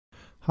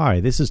Hi,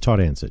 this is Todd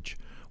Ansich.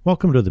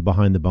 Welcome to the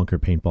Behind the Bunker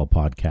Paintball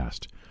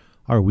Podcast,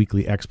 our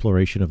weekly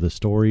exploration of the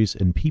stories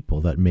and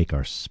people that make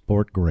our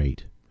sport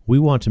great. We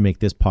want to make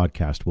this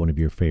podcast one of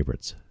your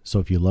favorites, so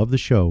if you love the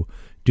show,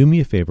 do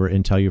me a favor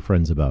and tell your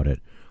friends about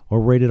it,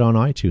 or rate it on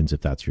iTunes if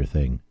that's your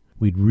thing.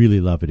 We'd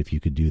really love it if you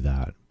could do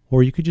that.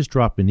 Or you could just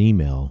drop an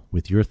email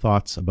with your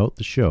thoughts about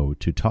the show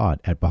to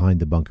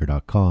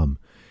todd@behindthebunker.com.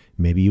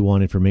 Maybe you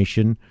want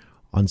information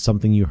on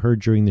something you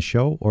heard during the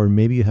show, or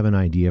maybe you have an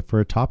idea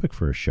for a topic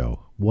for a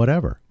show.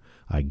 Whatever.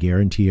 I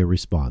guarantee a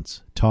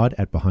response.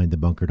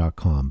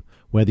 todd@behindthebunker.com.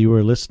 Whether you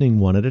are listening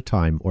one at a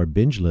time or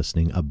binge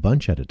listening a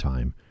bunch at a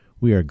time,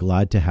 we are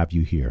glad to have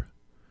you here.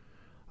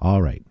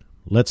 All right,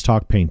 let's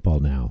talk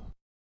paintball now.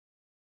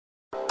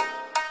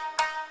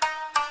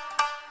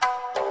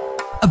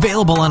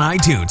 Available on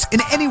iTunes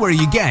and anywhere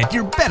you get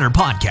your better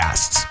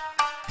podcasts.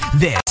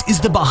 This is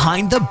the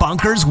Behind the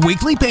Bunkers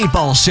Weekly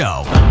Paintball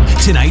Show.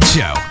 Tonight's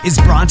show is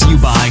brought to you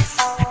by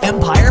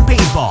Empire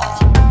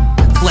Paintball,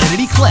 Planet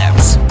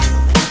Eclipse,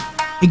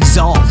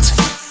 Exalt,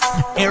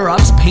 Air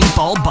Ups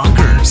Paintball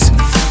Bunkers,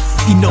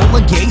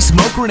 Enola Gay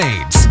Smoke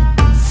Grenades,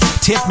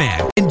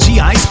 Tipman, and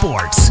GI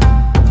Sports.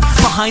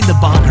 Behind the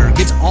Bunker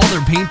gets all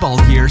their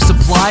paintball gear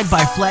supplied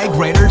by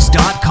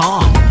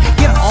FlagRaiders.com.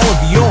 Get all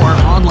of your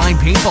online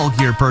paintball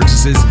gear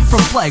purchases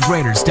from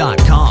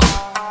FlagRaiders.com.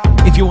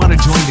 If you want to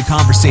join the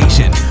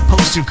conversation,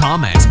 post your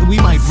comments and we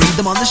might read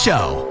them on the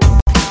show.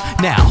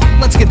 Now,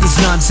 let's get this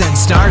nonsense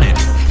started.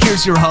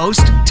 Here's your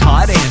host,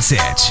 Todd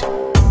Ansich.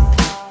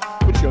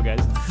 Good show, guys.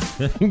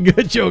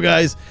 Good show,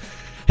 guys.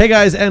 Hey,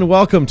 guys, and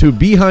welcome to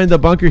Behind the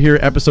Bunker here,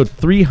 episode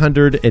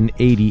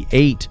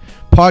 388,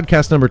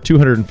 podcast number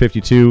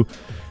 252.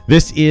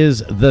 This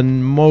is the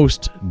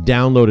most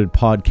downloaded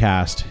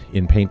podcast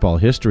in paintball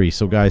history.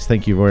 So, guys,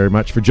 thank you very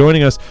much for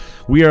joining us.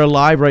 We are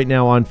live right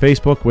now on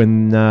Facebook.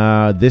 When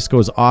this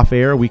goes off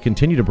air, we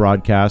continue to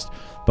broadcast,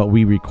 but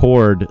we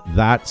record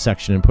that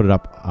section and put it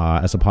up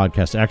as a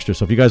podcast extra.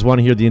 So if you guys want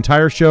to hear the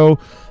entire show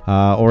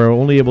or are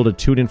only able to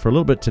tune in for a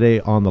little bit today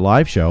on the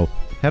live show,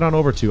 head on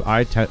over to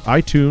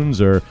iTunes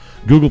or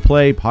Google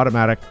Play,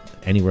 Podomatic,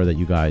 anywhere that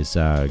you guys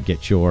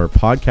get your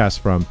podcast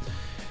from.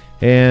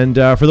 And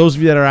for those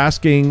of you that are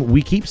asking,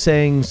 we keep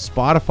saying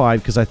Spotify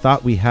because I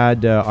thought we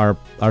had our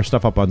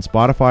stuff up on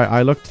Spotify.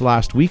 I looked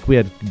last week. We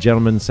had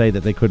gentlemen say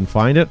that they couldn't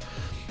find it.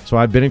 So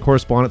I've been in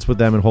correspondence with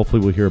them, and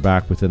hopefully we'll hear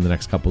back within the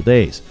next couple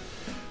days.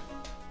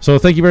 So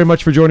thank you very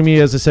much for joining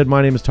me. As I said,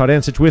 my name is Todd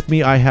Ansich. With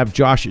me, I have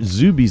Josh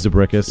Zuby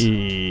Zabrickus.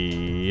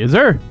 Yes,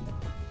 sir.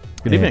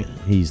 Good evening.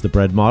 He's the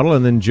bread model.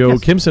 And then Joe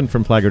Kimson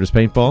from FlagRaiders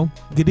Paintball.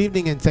 Good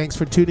evening, and thanks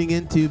for tuning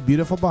in to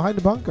Beautiful Behind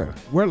the Bunker.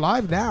 We're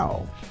live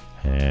now.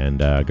 And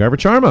Garba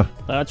Charma.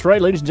 That's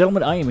right, ladies and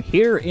gentlemen. I am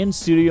here in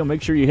studio.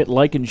 Make sure you hit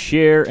like and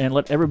share and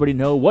let everybody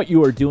know what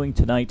you are doing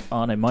tonight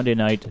on a Monday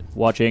night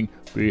watching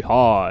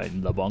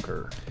Behind the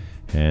Bunker.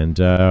 And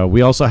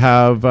we also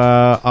have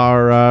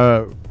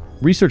our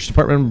research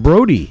department,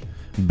 Brody,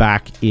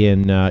 back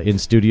in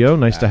studio.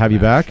 Nice to have you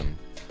back.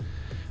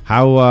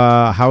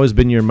 How has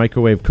been your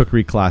microwave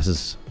cookery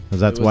classes? Because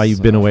that's why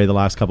you've been away the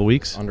last couple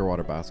weeks.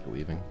 Underwater basket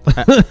weaving.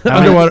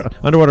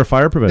 underwater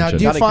fire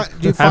prevention. Now,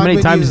 how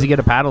many times do you get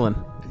a paddle in?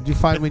 Do you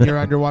find when you're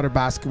underwater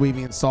basket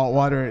weaving in salt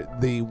water,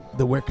 the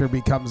wicker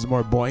becomes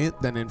more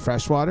buoyant than in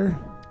fresh water?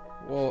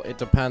 Well, it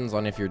depends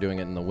on if you're doing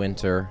it in the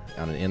winter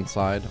on an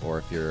inside or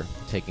if you're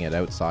taking it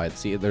outside.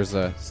 See, there's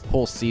a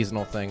whole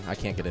seasonal thing. I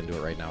can't get into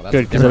it right now. That's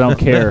good, because I don't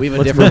care. We have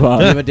a different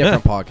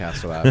podcast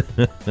for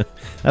that.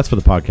 That's for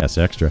the podcast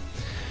extra.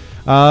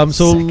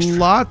 So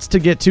lots to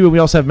get to, and we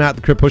also have Matt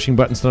the Crip pushing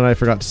buttons tonight. I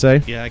forgot to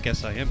say. Yeah, I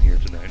guess I am here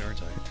tonight,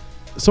 aren't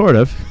I? Sort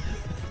of.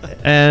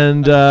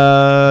 And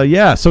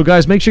so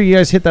guys, make sure you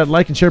guys hit that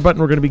like and share button.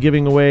 We're going to be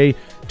giving away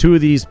 2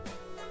 of these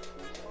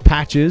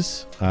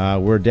patches.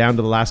 We're down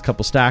to the last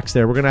couple stacks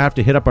there. We're going to have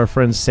to hit up our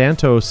friend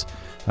Santos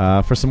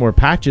for some more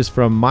patches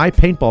from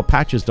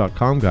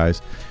mypaintballpatches.com,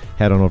 guys.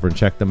 Head on over and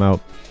check them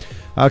out.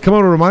 Come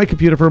over to my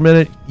computer for a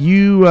minute.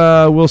 You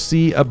will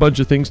see a bunch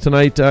of things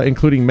tonight,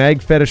 including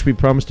Mag Fetish. We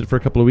promised it for a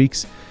couple of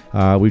weeks.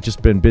 We've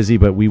just been busy,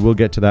 but we will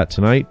get to that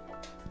tonight.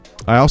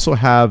 I also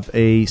have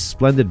a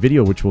splendid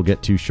video, which we'll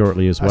get to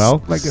shortly as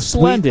well. Like a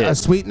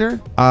sweetener?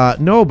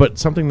 No, but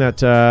something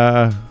that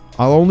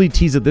I'll only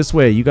tease it this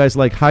way. You guys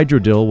like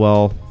Hydrodil?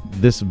 Well,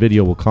 this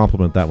video will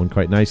complement that one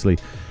quite nicely.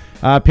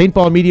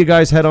 Paintball Media,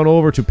 guys, head on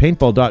over to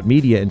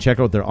paintball.media and check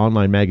out their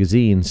online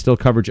magazine. Still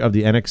coverage of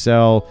the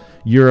NXL,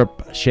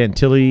 Europe,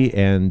 Chantilly,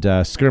 and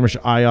Skirmish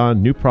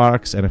Ion, new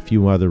products, and a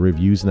few other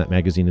reviews in that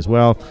magazine as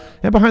well.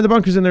 And Behind the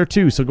Bunker's in there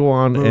too, so go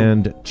on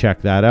and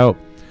check that out.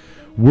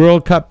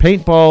 World Cup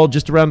Paintball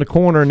just around the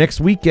corner.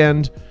 Next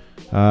weekend,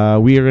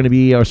 next week we're going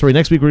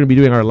to be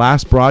doing our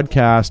last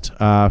broadcast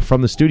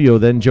from the studio.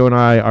 Then Joe and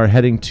I are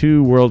heading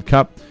to World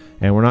Cup,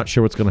 and we're not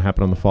sure what's going to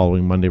happen on the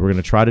following Monday. We're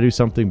going to try to do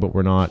something, but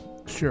we're not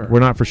sure. We're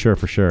not for sure.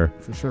 For sure.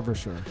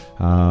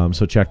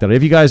 So check that out.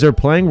 If you guys are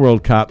playing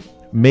World Cup,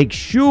 make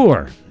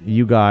sure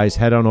you guys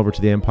head on over to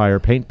the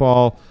Empire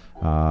Paintball,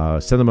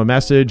 send them a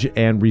message,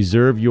 and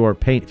reserve your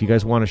paint. If you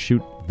guys want to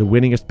shoot the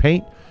winningest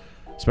paint,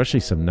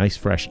 especially some nice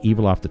fresh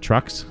Evil off the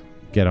trucks,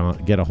 get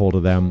a hold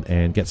of them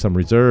and get some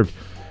reserved.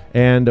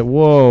 And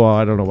whoa,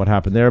 I don't know what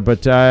happened there,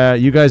 but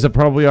you guys have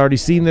probably already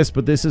seen this,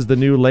 but this is the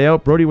new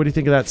layout. Brody, what do you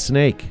think of that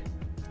snake?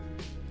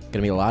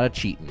 Gonna be a lot of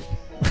cheating.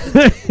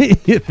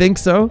 You think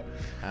so?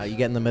 You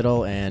get in the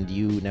middle and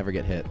you never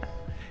get hit.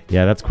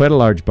 Yeah, that's quite a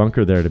large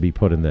bunker there to be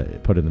put in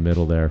the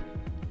middle there.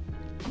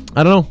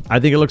 I don't know. I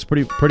think it looks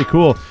pretty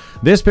cool.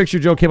 This picture,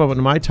 Joe, came up on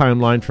my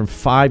timeline from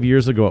 5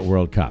 years ago at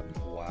World Cup.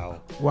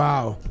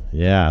 Wow.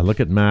 Yeah, look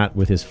at Matt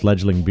with his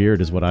fledgling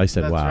beard is what I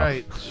said. That's wow.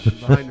 right.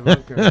 Behind the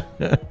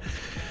bunker.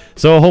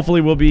 So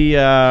hopefully we'll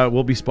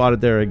be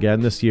spotted there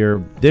again this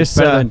year. This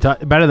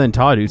better than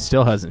Todd, who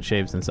still hasn't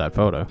shaved since that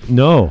photo.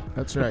 No.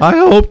 That's right. I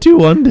hope to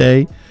one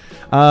day.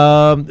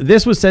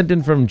 This was sent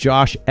in from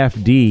Josh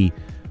FD.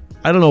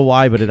 I don't know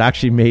why, but it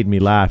actually made me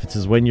laugh. It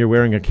says, when you're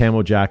wearing a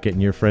camo jacket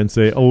and your friends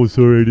say, "Oh,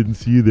 sorry, I didn't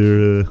see you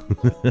there."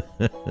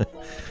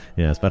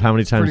 Yes, but how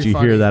many times do you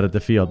hear that at the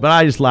field? But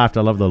I just laughed.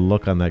 I love the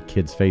look on that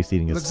kid's face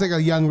eating his... Looks like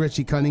a young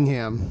Richie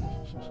Cunningham.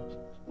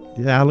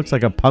 Yeah, it looks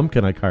like a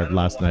pumpkin I carved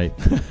last night.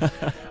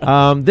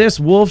 This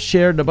Wolf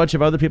shared and a bunch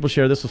of other people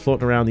shared. This was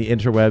floating around the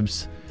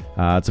interwebs.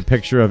 It's a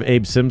picture of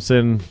Abe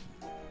Simpson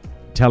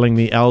telling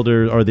the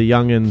elder or the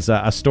youngins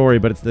a story,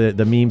 but it's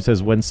the meme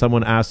says, when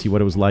someone asks you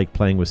what it was like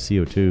playing with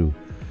CO2.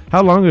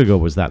 How long ago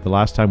was that? The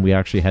last time we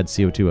actually had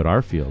CO2 at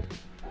our field?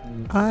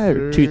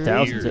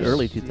 2000s,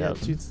 early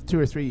 2000s. Yeah, 2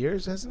 or 3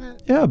 years, hasn't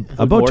it? Yeah,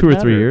 about 2 or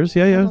 3 years.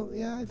 Yeah.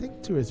 Yeah, I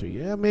think 2 or 3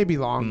 years. Yeah, maybe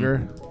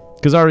longer.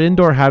 Because our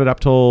indoor had it up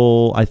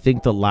till I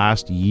think the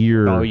last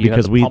year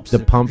because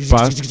the pump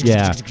bust.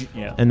 Yeah,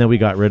 and then we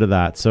got rid of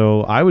that.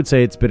 So I would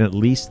say it's been at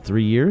least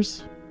 3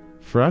 years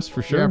for us,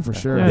 for sure. Yeah, for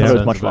sure. Yeah, Yeah, it was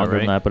sounds much about longer right.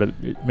 than that,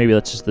 but maybe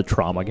that's just the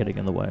trauma getting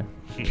in the way.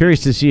 Curious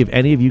to see if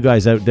any of you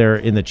guys out there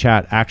in the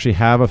chat actually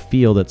have a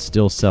field that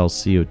still sells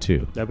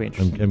CO2. That'd be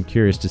interesting. I'm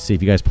curious to see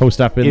if you guys post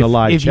up in the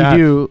live if chat. If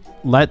you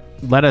do,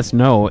 let us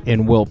know,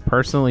 and we'll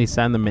personally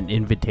send them an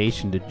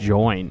invitation to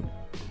join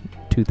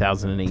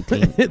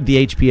 2018.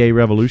 The HPA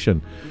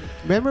revolution.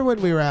 Remember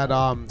when we were at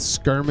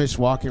Skirmish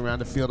walking around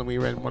the field and we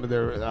were in one of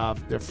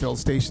their fill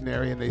station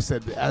area and they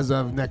said, as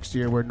of next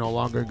year, we're no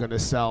longer going to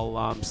sell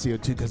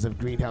CO2 because of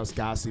greenhouse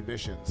gas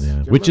emissions.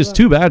 Yeah, which is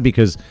too bad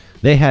because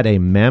they had a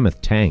mammoth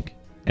tank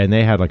and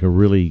they had like a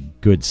really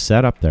good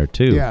setup there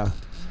too. Yeah.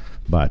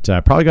 But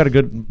probably got a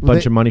good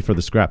bunch of money for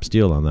the scrap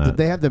steel on that. Did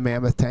they have the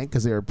mammoth tank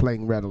because they were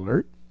playing Red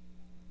Alert?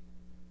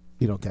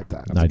 You don't get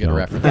that. I Good don't.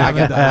 reference.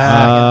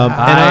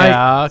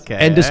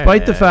 And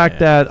despite the fact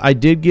that I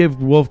did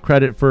give Wolf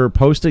credit for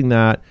posting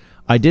that,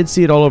 I did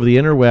see it all over the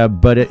interweb.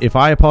 But if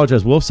I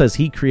apologize, Wolf says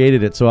he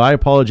created it, so I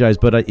apologize.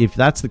 But if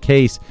that's the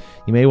case,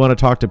 you may want to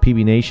talk to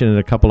PB Nation and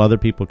a couple other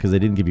people because they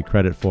didn't give you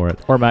credit for it.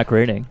 Or Matt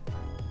Groening.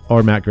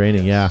 Or Matt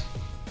Groening, yeah.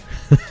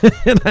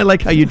 And I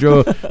like how you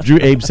drew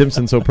Abe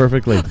Simpson so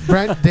perfectly.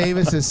 Brent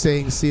Davis is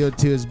saying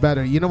CO2 is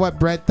better. You know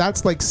what, Brent?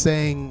 That's like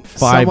saying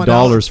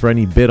 $5 for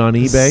any bid on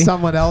eBay.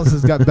 Someone else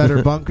has got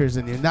better bunkers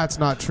than you, and that's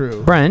not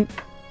true. Brent,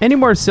 any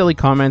more silly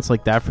comments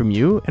like that from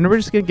you? And we're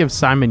just going to give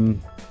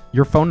Simon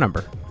your phone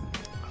number.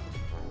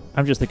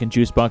 I'm just thinking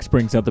Juicebox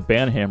brings out the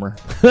band hammer.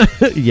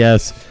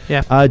 Yes.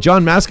 Yeah.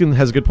 John Maskin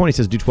has a good point. He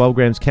says, do 12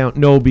 grams count?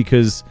 No,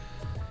 because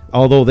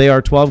although they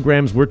are 12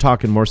 grams, we're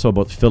talking more so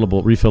about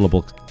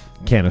refillable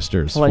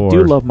canisters. Well, I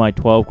do love my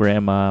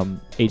 12-gram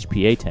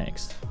HPA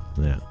tanks.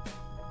 Yeah.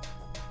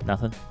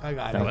 Nothing? I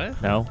got No?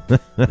 it. No?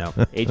 No.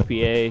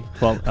 HPA,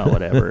 12,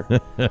 whatever.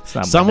 It's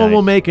not Someone my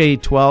will night. make a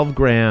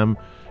 12-gram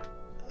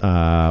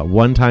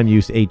one-time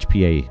use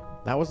HPA.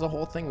 That was the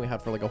whole thing we had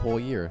for like a whole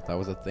year. That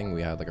was a thing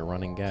we had, like a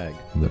running gag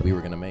that we were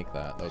going to make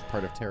that. That was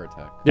part of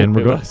TerraTech. And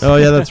we're it going. was. Oh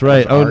yeah, that's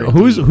right. Oh,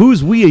 R&D.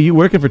 who's we? Are you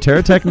working for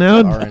TerraTech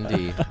now?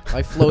 R&D.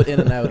 I float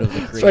in and out of the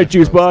That's right,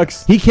 creative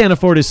process. Juicebox. He can't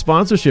afford his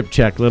sponsorship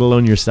check, let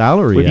alone your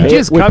salary. Would yet. you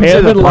just We come pay to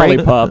him the in break-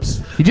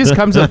 lollipops. He just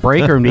comes to the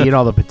break room to eat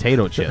all the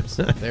potato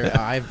chips.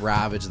 I've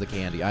ravaged the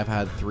candy. I've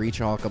had 3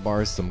 chocolate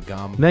bars, some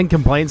gum. Then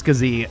complains because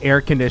the air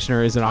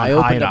conditioner isn't on I high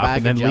opened a enough, bag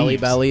and then of Jelly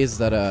leaves. Bellies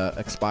that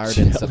expired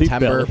in Jelly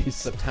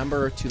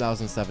September Bellies.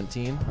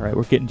 2017. All right,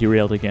 we're getting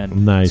derailed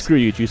again. Nice. Screw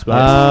you,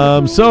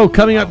 Juicebox. So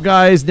coming up,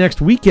 guys,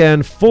 next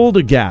weekend,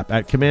 Folda Gap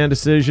at Command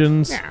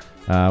Decisions,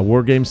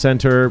 War Game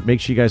Center.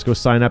 Make sure you guys go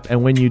sign up,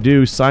 and when you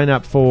do, sign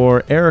up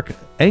for Eric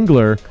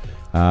Engler.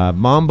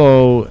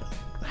 Mambo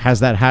has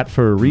that hat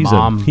for a reason.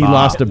 Mamba. He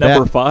lost a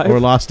Number bet 5? or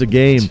lost a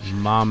game.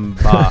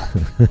 Mamba.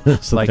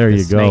 So Like there the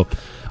you go. snake.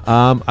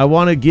 I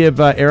want to give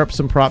Arup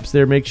some props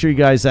there. Make sure you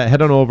guys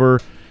head on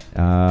over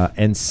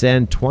and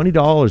send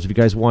 $20 if you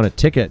guys want a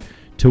ticket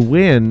to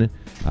win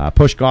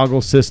push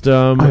goggle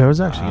system. I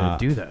was actually going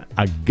to do that.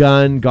 A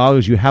gun,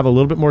 goggles. You have a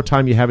little bit more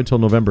time. You have until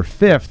November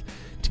 5th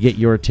to get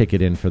your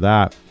ticket in for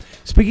that.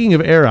 Speaking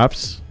of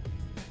Arups,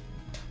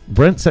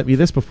 Brent sent me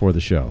this before the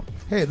show.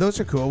 Hey, those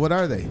are cool. What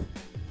are they?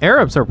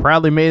 Arabs are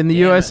proudly made in the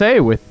USA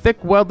with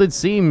thick welded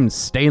seams,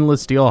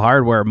 stainless steel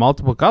hardware,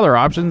 multiple color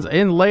options,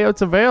 and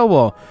layouts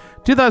available.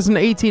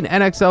 2018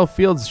 NXL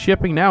Fields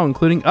shipping now,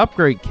 including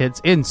upgrade kits,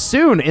 and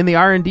soon in the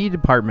R&D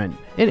department.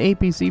 An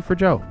APC for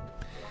Joe.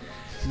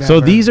 So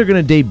Never. these are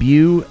going to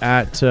debut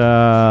at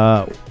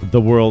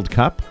the World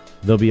Cup.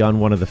 They'll be on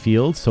one of the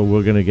fields, so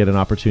we're going to get an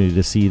opportunity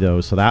to see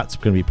those. So that's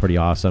going to be pretty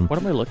awesome. What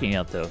am I looking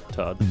at, though,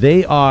 Todd?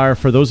 They are,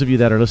 for those of you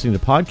that are listening to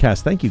the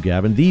podcast, thank you,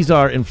 Gavin. These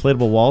are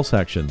inflatable wall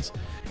sections.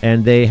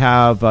 And they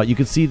have, you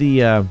can see the,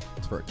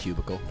 It's for a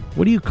cubicle.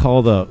 what do you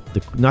call the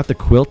not the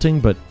quilting,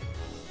 but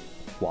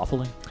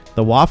Waffling?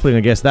 the waffling, I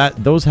guess.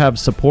 Those have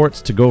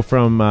supports to go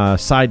from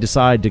side to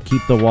side to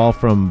keep the wall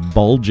from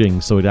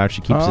bulging so it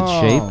actually keeps its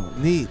shape.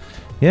 Neat.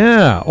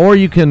 Yeah, or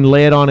you can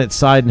lay it on its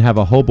side and have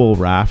a hobo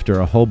raft or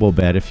a hobo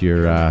bed if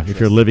you're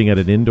living at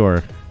an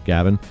indoor,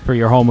 Gavin. For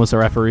your homeless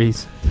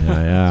referees.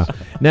 Yeah.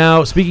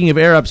 Now, speaking of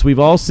air ups, we've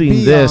all seen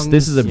B. this. Young's.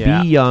 This is a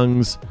Yeah. B.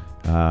 Young's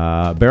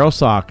barrel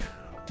sock,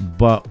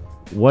 but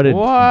what did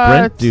What?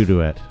 Brent do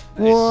to it?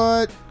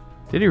 What?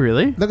 Did he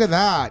really? Look at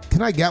that.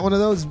 Can I get one of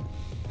those,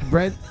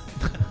 Brent?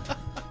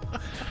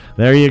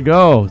 There you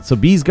go. So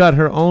B's got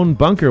her own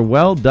bunker.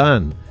 Well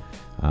done.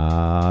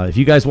 If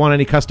you guys want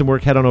any custom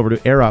work, head on over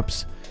to Air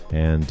Ups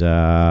and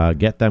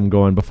get them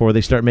going before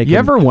they start making. You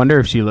ever wonder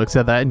if she looks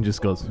at that and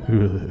just goes,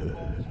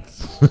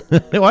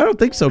 Well, I don't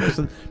think so,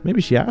 because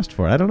maybe she asked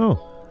for it. I don't know.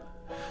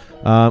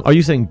 Are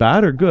you saying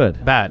bad or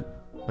good? bad?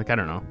 Like, I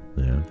don't know.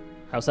 Yeah.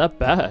 How's that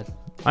bad?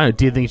 I don't know.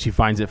 Do you think she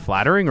finds it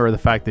flattering, or the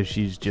fact that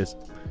she's just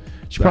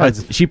She probably has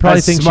thinks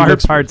she smart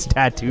looks. parts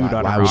tattooed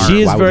on why her would arm?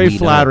 She is Why would very we know?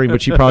 flattering,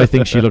 but she probably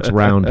thinks she looks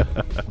round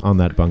on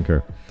that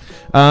bunker.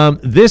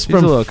 This She's a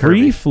from little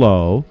Free curvy.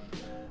 Flow.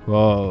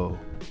 Whoa.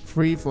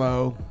 Free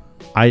flow.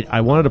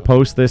 I wanted to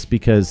post this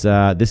because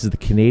this is the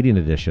Canadian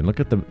edition. Look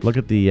at the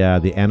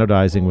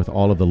anodizing with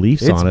all of the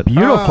leaves It's on it.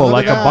 beautiful, Oh, look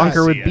like at a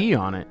bunker that. with bee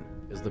on it.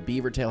 Does the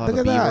beaver tail Look have a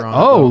at beaver that. on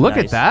Oh, it? look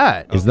Nice. at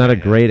that. Isn't that a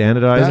great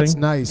anodizing? That's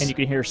nice. And you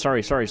can hear,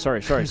 sorry. You're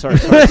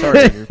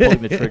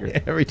pulling the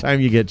trigger. Every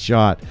time you get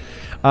shot.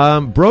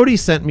 Brody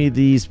sent me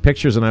these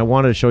pictures, and I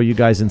wanted to show you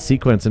guys in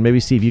sequence and maybe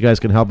see if you guys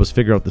can help us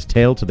figure out this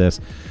tale to this.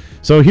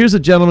 So here's a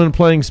gentleman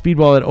playing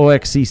speedball at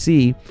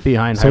OXCC.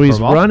 Behind So he's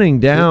Hyperball. running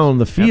down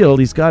the field.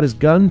 He's got his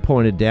gun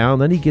pointed down.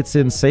 Then he gets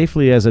in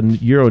safely as a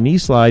Euro knee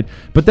slide.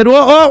 But then,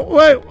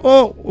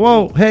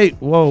 whoa, hey,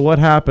 what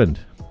happened?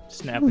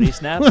 Snappity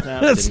snap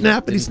snap. Didn't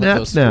Snappity put snap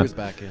those snap. screws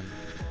back in.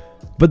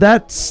 But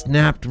that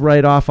snapped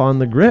right off on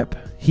the grip.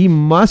 He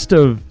must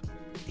have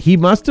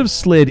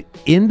slid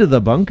into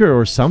the bunker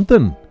or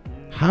something.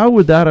 How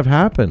would that have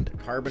happened?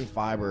 Carbon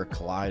fiber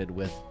collided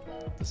with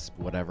this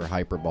whatever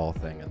hyperball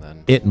thing, and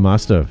then It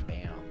must have. bam.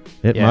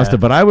 It Yeah. must have.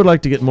 But I would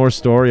like to get more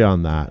story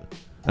on that.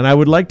 And I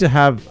would like to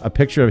have a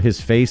picture of his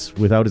face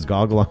without his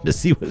goggle on to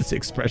see what his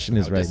expression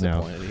is How right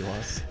now. disappointed he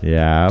was.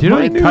 Yeah. Do you know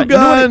my what he new ki-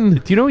 gun.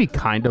 do you know what he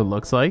kind of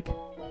looks like?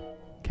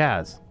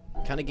 Kaz.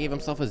 Kind of gave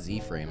himself a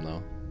Z-frame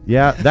though.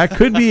 Yeah, that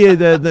could be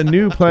the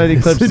new Planet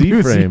Eclipse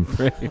Z-frame.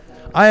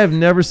 I have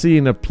never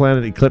seen a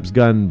Planet Eclipse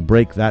gun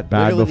break that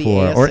bad Literally, the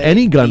before, or ASA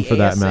any gun the for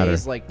that ASA matter.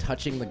 is like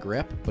touching the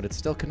grip, but it's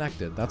still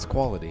connected. That's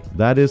quality.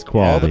 That is All the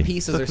quality.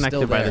 pieces Still are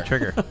still connected by there. the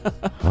trigger.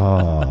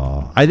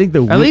 Oh, I think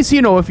the At least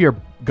you know if your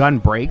gun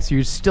breaks,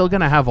 you're still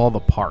gonna have all the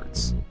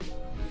parts.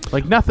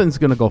 Like nothing's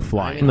gonna go I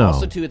flying. mean, No.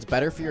 also too, it's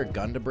better for your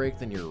gun to break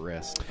than your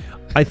wrist.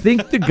 I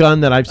think the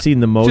gun that I've seen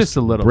the most Just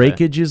a little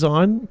breakages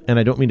on, and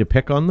I don't mean to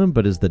pick on them,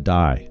 but is the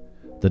die.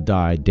 The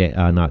die,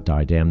 not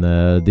die, damn,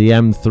 the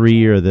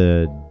M3 or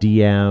the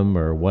DM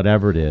or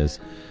whatever it is.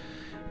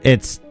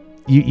 It's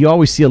you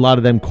always see a lot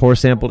of them core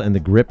sampled and the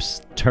grips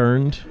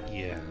turned.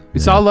 Yeah. We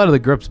saw a lot of the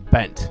grips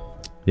bent.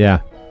 Yeah.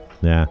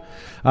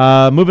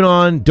 Moving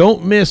on.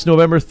 Don't miss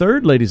November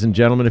 3rd, ladies and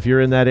gentlemen. If you're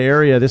in that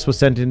area, this was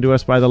sent in to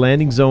us by the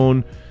Landing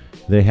Zone.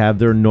 They have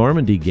their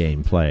Normandy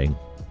game playing.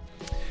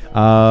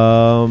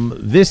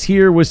 This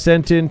here was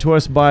sent in to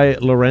us by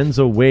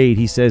Lorenzo Wade.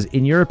 He says,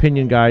 in your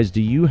opinion, guys,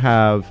 do you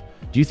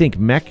think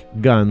mech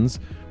guns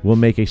will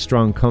make a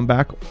strong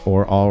comeback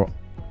or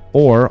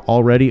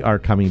already are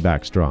coming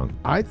back strong?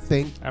 I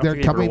think I don't they're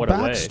think he ever coming went back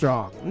away.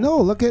 strong. No,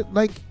 look at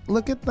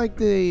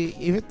the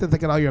you have to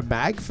think of all your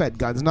mag-fed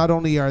guns. Not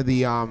only are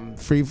the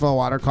free flow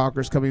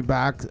autocockers coming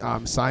back,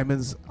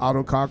 Simon's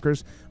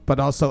autocockers, but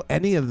also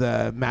any of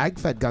the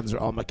mag-fed guns are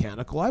all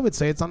mechanical. I would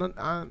say it's on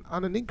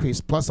an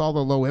increase. Plus all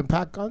the low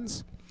impact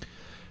guns.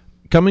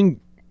 Coming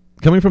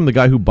from the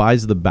guy who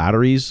buys the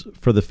batteries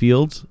for the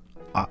fields,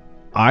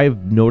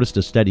 I've noticed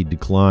a steady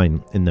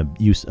decline in the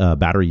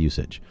battery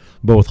usage,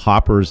 both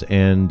hoppers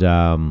and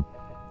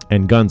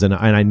guns, and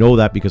I know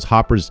that because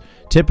hoppers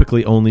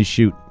typically only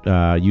shoot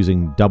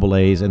using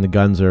AA's, and the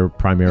guns are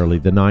primarily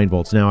the 9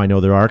 volts. Now I know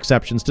there are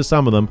exceptions to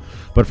some of them,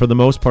 but for the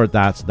most part,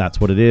 that's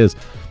what it is.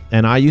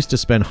 And I used to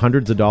spend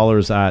hundreds of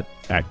dollars at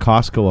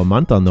Costco a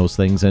month on those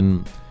things,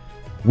 and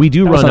we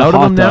do That was run on out of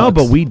hot them now, dogs.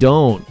 but we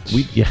don't.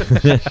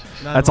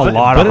 That's a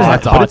lot of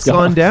hot but it's dogs.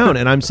 gone down,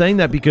 and I'm saying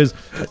that because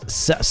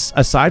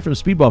aside from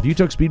speedball, if you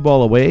took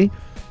speedball away,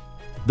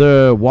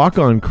 the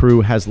walk-on crew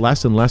has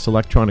less and less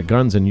electronic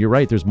guns, and you're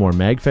right, there's more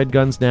mag-fed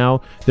guns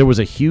now. There was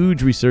a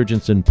huge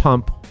resurgence in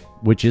pump,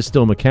 which is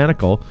still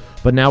mechanical,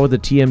 but now with the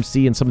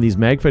TMC and some of these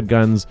mag-fed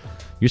guns,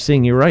 you're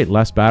seeing, you're right,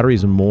 less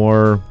batteries and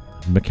more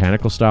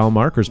mechanical style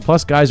markers.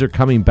 Plus, guys are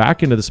coming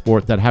back into the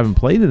sport that haven't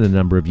played in a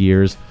number of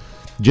years.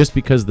 just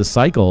because the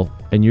cycle,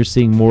 and you're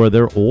seeing more of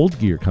their old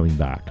gear coming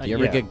back. Do you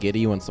ever Yeah. get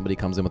giddy when somebody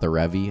comes in with a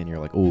Revy and you're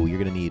like, oh, you're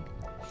going to need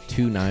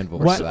 2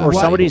 9-volts What- for that? Or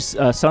What- somebody's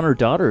son or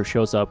daughter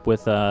shows up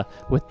with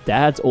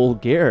dad's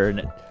old gear,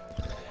 and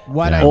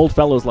What Yeah. I, old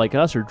fellows like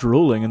us are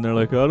drooling, and they're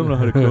like, I don't know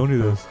how to coney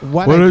this.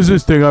 what What I, is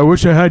this thing? I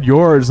wish I had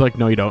yours. Like,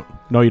 no, you don't.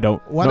 No, you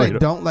don't. What no, I you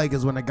don't like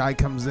is when a guy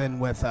comes in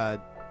with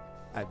a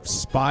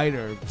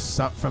Spider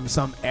from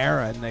some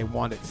era and they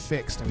want it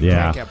fixed and we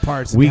Yeah. can't get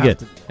parts. We and have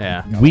get- to-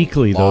 Yeah.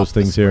 Weekly, those Lock the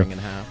things here. spring in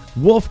half.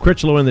 Wolf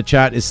Critchlow in the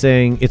chat is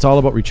saying it's all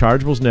about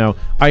rechargeables now.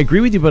 I agree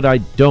with you, but I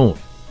don't.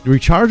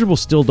 Rechargeables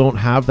still don't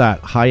have that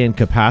high-end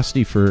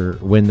capacity for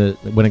when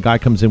a guy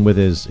comes in with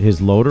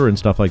his loader and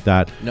stuff like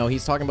that. No,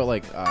 he's talking about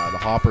like the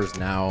hoppers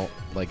now.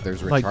 Like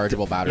there's Like,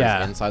 rechargeable batteries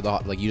yeah. inside the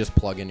like you just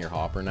plug in your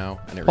hopper now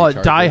and it Well,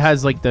 recharges. Dye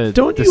has like the.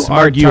 Don't the you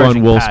smart argue on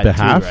charging Wolf's pad, too,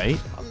 behalf? right?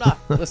 I'm not.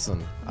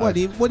 Listen. What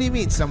do you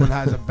mean someone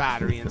has a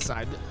battery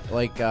inside?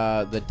 Like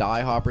the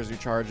Dye hopper's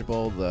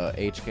rechargeable, the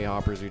HK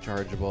hopper's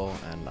rechargeable,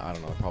 and I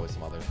don't know, probably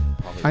some other.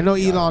 Probably I know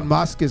the other Elon one.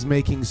 Musk is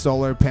making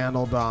solar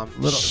paneled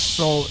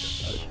little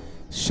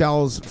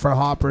shells for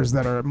hoppers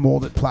that are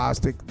molded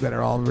plastic that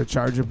are all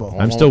rechargeable. I'm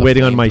One still with a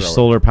waiting on my flamethrower.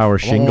 solar power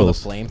I want one with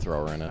shingles. a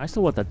flamethrower in I it.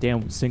 still want that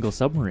damn single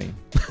submarine.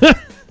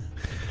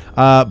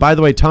 By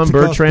the way, Tom To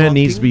go Bertrand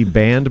needs to bunking? be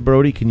banned,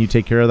 Brody. Can you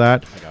take care of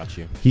that? I got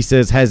you. He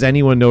says, has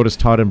anyone noticed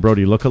Todd and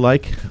Brody look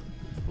alike?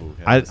 Ooh,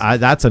 okay,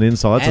 That's an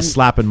insult. That's a And-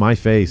 slap in my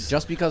face.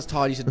 just because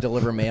Todd used to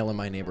deliver mail in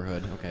my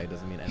neighborhood, okay,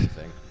 doesn't mean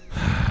anything.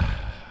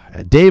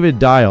 David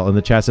Dial in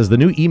the chat says the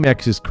new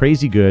EMEX is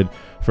crazy good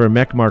for a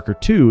mech marker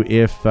too.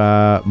 If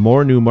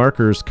more new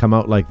markers come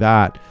out like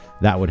that,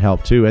 that would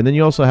help too. And then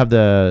you also have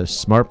the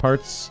Smart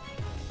Parts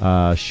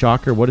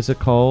Shocker. What is it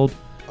called?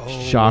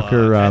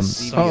 Shocker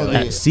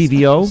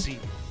CVO.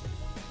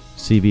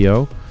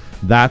 CVO.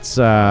 That's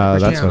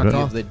what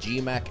Mechanical. The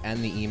GMEC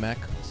and the EMEC,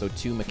 so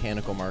 2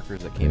 mechanical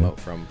markers that came out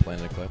from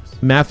Planet Eclipse.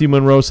 Matthew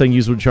Monroe saying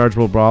use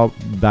rechargeable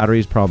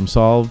batteries. Problem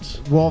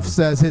solved. Wolf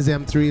says his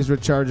M3 is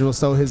rechargeable,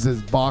 so his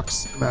is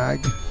box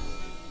mag.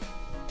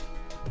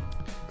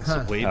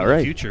 Huh. Way All in the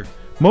right. future.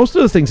 Most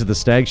of the things at the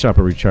Stag Shop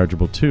are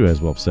rechargeable too,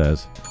 as Wolf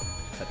says.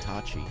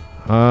 Hitachi.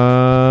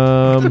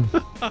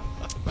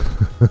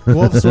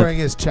 Wolf's wearing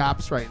his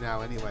chaps right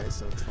now anyway,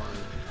 so it's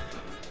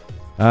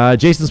fine.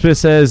 Jason Smith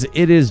says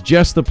it is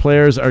just the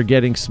players are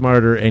getting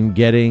smarter and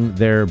getting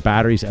their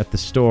batteries at the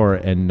store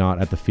and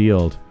not at the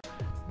field.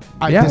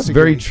 I Very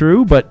disagree.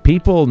 true, but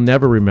people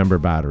never remember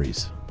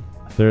batteries.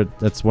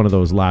 That's one of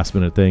those last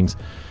minute things.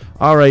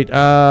 All right,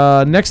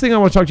 next thing I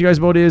want to talk to you guys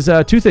about is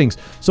 2 things.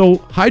 So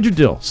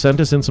Hydrodill sent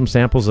us in some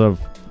samples of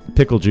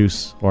pickle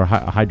juice or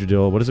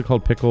Hydrodill. What is it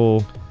called?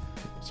 Pickle.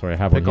 Sorry, I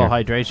have Pickle one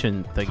here.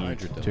 hydration thingy.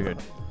 Hydrodill. Too good.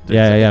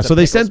 Yeah. It's a So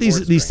they pickle sent sports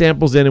these drink.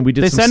 samples in, and we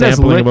did They some send us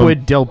sampling of them.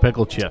 liquid dill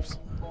pickle chips.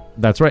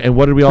 That's right. And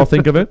what did we all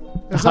think of it?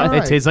 It's all It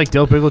right. tastes like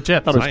dill pickle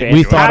chips. Thought it was We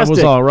We thought it was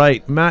fantastic. all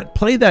right. Matt,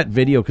 play that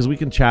video because we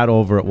can chat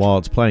over it while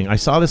it's playing. I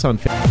saw this on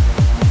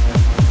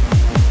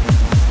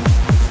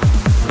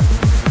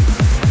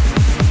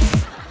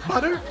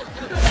Butter?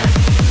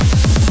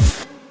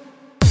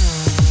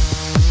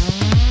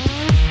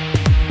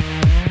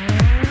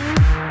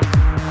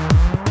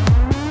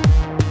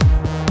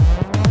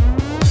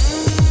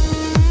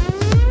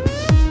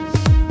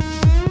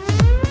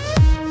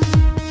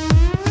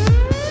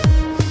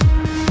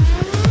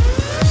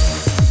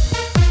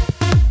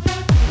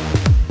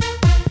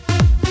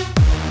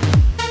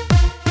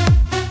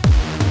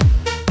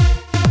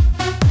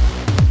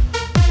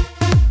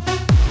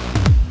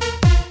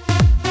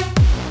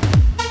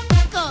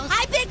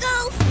 Hi,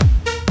 Pickles!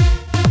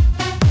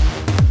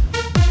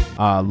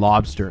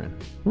 Lobster in.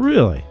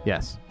 Really?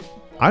 Yes.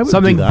 I would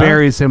Something do that.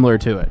 very similar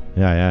to it.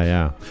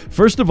 Yeah.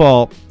 First of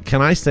all,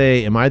 can I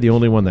say, am I the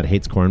only one that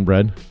hates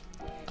cornbread?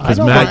 Because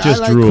don't Matt like-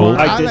 just I like drooled.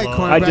 corn- I, I did, like I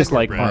cornbread. just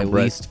like My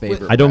cornbread. least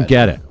favorite. I don't bread.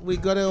 get it. We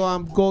go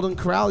to Golden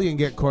Corral, you can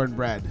get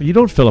cornbread. You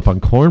don't fill up on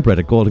cornbread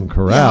at Golden Yeah,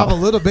 Corral. have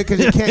a little bit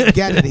because you can't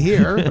get it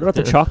here. What about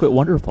the chocolate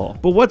wonderful?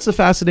 But what's the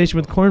fascination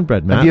with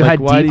cornbread, Matt? Have you Like, had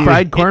why do deep you-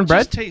 fried It cornbread?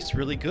 just tastes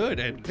really good.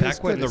 And Tastes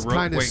back when good. It's when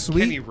kinda sweet.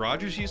 Kenny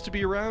Rogers used to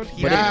be around,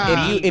 he But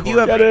had Yeah. if you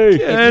have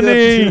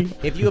Kenny!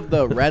 if you have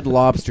the Red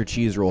Lobster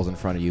cheese rolls in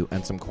front of you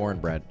and some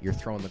cornbread, you're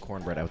throwing the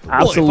cornbread out the Well,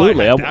 if I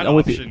Absolutely. had I'm that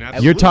with you. option, You're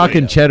absolutely.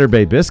 talking Cheddar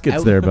Bay biscuits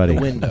out there, buddy.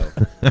 the window.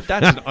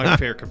 That's an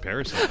unfair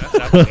comparison.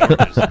 That's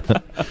outrageous.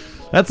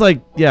 That's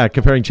like,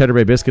 comparing Cheddar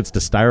Bay biscuits to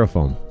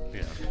styrofoam.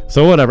 Yeah.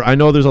 So whatever. I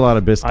know there's a lot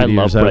of biscuit I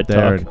love eaters out bread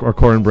there talk. or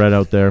cornbread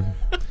out there.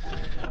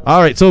 All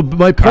right. So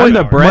my I'm point,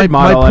 the bread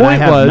my model, and I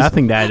point have was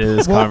nothing to add to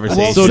this Wolf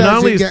conversation. So says not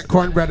only you is- get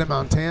cornbread at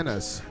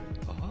Montana's.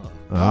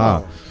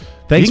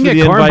 Thanks You for can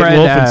the get invite, cornbread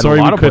Wolf. And at a sorry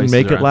lot we of couldn't places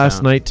make it around last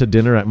town. night to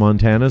dinner at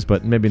Montana's,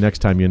 but maybe next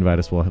time you invite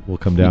us, we'll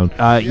come down.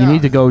 You Yeah.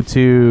 need to go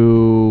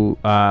to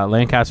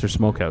Lancaster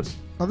Smokehouse.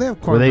 Oh, they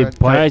have Where they cornbread.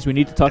 put Guys, we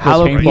need to talk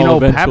about paintball jalapeno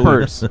eventually.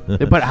 peppers.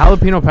 They put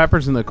jalapeno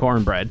peppers in the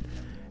cornbread,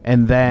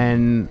 and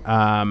then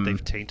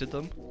They've tainted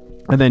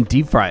them.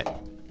 deep fry it.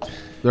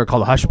 They're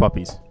called hush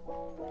puppies.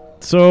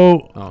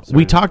 So Oh, sorry.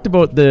 we talked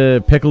about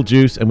the pickle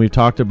juice and we've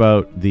talked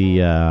about the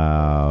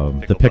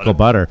pickle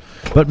butter.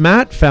 But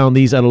Matt found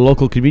these at a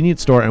local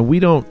convenience store, and we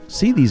don't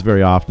see these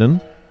very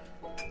often.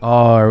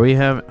 Oh, are we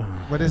having?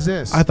 What is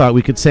this? I thought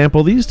we could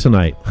sample these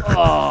tonight.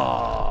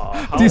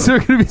 These are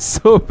gonna be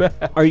so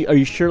bad. Are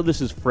you sure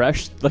this is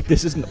fresh? Like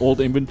this isn't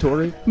old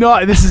inventory?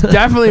 No, this is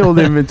definitely old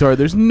inventory.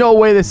 There's no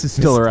way this is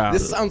still around.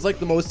 This sounds like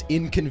the most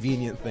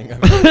inconvenient thing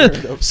I've ever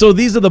heard of. So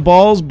these are the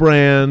Balls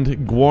brand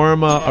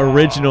Guarma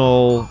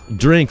original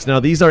drinks. Now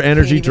these are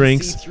energy Can't even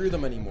drinks. see through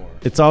them anymore.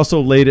 It's also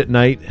late at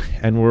night,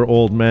 and we're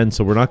old men,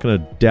 so we're not going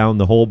to down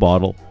the whole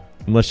bottle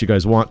unless you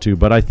guys want to.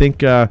 But I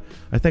think I'd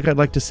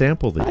like to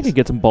sample these. I could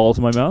get some balls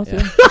in my mouth.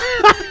 Yeah.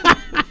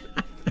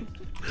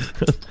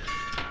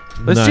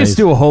 Let's Nice. just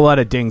do a whole lot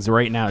of dings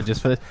right now,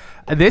 just for this.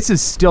 This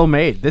is still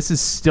made. This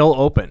is still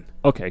open.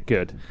 Okay,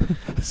 good.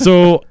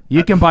 So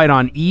You can buy it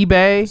on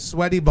eBay,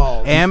 Sweaty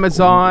balls.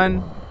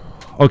 Amazon.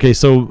 okay,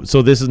 so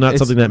this is not It's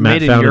something that Matt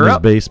made in found in his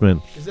Europe?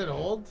 basement. Is it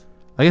old?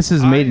 I guess this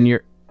is made in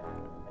your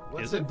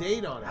What's the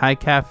date on it? high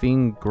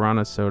caffeine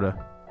guarana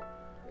soda.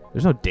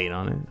 There's no date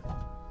on it.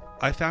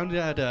 I found it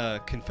at a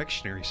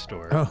confectionery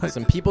store. Oh,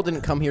 Some people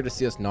didn't come here to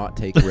see us not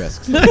take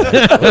risks. And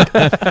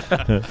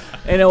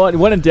you know what?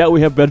 When in doubt,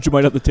 we have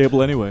Vegemite at the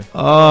table anyway.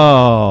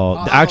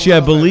 Oh, actually, I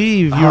love it.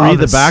 believe you Oh, read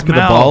the the back of the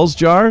smell. Balls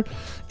jar.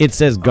 It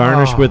says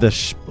garnish Oh.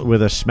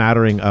 with a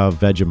smattering of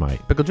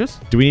Vegemite. Pickle juice?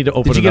 Do we need to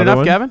open Did you get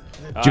another enough, one?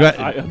 Gavin? Do you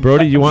got,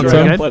 Brody, do you want sure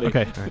I some? got plenty.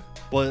 Okay. All right.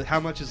 Well, how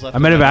much is left? I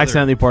might of have that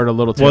accidentally poured a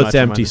little too Well, much. it's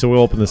empty, so we'll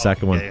open the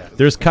second one. yeah.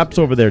 There's cups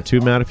over there too,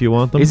 Matt, if you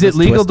want them. Is it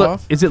legal? twist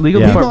off? Is it legal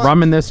Yeah. to put People-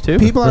 rum in this too?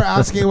 People are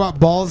asking what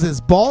Balls is.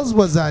 Balls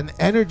was an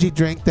energy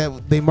drink that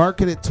they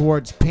marketed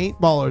towards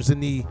paintballers in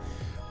the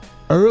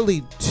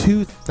early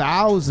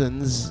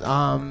 2000s.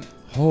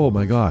 Oh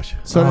my gosh!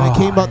 So it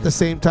came out the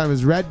same time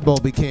as Red Bull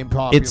became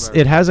popular.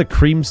 It has a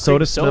cream soda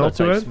Cream smell to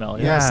type it. Smell,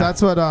 yeah. Yes, Yeah.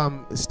 that's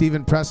what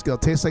Stephen Preskill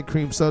tastes like.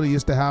 Cream soda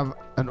used to have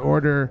an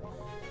order.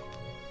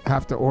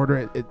 Have to order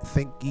it at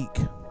Think Geek.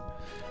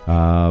 Ooh,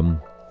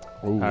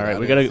 All right, that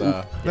we gotta-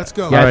 is, Let's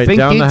go. Yeah, All I right, think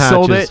down the Geek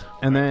sold hatches. it,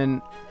 and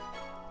then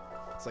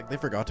it's like they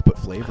forgot to put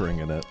flavoring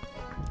in it.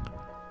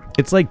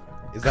 It's like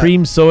Is that-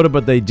 cream soda,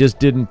 but they just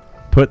didn't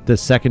put the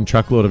second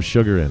truckload of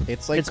sugar in.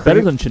 It's like It's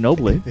better cream- than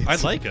Chernobyl. I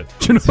like it.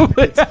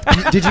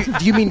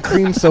 Do you mean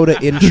cream soda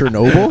in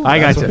Chernobyl? I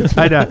got you.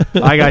 I know.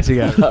 I got you,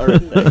 guys. All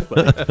right, thanks,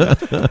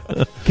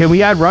 buddy. Can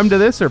we add rum to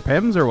this or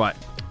Pims or what?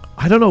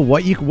 I don't know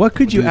what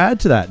could you add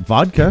to that?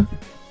 Vodka?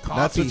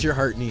 That's what your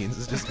heart needs.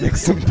 Is just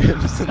mix some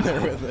pims in there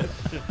with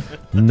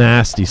it.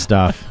 Nasty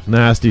stuff.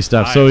 Nasty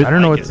stuff. So I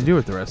don't know like what it. to do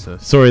with the rest of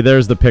this. sorry,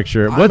 there's the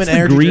picture. I'm What's an the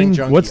energy green? drink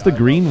junkie. What's the I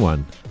green love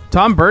one?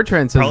 Tom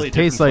Bertrand says Probably it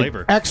tastes different like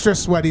flavor. Extra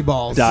sweaty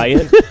balls.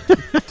 Diet.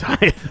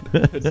 diet,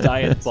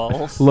 Diet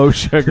balls. low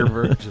sugar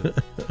version.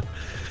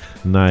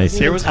 Nice.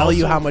 There was Tell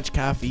you also- how much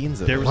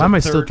caffeine's in There it. was Why am a I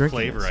still third drinking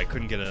flavor.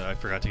 this? I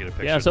forgot to get a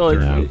picture. Yeah, of so the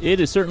third. it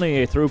is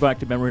certainly a throwback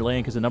to memory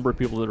lane because a number of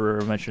people that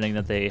were mentioning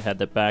that they had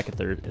that back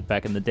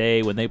in the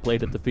day when they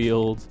played at the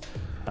field.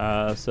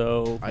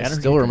 So I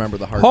energy still drink. remember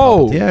the heart. Yeah,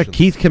 Oh. palpitations.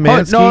 Keith Oh,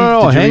 Kamansky.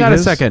 no. Did you Hang read on a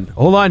his? second.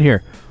 Hold on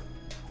here.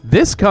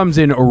 This comes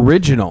in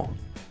original,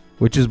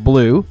 which is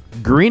blue.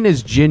 Green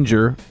is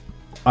ginger.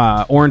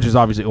 Orange is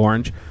obviously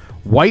orange.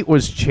 White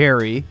was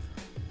cherry.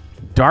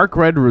 Dark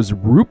red was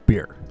root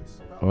beer.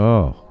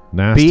 Oh,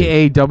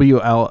 nasty.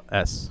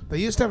 BAWLS. They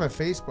used to have a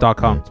Facebook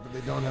 .com. page, but they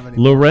don't have any.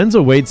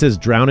 Lorenzo Wade says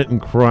drown it in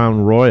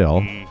Crown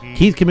Royal.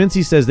 Keith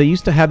Kaminsky says they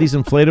used to have these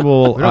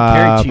inflatable We don't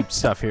carry cheap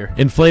stuff here.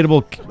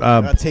 inflatable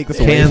gotta take this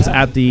away. cans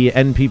at the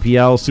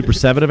NPPL Super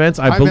 7 events.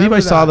 I believe remember I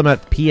saw that. them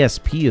at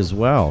PSP as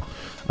well.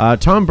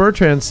 Tom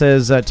Bertrand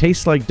says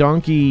tastes like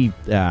donkey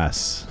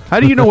ass. How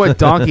do you know what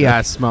donkey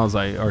ass smells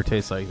like or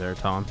tastes like there,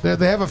 Tom? They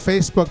have a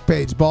Facebook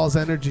page, Balls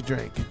Energy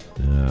Drink.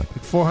 Yeah. Like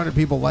 400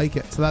 people like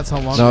it, so that's how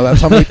long. No, that's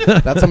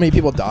how many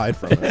people died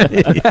from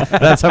it.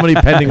 That's how many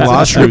pending It's a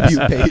lawsuits.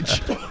 tribute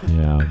page.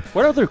 Yeah.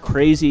 What other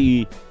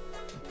crazy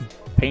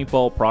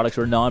paintball products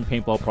or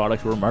non-paintball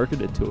products were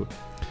marketed to?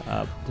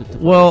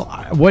 Well,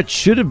 what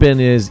should have been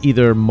is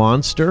either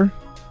Monster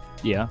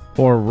Yeah.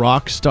 or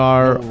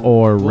Rockstar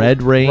or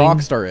Red Rain.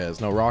 Rockstar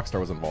is. No, Rockstar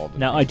was involved.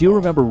 Now I do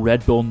remember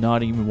Red Bull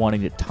not even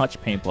wanting to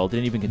touch paintball.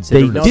 Didn't even consider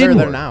They it. No, did, they're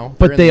there now. They're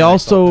but in they the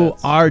also NFL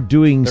pits. are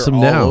doing They're some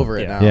all now. over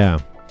it Yeah. now. Yeah.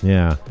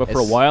 Yeah. But for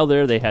a As- while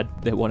there, they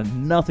wanted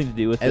nothing to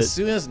do with As it.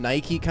 soon as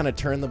Nike kind of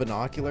turned the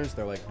binoculars,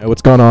 they're like, "Hey,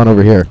 what's going on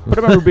over here?" But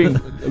I remember being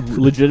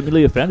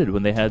legitimately offended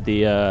when they had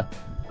the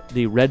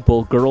Red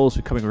Bull girls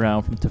who coming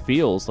around from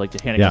Tafiels, like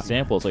to handing Yeah. out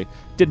samples. Like,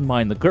 didn't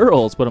mind the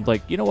girls, but I'm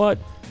like, you know what?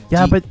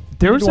 Yeah, but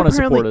there you was don't wanna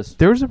support apparently us.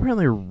 there was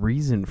apparently a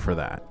reason for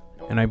that,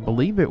 and I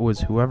believe it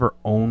was whoever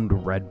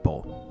owned Red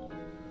Bull.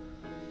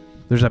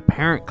 There's a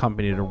parent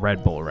company to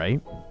Red Bull, right?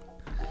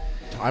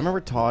 I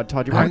remember Todd.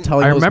 Todd, you I- remember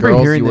telling I those remember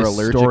girls hearing you were this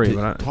allergic story, to?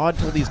 but I- Todd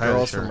told these I'm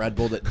girls sure. from Red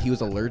Bull that he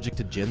was allergic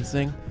to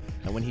ginseng,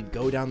 And when he'd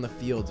go down the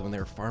fields when they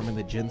were farming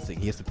the ginseng,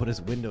 he has to put his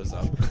windows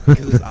up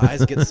because his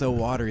eyes get so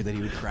watery that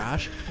he would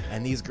crash.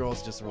 And these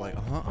girls just were like,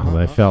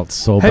 I felt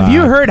so bad. Have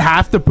you heard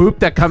half the poop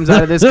that comes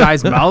out of this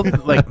guy's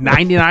mouth like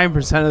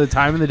 99% of the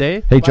time of the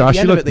day? Hey, Josh,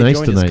 you look nice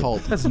tonight.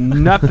 That's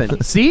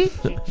nothing. See?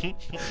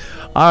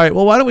 All right,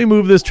 well, why don't we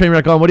move this train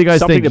wreck on? What do you guys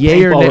Something think? to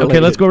Yay or paintball nay? Okay,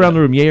 related. let's go around the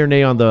room. Yay or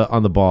nay on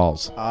the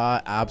balls?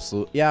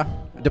 Absolutely. Yeah.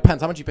 It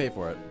depends how much you pay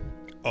for it.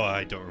 Oh,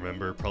 I don't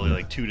remember. Probably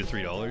like $2 to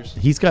 $3.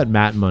 He's got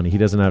Matt money. He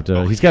doesn't have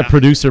to. Oh, He's got yeah.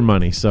 producer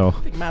money. So, I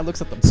think Matt looks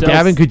at them. So-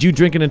 Gavin, could you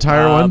drink an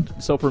entire one?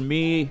 So for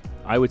me,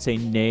 I would say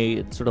nay.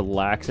 It sort of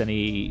lacks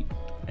any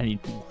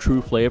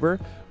true flavor.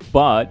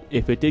 But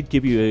if it did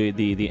give you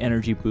the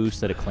energy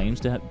boost that it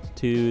claims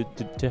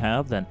to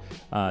have, then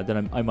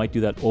I might do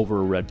that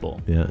over a Red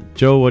Bull. Yeah,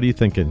 Joe, what are you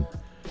thinking?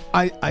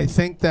 I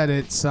think that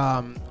it's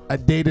a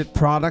dated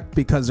product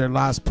because their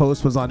last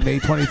post was on May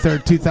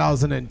 23rd,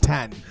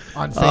 2010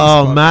 on Facebook.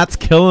 Oh, Matt's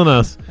killing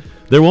us.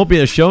 There won't be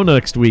a show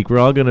next week. We're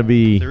all going to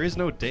be There is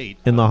no date.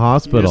 in the You're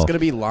hospital. just going to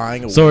be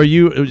lying away. So are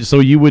you? So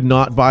you would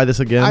not buy this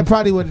again? I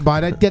probably wouldn't buy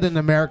it. I'd get an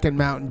American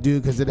Mountain Dew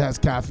because it has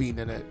caffeine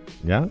in it.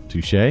 Yeah,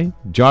 touche.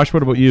 Josh,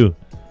 what about you?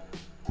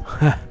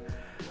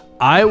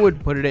 I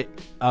would put it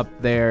up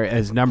there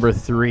as number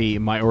 3.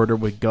 My order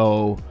would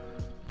go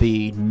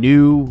the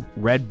new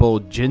Red Bull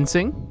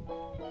ginseng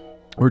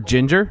or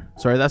ginger.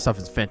 Sorry, that stuff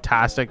is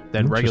fantastic.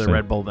 Then regular Interesting.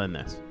 Red Bull, then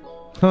this.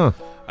 Huh?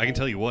 I can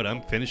tell you what,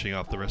 I'm finishing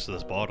off the rest of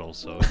this bottle,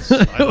 so it's, I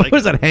like What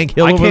is that, Hank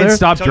Hill I over can't there?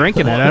 stop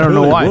drinking it. I don't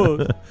know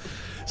why.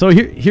 So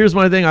here's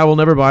my thing. I will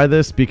never buy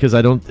this because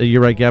I don't.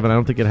 You're right, Gavin. I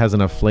don't think it has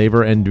enough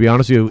flavor. And to be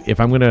honest with you, if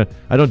I'm gonna,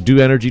 I don't do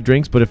energy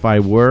drinks. But if I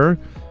were,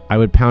 I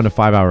would pound a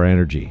 5-hour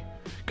energy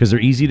because they're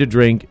easy to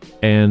drink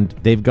and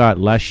they've got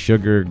less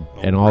sugar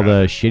and all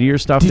the shittier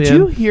stuff Did in.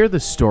 you hear the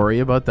story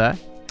about that?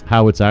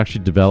 How it's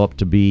actually developed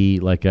to be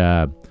like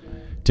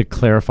to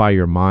clarify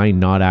your mind,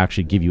 not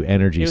actually give you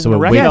energy. It was, So an it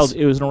erectile, wastes.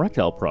 it was an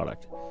erectile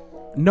product.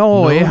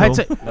 No, it had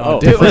no. to. Oh,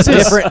 It was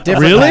this- different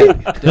Really?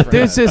 type. Different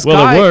There's type. this Well,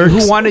 it guy works.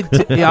 who wanted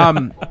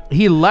to.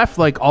 He left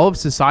like all of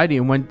society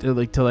and went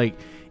to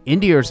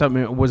India or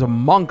something. Was a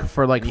monk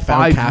for like He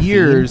found 5 caffeine.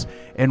 years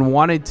and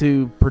wanted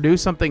to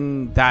produce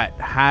something that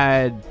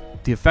had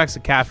the effects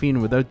of caffeine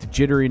without the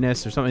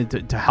jitteriness or something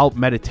to help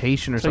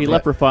meditation or So something. he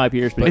left for 5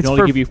 years, but It's he can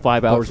only for- give you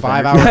 5 hours.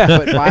 But of 5 energy. hour,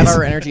 but 5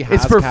 hour energy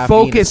has It's for caffeine.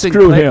 focus and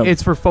Screw him.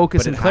 it's for focus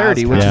But and it has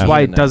clarity, which is caffeine why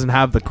in it it. doesn't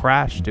have the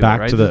crash to Back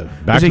it. Right? to the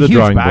There's a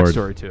drawing huge board.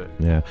 backstory to it.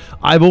 Yeah,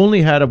 I've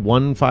only had a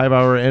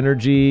 5-hour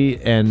energy,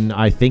 and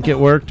I think it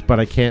worked, but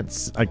I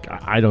can't.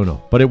 I don't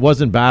know, but it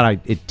wasn't bad.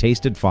 It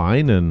tasted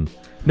fine, and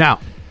Now,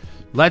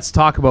 let's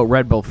talk about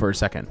Red Bull for a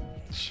second.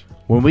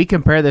 When we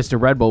compare this to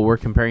Red Bull, we're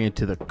comparing it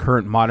to the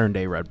current modern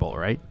day Red Bull,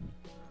 right?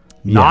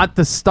 Yeah. Not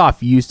the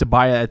stuff you used to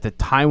buy at the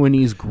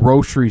Taiwanese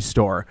grocery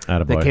store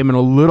Attaboy. that came in a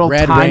little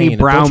Red tiny Rain.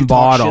 brown Don't you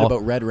talk shit bottle.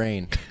 about Red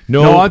Rain.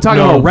 No, I'm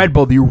talking about Red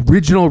Bull, the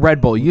original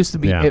Red Bull. It used to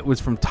be, Yeah. it was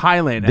from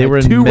Thailand. They It were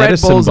had in 2 Red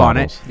medicine Bulls on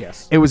bottles. it.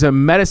 Yes. It was a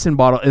medicine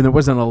bottle, and there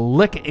wasn't a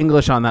lick of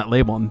English on that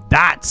label. And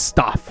that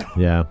stuff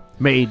Yeah,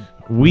 made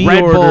We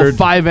Red Bull, ordered-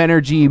 5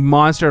 Energy,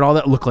 Monster, and all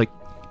that look like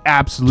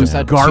absolute Just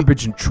had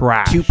garbage and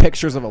trash. 2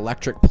 pictures of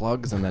electric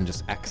plugs and then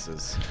just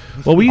X's.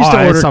 well, we used Oh, to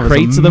that order stuff is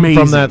crates of them from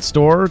amazing. that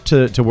store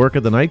to work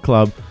at the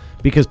nightclub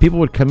because people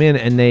would come in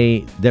and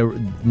they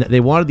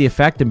wanted the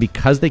effect, and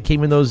because they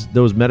came in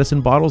those medicine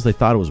bottles, they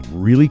thought it was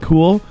really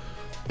cool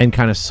and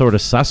kind of sort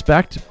of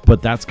suspect.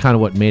 But that's kind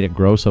of what made it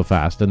grow so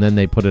fast. And then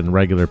they put it in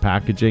regular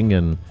packaging,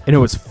 and And it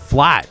was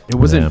flat. It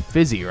wasn't Yeah.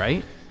 fizzy,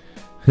 right?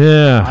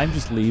 yeah. I'm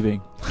just leaving.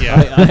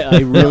 Yeah. I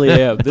really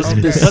am. This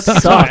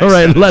sucks. All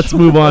right, let's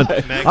move on.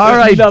 Mag- All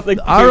right, Nothing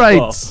all right,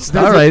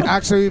 paintball. all right.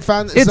 Actually, we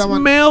found It's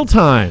someone. mail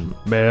time.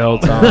 Mail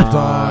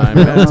Now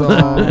It's you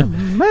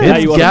wanna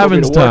put me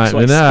Gavin's to work, time, so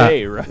I and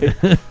stay,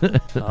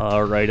 right?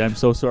 All right, I'm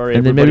so sorry.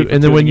 And then everybody, maybe, for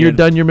and then when tuning you're in.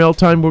 done your mail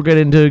time, we'll get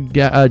into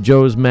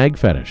Joe's mag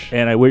fetish.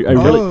 And I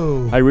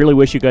Oh. really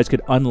wish you guys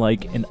could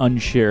unlike and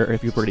unshare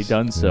if you've already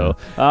done so.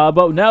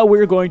 But now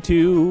we're going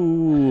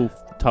to.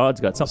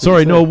 Todd's got something.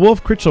 Sorry, to no. say.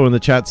 Wolf Critchlow in the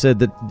chat said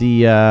that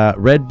the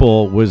Red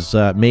Bull was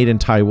made in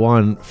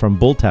Taiwan from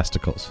bull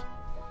testicles.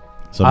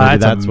 So maybe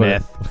that's a what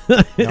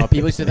myth. No,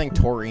 people used to think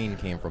taurine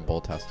came from bull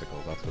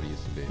testicles. That's what it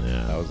used to be.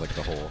 Yeah. That was like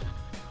the whole.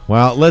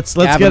 Well, let's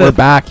Gavin, get we're it.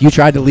 back. You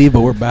tried to leave,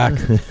 but we're back.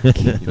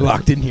 You're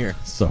locked in here.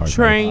 Sorry.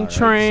 Train.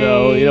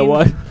 So you know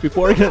what?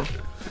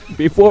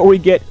 Before we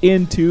get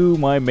into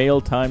my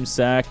mail time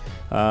sack,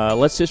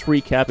 let's just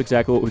recap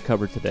exactly what we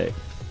covered today.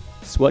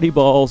 Sweaty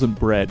balls and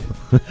bread.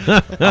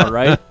 All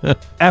right.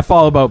 F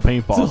all about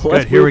paintball. So Good,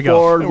 let's here move we go.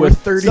 forward And we're with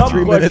 33 some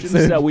minutes questions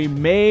in. that we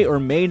may or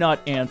may not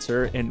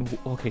answer. And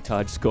okay,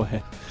 Todd, just go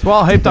ahead. It's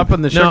all hyped up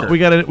on the sugar. No, we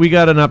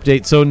got an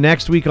update. So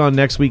next week on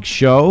next week's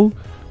show,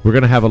 we're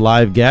gonna have a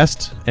live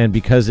guest, and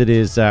because it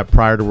is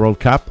prior to World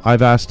Cup,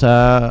 I've asked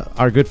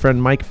our good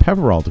friend Mike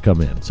Peverall to come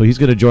in. So he's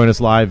gonna join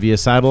us live via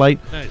satellite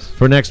Nice.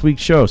 for next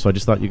week's show. So I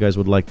just thought you guys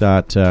would like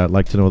that,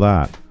 like to know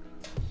that.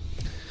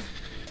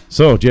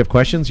 So, do you have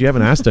questions? You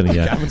haven't asked any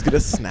yet. Gavin's gonna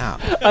snap.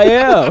 I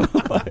am.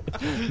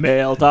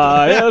 Mail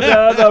time.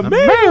 The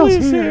mail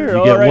is here.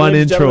 You get one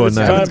intro in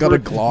that. Gavin's got a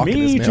Time for Glock in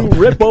me his to mail.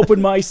 rip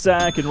open my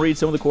sack and read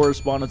some of the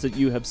correspondence that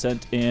you have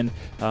sent in.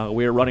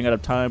 We are running out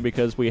of time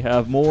because we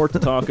have more to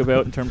talk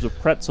about in terms of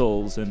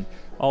pretzels and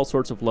all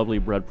sorts of lovely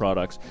bread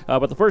products.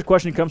 But the first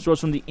question comes to us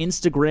from the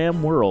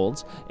Instagram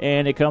world,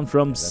 and it comes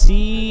from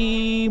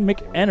C.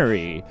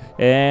 McHenry.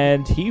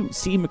 And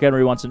C.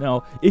 McHenry wants to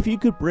know, if you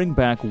could bring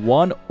back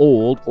one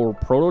old or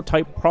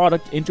prototype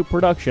product into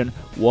production,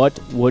 what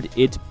would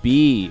it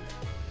be?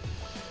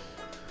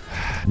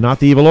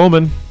 Not the evil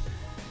omen.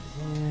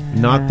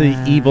 Not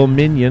the evil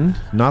minion.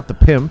 Not the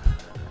pimp.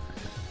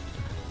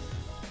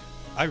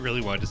 I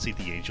really wanted to see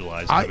the Angel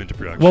Eyes come into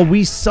production. Well,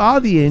 we saw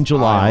the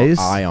Angel Eyes,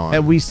 Ion.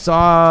 and we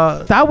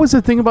saw. That was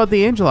the thing about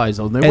the Angel Eyes,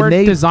 though. They And weren't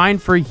they-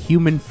 designed for a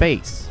human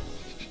face.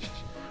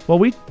 Well,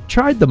 we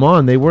tried them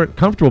on. They weren't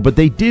comfortable, but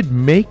they did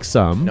make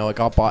some. No, it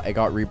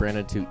got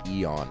rebranded to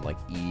Eon, like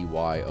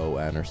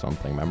EYON or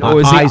something. Remember? Oh, it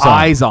was Eyes the on.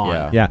 eyes on.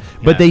 Yeah. Yeah,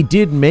 but Yeah. they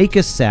did make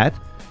a set,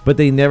 but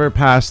they never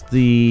passed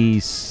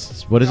the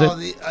what is it?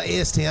 The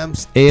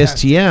ASTM.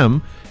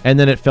 ASTM, and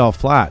then it fell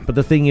flat. But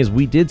the thing is,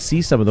 we did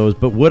see some of those.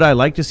 But would I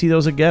like to see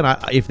those again?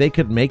 If they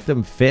could make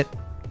them fit,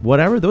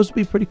 whatever, those would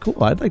be pretty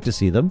cool. I'd like to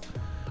see them.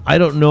 I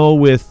don't know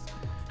with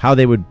how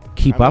they would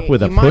keep I up mean,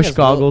 with a you might push as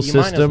well- goggles you might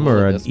as system well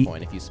or at an. this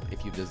point,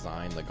 if you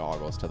design the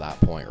goggles to that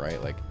point,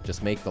 right? Like,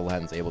 just make the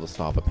lens able to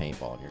stop a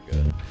paintball, and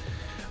you're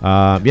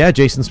good. Yeah,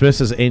 Jason Smith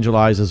says Angel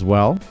Eyes as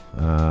well.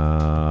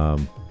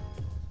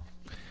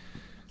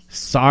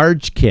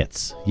 Sarge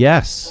kits,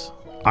 yes.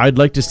 I'd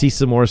like to see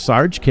some more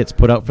Sarge kits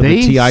put out for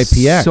They the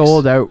TIPX.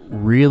 sold out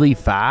really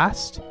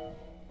fast,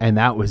 and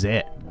that was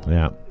it.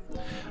 Yeah.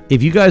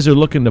 If you guys are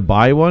looking to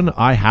buy one,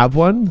 I have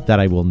one that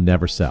I will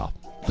never sell.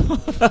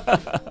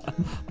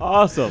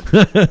 Awesome.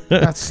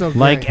 That's so great.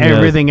 Like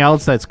everything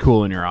else that's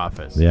cool in your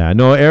office. Yeah,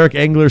 no. Eric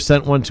Engler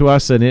sent one to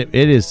us, and it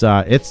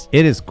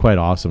is quite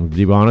awesome. To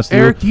be honest, with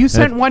Eric, you And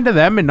sent one to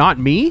them and not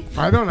me?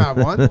 I don't have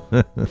one.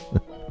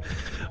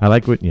 I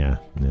like what. Yeah.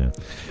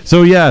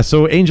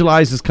 So Angel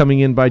Eyes is coming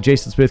in by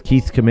Jason Smith,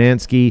 Keith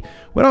Kamansky.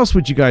 What else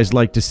would you guys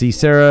like to see?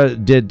 Sarah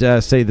did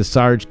say the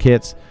Sarge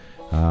kits.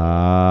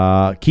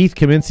 Keith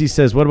Kaminsky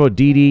says, what about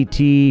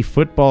DDT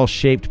football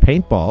shaped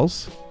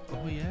paintballs?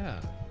 Oh, yeah.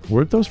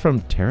 Weren't those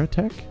from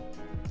TerraTech?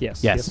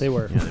 Yes. Yes. Yes, they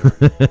were.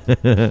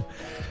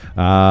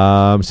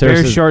 Sarah Very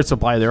says, short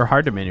supply. They're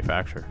hard to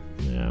manufacture.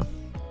 Yeah.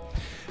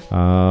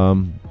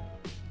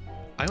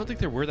 I don't think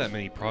there were that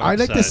many products. I'd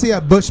like to see a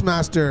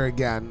Bushmaster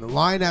again.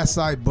 Line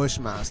SI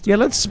Bushmaster. Yeah,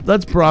 let's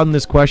broaden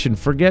this question.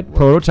 Forget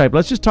prototype.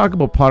 Let's just talk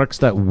about products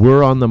that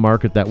were on the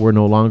market that were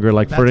no longer.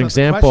 Like, That's for what the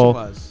example,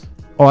 question was.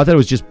 oh, I thought it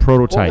was just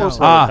prototypes. Or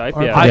prototype,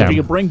 or yeah. prototype. If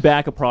you could bring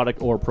back a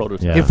product or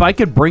prototype. Yeah. If I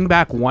could bring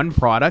back one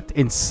product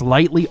and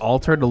slightly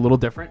alter it a little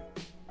different.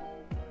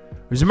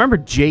 Because remember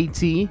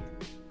JT?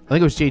 I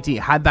think it was JT.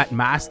 Had that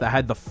mask that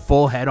had the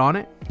full head on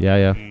it.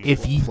 Yeah.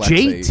 If Flex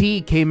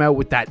JT came out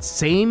with that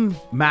same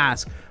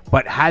mask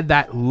but had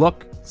that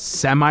look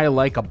semi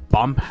like a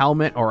bump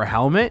helmet or a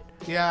helmet,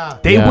 Yeah.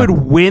 they Yeah. would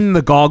win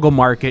the goggle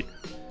market.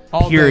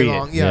 All day period.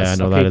 long. Yeah, Yes.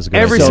 no, Okay. that is a good.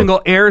 Every idea.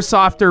 single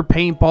airsofter,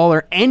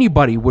 paintballer,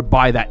 anybody would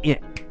buy that in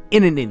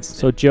an instant.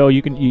 So Joe,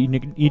 you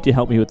need to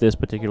help me with this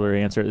particular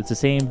answer. It's the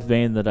same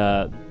vein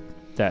that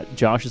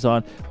Josh is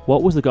on.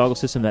 What was the goggle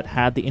system that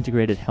had the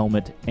integrated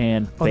helmet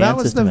and Oh, fan that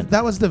was system?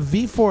 the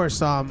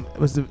V-Force. It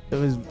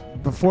was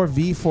before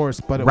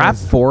V-Force, but it Rap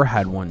was 4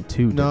 had one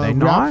too. Did no. they Rap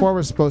not? 4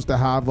 was supposed to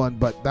have one,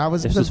 but that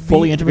was This the was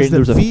fully V, integrated. It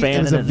was There the was a V, fan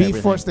it was a in it and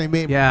V-Force. They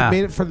made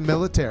it for the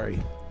military.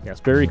 Yes,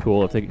 very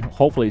cool. If they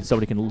hopefully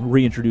somebody can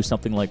reintroduce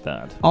something like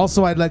that.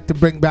 Also, I'd like to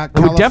bring back It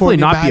would definitely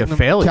California not be a Magnum,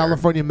 failure.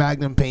 California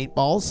Magnum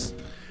paintballs.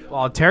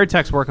 Well,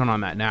 TerraTech's working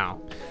on that now.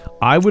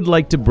 I would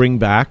like to bring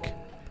back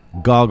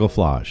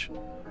Goggleflage.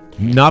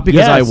 Not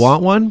because I Yes.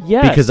 want one,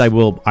 Yes. because I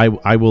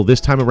will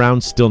this time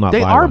around still not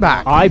They buy are one.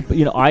 back.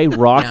 I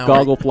rock Now-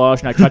 goggle flash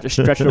and I tried to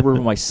stretch it over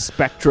my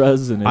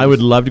Spectras and I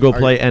would love to go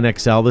play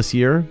NXL this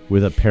year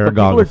with a pair of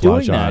People are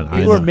doing Goggleflage that. on.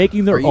 People I are know.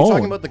 making their Are you own.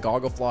 talking about the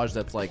goggle flage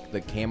that's like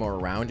the camo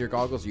around your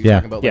goggles? Are you Yeah.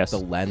 talking about like Yes. the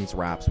lens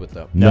wraps with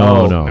the?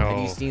 No. Have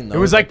you seen those? It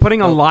was like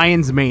putting a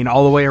lion's mane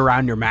all the way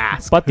around your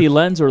mask. But the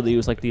lens, or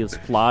these like these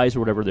flies or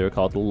whatever they were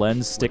called, the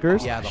lens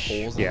stickers. Yeah, the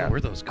holes. Yeah. Where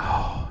those go?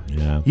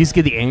 Yeah. you used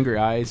to get the angry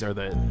eyes or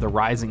the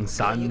rising You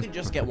sun. could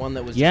just get one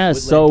that was. Yes,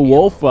 just so with, like,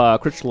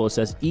 Wolf Critchlow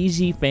says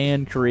Easy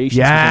Fan Creations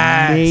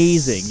Yes.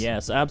 is amazing.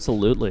 Yes,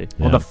 absolutely. Yeah.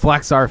 Well, the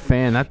FlexR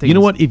fan, that thing. You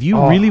know is- what? If you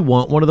Oh. really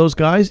want one of those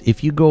guys,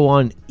 if you go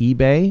on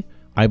eBay,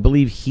 I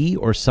believe he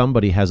or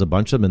somebody has a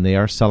bunch of them, and they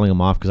are selling them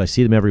off because I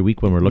see them every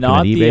week when we're looking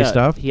at eBay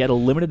stuff. He had a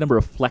limited number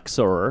of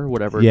Flexor or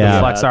whatever. Yeah.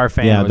 The FlexR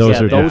fan. Yeah, was- those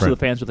Those are are different.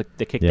 the fans with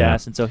the kicked Yeah.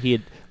 ass, and so he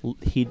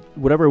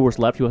whatever was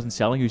left he wasn't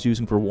selling. He was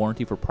using for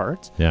warranty for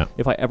parts. Yeah.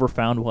 If I ever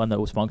found one that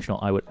was functional,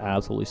 I would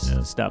absolutely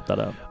snap that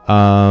up.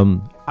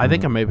 I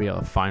think I may be able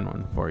to find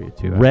one for you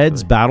too.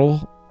 Red's actually.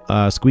 Battle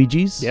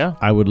squeegees. Yeah.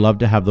 I would love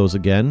to have those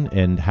again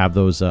and have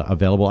those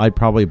available. I'd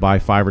probably buy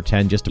 5 or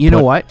 10 just to You put,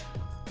 know what?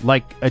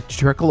 Like a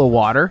trickle of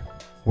water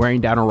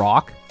wearing down a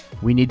rock.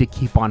 We need to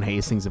keep on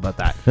Hastings about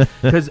that.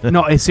 Because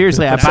no,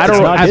 seriously, at It's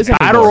Battle not his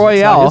Battle anymore.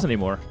 It's not Royale, his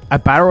anymore.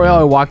 at Battle Royale,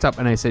 I walked up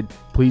and I said,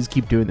 "Please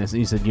keep doing this." And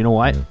he said, "You know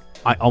what?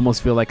 I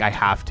almost feel like I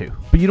have to."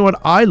 But you know what?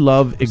 I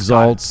love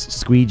Exalt's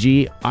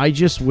squeegee. I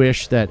just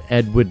wish that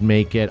Ed would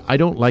make it. I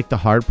don't like the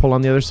hard pull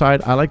on the other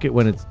side. I like it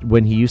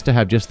when he used to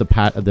have just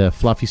the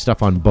fluffy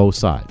stuff on both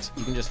sides.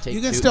 You can just take.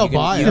 You can two- still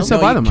buy You them. can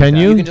still buy them. Can like that.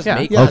 you? You can just Yeah.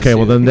 make. Yeah. Okay,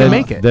 well then You can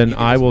make it. then You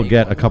can I just will make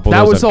get one. a couple. That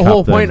of those was the at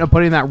whole Cup point then. of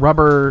putting that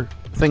rubber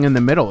thing in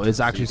the middle. Is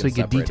actually so can you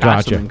can separate detach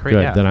Gotcha. them and create.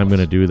 Good. Yeah. Then I'm going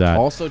to do that.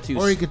 Also, to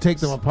Or you could take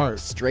them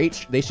apart.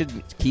 They should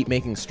keep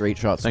making straight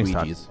shot Thanks,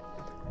 Todd. squeegees.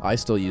 I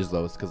still use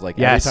those because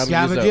Yes. every time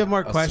Yeah, you but use do you have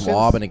more a questions?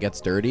 swab and it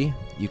gets dirty,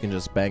 you can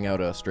just bang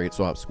out a straight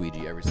swap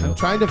squeegee every single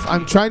time.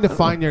 I'm trying to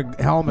find your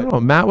helmet. Oh,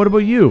 Matt, what about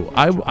you?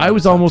 I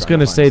was almost going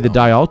to say the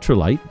Dye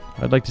Ultralight.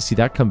 I'd like to see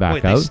that come back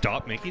Wait, they out.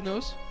 stopped making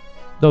those?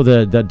 No,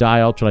 the Dye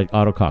Ultralight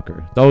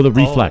autococker. Oh, the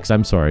Reflex.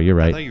 I'm sorry, you're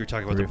I right. thought you were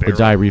talking about the The barrel.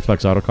 Dye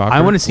Reflex autococker. I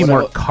want to see What more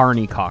about-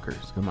 Carney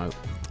cockers come out.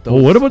 Well,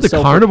 what about the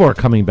So- Carnivore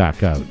coming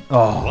back out?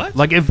 Oh, What?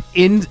 like if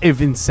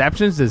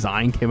Inception's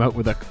design came out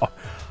with a,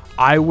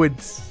 I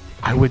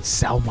would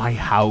sell my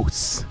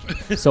house.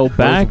 So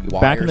back in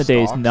wire the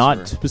days, stocks, not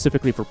or-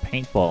 specifically for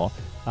paintball,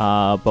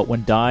 but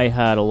when Dye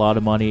had a lot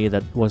of money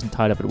that wasn't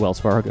tied up at Wells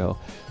Fargo,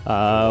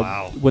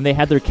 Wow. when they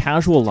had their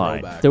casual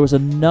line, Throwback. there was a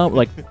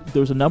number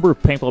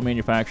of paintball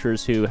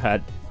manufacturers who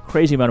had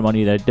crazy amount of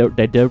money that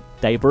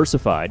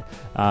diversified,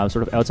 sort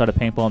of outside of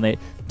paintball, and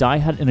Dye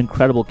had an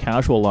incredible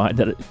casual line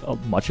that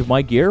much of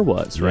my gear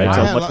was right. Yeah.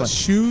 So I had much a lot my- of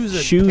shoes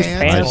and Shoes,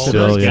 pants. pants, Oh,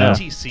 Still, those yeah.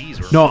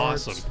 ATCs were No,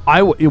 awesome.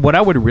 what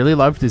I would really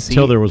love to see.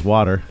 Till there was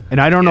water. And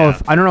I don't know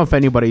Yeah. if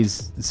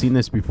anybody's seen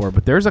this before,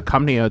 but there's a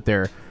company out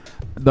there.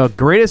 The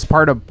greatest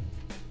part of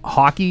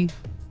hockey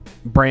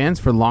brands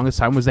for the longest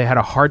time was they had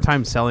a hard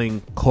time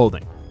selling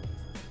clothing,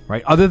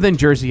 right? Other than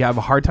jersey, you have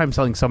a hard time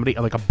selling somebody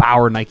like a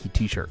Bauer Nike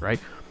T-shirt, right?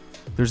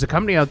 There's a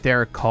company out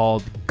there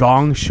called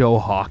Gong Show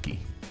Hockey.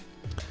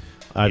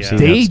 I've Yeah. seen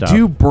They that stuff.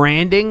 do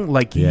branding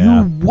like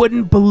Yeah. you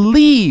wouldn't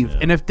believe.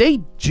 And if they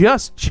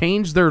just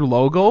changed their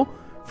logo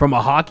from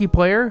a hockey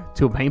player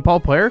to a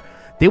paintball player,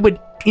 they would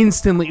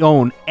instantly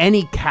own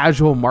any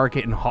casual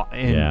market in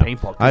Yeah.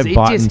 paintball. 'cause I've it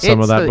bought just in some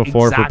hits of that the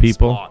before for exact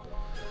people. spot.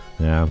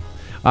 Yeah.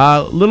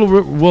 Little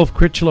Wolf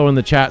Critchlow in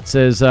the chat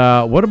says,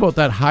 "What about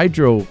that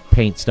hydro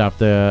paint stuff?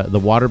 The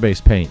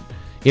water-based paint?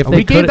 If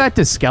We gave that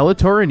to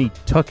Skeletor and he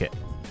took it.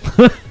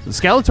 So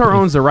Skeletor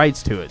owns the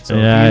rights to it, so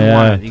Yeah, if you yeah.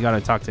 want it, you got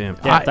to talk to him.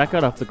 Yeah, if that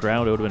got off the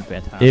ground, it would have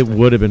been fantastic. it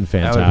would have been would've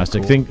been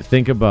fantastic. cool.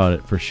 Think about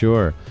it for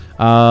sure.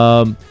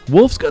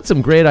 Wolf's got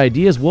some great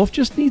ideas. Wolf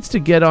just needs to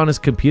get on his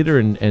computer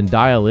and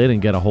dial in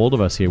and get a hold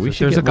of us here. We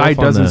should There's get a guy Wolf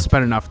who on doesn't the-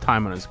 spend enough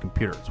time on his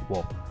computer. It's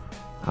Wolf.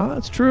 Oh,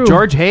 that's true.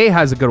 George Hay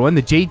has a good one.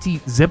 The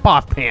JT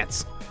zip-off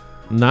pants.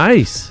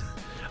 Nice.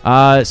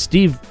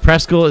 Steve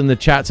Preskel in the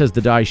chat says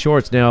the Dye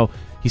shorts. Now,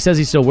 he says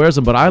he still wears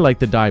them, but I like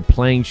the Dye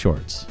playing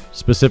shorts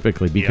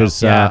specifically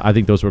because Yeah. I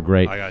think those were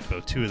great. I got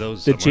about two of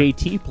those. the somewhere.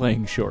 JT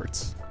playing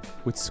shorts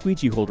with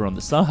squeegee holder on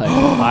the side.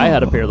 I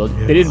had a pair of those.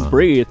 They didn't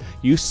breathe.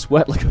 You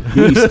sweat like a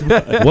beast.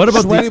 What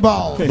about Sweaty the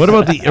balls. what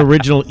about the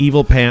original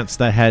Evil pants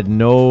that had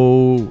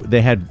no?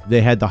 They had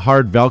the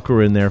hard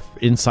Velcro in there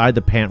inside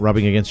the pant,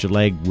 rubbing against your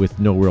leg with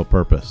no real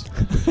purpose.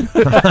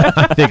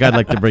 I think I'd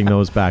like to bring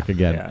those back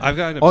again. Yeah. I've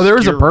got an Oh, there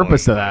was a obscure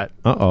purpose one. to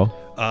that.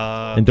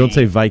 And don't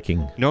say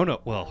Viking. No.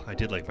 Well, I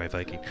did like my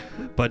Viking,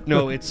 but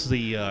no, it's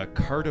the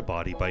Carta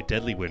Body by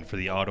Deadly Wind for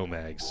the Auto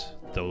Mags.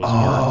 Those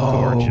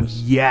are gorgeous.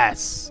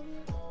 Yes.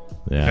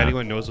 If Yeah.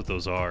 anyone knows what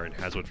those are and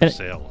has one for And-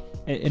 sale,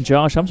 And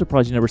Josh, I'm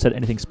surprised you never said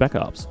anything Spec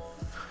Ops.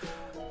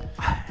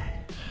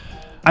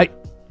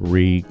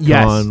 Recon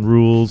Yes.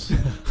 rules.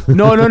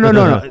 No.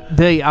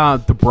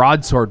 The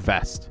broadsword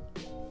vest.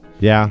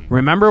 Yeah.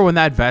 Remember when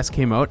that vest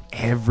came out?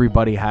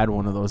 Everybody had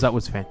one of those. That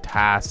was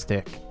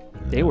fantastic.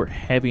 They were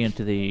heavy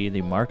into the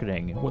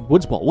marketing.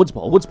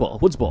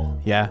 Woodsball.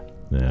 Yeah.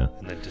 Yeah.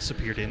 and then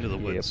disappeared into the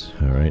woods.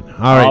 All right.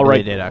 All right. All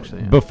right. They did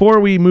actually. Yeah. Before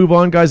we move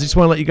on, guys, I just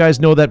want to let you guys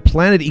know that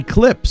Planet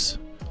Eclipse,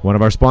 one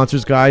of our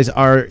sponsors, guys,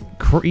 are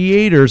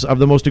creators of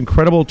the most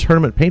incredible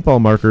tournament paintball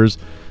markers.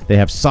 They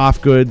have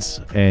soft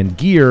goods and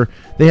gear.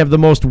 They have the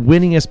most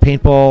winningest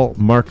paintball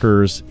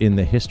markers in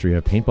the history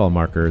of paintball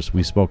markers.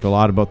 We spoke a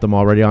lot about them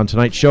already on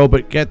tonight's show,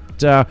 but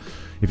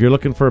if you're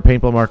looking for a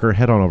paintball marker,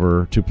 head on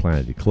over to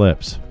Planet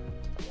Eclipse.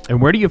 And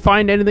where do you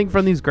find anything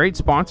from these great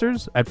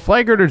sponsors? At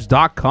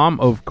flaggirders.com,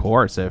 of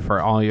course, for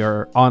all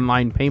your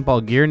online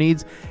paintball gear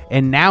needs.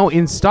 And now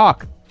in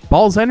stock,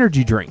 Balls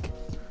Energy Drink.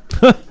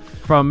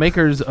 From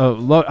makers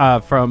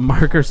from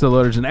markers to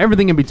loaders and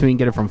everything in between,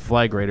 get it from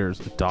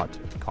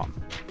flagraders.com.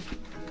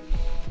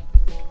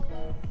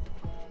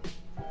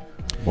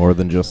 More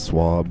than just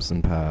swabs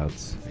and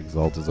pads.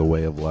 Exalt is a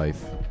way of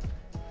life.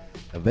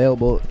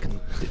 Available.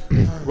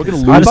 We're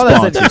gonna I lose thought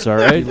that said- sponsors, all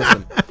right?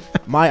 Listen,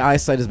 My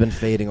eyesight has been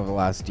fading over the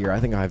last year.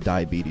 I think I have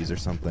diabetes or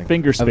something.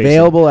 Finger spacing.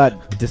 Available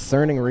at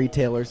discerning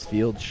retailers,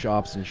 field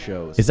shops, and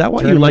shows. Is that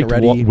why you Tournament liked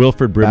ready.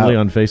 Wilfred Brimley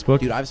on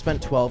Facebook? Dude, I've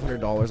spent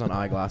 $1,200 on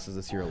eyeglasses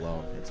this year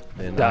alone. It's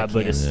been, I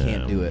Diabetes.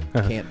 can't do it.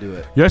 Can't do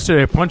it.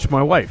 Yesterday, I punched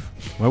my wife.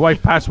 My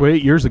wife passed away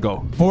 8 years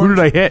ago. Who did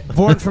I hit?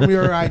 Born from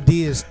your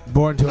ideas,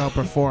 born to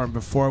outperform.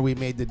 Before we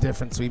made the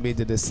difference, we made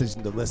the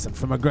decision to listen.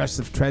 From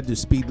aggressive tread to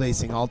speed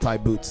lacing, all-tie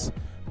boots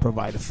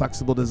provide a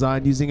flexible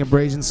design using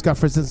abrasion,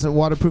 scuff-resistant,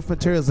 waterproof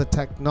materials. The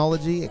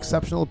technology,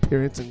 exceptional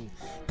appearance, and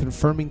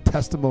confirming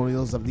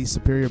testimonials of these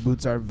superior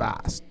boots are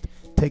vast.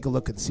 Take a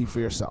look and see for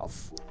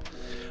yourself.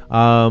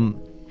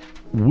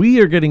 We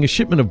are getting a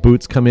shipment of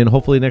boots come in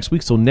hopefully next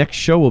week. So next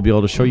show we'll be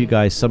able to show you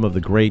guys some of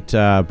the great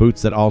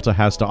boots that Alta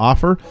has to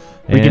offer.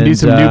 We can do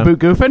some new boot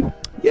goofing?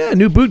 Yeah,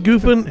 new boot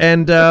goofing,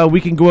 and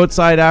we can go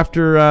outside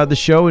after the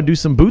show and do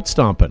some boot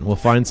stomping. We'll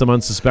find some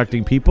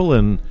unsuspecting people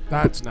and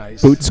That's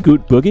nice. Boot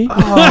scoot boogie.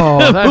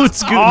 Oh, that's boot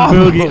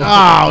scooting boogie.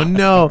 Oh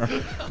no!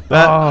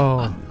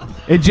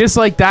 And just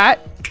like that,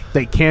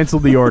 they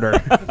canceled the order.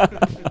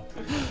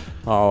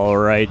 All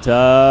right,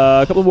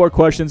 a couple more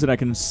questions, and I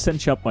can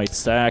cinch up my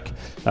sack.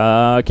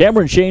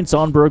 Cameron Shane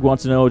Sonberg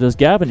wants to know: does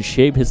Gavin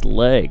shave his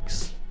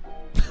legs?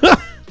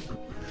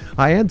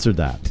 I answered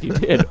that. He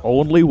did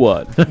only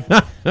one.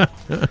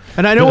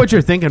 And I know what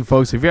you're thinking,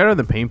 folks. If you're out on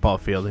the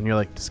paintball field and you're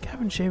like, does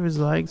Gavin shave his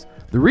legs?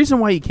 The reason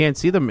why you can't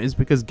see them is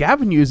because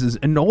Gavin uses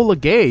Enola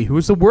Gay, who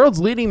is the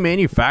world's leading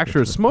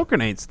manufacturer of smoke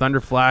grenades,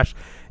 Thunder Flash,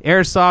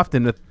 Airsoft,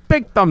 and a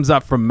big thumbs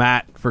up from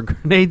Matt for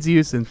grenades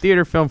use in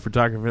theater, film,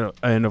 photography,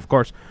 and of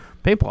course,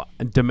 paintball.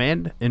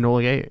 Demand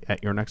Enola Gay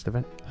at your next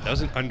event. That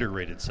was an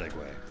underrated segue.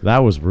 That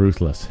was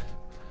ruthless.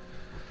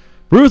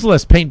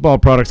 Ruthless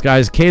Paintball Products,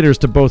 guys, caters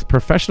to both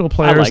professional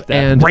players like that.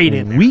 and Right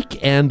in there.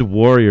 weekend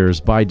warriors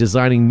by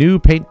designing new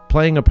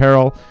playing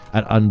apparel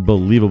at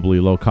unbelievably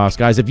low cost.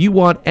 Guys, if you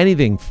want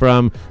anything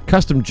from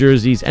custom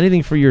jerseys,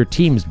 anything for your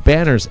teams,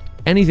 banners,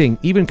 anything,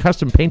 even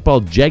custom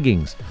paintball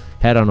jeggings,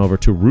 head on over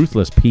to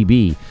Ruthless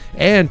PB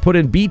and put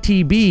in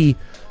BTB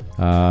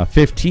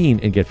 15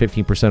 and get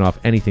 15% off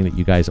anything that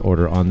you guys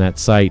order on that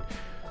site.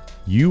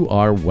 You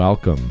are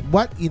welcome.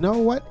 What? You know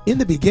what? In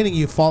the beginning,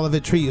 you fall off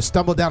a tree, you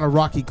stumble down a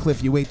rocky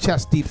cliff, you wade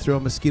chest deep through a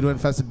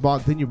mosquito-infested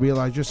bog, then you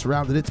realize you're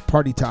surrounded. It's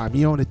party time.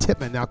 You own a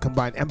Tippmann. Now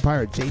combine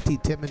Empire,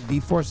 JT, Tippmann,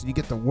 V-Force, and you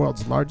get the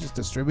world's largest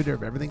distributor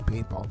of everything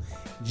paintball,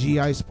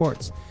 GI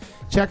Sports.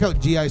 Check out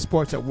GI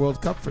Sports at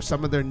World Cup for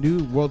some of their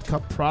new World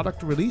Cup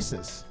product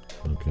releases.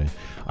 Okay.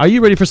 Are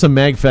you ready for some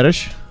mag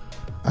fetish?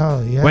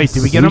 Oh, yes. Wait,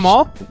 did we get them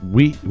all?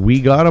 We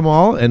got them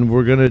all, and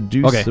we're gonna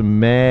do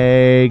some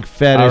mag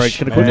fetish. All right,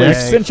 gonna quickly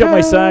next. cinch up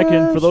my sack,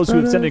 and for those who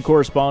have sent in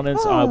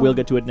correspondence, we'll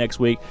get to it next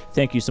week.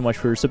 Thank you so much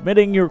for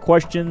submitting your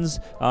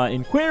questions,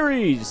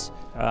 inquiries.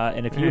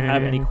 And if you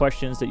have any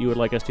questions that you would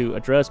like us to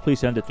address, please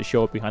send it to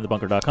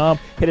show@behindthebunker.com.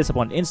 Hit us up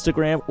on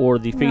Instagram or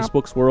the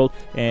Facebook's world,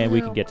 and we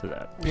can get to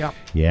that.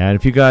 Yeah, and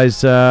if you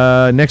guys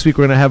next week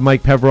we're gonna have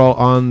Mike Peverall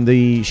on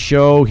the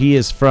show. He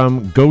is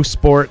from Go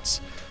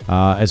Sports.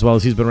 As well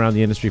as he's been around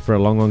the industry for a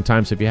long, long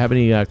time. So if you have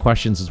any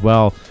questions as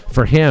well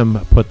for him,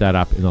 put that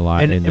up in the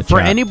live. And for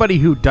anybody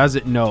who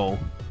doesn't know,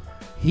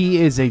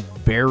 he is a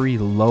very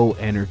low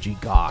energy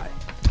guy.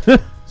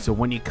 So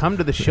when you come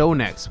to the show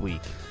next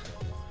week,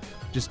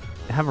 just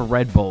have a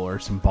Red Bull or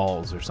some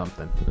balls or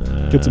something.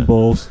 Get some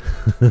balls.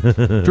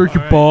 Drink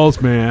your balls,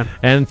 man.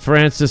 And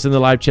Francis in the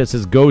live chat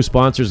says, "Go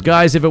sponsors,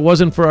 guys! If it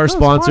wasn't for our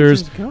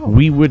sponsors, go.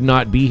 we would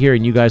not be here,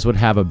 and you guys would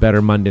have a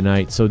better Monday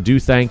night. So do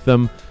thank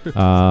them.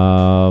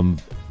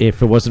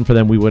 If it wasn't for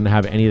them, we wouldn't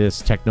have any of this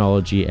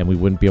technology, and we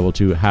wouldn't be able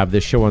to have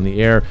this show on the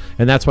air.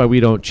 And that's why we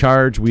don't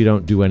charge. We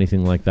don't do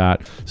anything like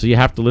that. So you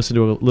have to listen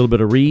to a little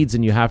bit of reads,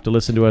 and you have to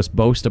listen to us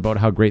boast about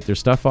how great their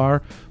stuff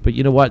are. But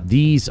you know what?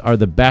 These are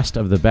the best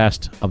of the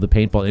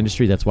paintball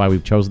industry. That's why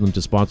we've chosen them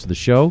to sponsor the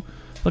show.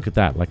 Look at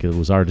that, like it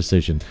was our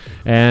decision.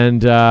 And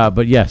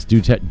but yes,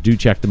 do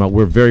check them out.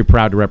 We're very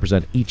proud to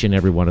represent each and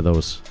every one of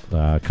those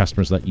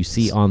customers that you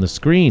see on the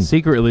screen.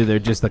 Secretly, they're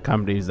just the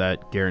companies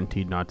that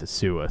guaranteed not to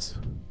sue us.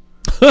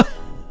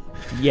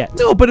 Yet.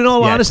 No, but in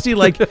all Yes. honesty,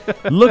 like,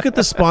 look at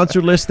the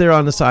sponsor list there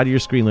on the side of your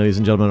screen, ladies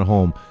and gentlemen at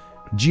home.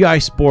 GI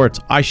Sports,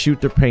 I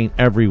shoot their paint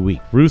every week.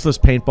 Ruthless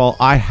Paintball,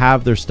 I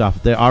have their stuff.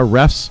 Our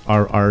refs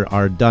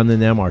are done in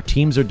them. Our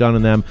teams are done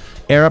in them.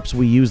 Air Ups,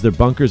 we use their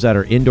bunkers that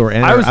are indoor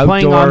and I was outdoor.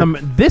 playing on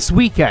them this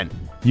weekend.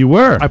 You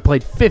were. I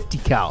played 50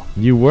 cal.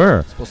 You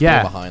were. Supposed Yeah.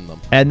 to go behind them.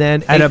 And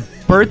then At a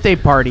birthday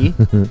party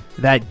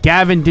that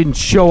Gavin didn't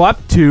show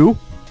up to.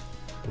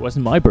 It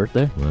wasn't my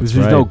birthday. That's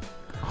There's right. no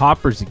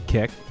hoppers to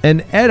kick.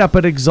 And Ed up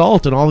at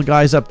Exalt and all the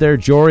guys up there,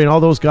 Jory and all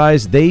those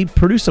guys, they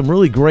produce some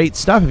really great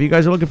stuff. If you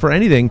guys are looking for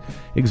anything,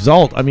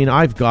 Exalt, I mean,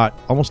 I've got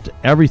almost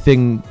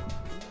everything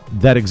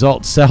that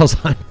Exalt sells.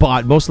 I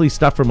bought mostly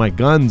stuff for my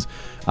guns.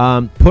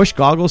 Push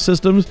goggle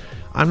systems.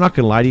 I'm not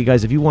going to lie to you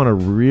guys. If you want a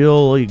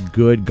really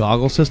good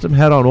goggle system,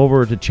 head on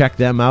over to check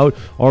them out,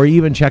 or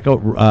even check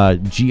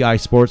out GI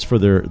Sports for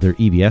their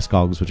EBS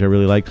goggles, which I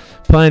really like.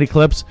 Planet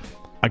Eclipse.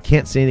 I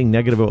can't say anything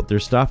negative about their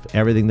stuff.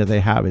 Everything that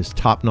they have is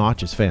top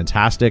notch. It's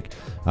fantastic.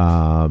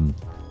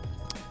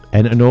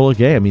 and Enola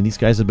Gay. I mean, these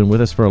guys have been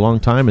with us for a long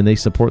time, and they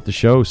support the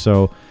show.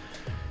 So,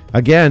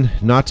 again,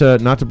 not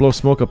to blow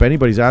smoke up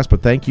anybody's ass,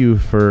 but thank you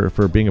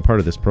for being a part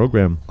of this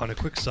program. On a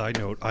quick side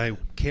note, I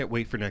can't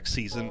wait for next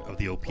season of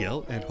the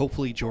OPL, and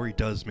hopefully Jory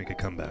does make a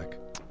comeback.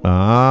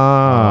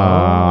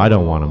 I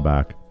don't want him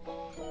back.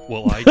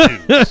 Well, I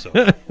do. So.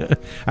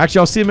 Actually,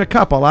 I'll see him at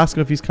Cup. I'll ask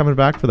him if he's coming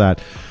back for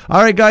that.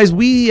 All right, guys,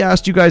 we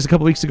asked you guys a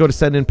couple weeks ago to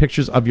send in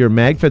pictures of your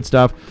MagFed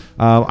stuff.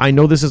 I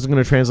know this isn't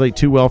going to translate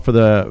too well for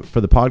the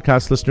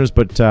podcast listeners,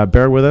 but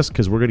bear with us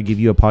because we're going to give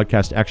you a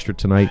podcast extra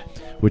tonight,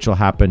 which will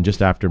happen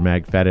just after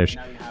Mag Fetish.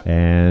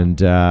 And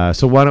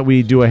so why don't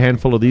we do a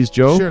handful of these,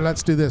 Joe? Sure,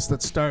 let's do this.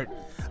 Let's start.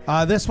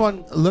 This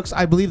one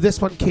I believe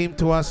this one came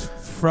to us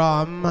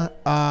from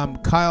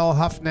Kyle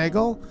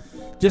Huffnagel.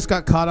 Just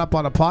got caught up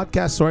on a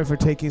podcast. Sorry for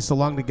taking so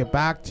long to get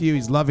back to you.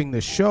 He's loving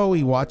the show.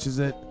 He watches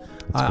it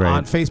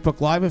on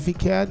Facebook Live if he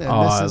can. And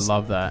I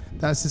love that.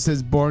 This is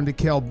his Born to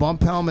Kill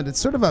bump helmet. It's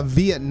sort of a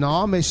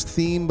Vietnamish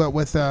theme, but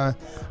with a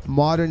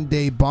modern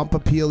day bump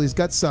appeal. He's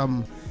got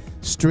some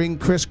string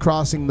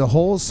crisscrossing the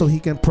holes so he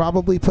can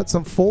probably put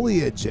some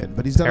foliage in,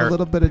 but he's done a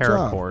little bit of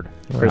job. Or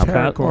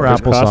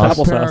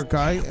applesauce.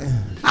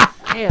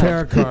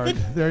 Paracord.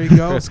 There you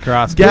go.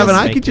 Gavin,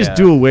 I could just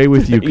do away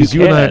with you because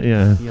you and I.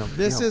 Yeah.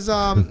 This is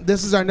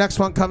our next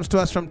one. Comes to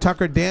us from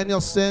Tucker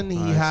Danielson.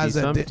 He has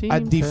a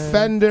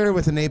Defender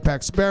with an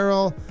apex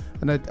barrel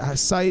and a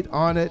sight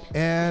on it,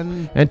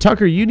 and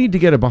Tucker, you need to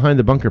get a behind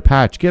the bunker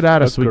patch. Get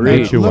at us. We can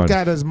get you look one.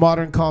 at his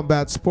Modern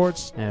Combat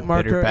Sports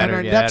marker. And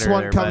our next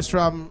one comes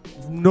from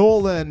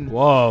Nolan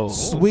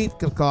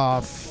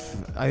Sweetkoff.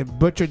 I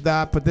butchered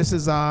that, but this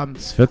is a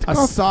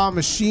SAW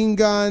machine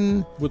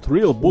gun with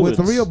real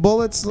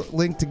bullets.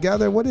 Linked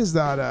together. What is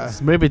that?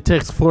 Maybe it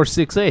takes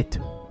 468.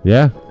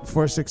 Yeah,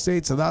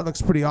 468. So that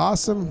looks pretty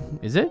awesome.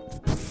 Is it?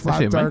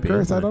 Flat Actually, Dark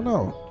Earth. I don't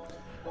know.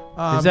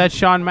 Is that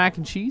Sean Mac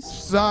and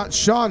Cheese?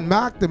 Sean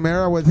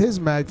McNamara with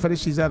his mag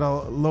fetish. He's at a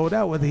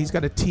loadout with. He's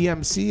got a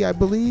TMC, I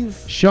believe.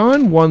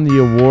 Sean won the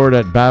award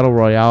at Battle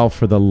Royale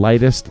for the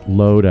lightest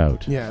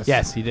loadout.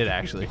 Yes, he did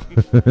actually.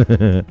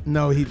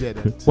 No, he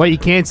didn't. What you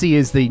can't see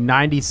is the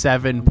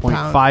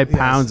 97.5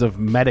 pounds of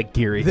medic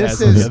gear he has.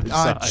 This is on the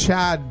other side.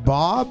 Chad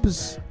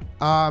Bob's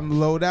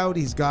loadout.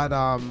 He's got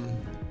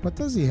what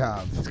does he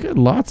have? He's got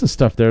lots of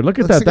stuff there. Look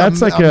at Looks that.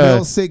 That's like a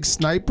Milsig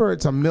sniper.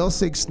 It's a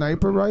Milsig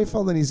sniper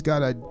rifle. Then he's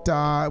got a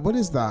what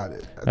is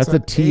that? That's a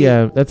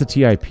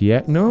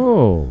TIPX.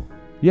 No.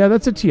 Yeah,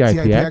 that's a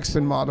TIPX. TIPX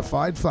been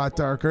modified, Flat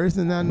Dark Earth,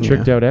 and then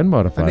tricked out and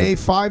modified. An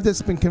A5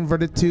 that's been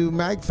converted to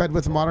MagFed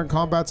with a Modern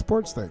Combat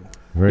Sports thing.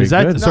 Very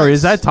good. Sorry,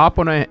 is that top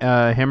one a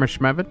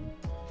Hammerschmevin?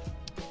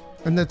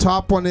 And the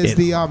top one is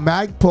the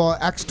Magpul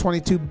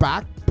X22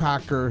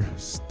 backpacker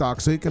stock,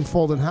 so you can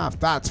fold in half.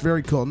 That's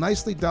very cool.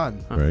 Nicely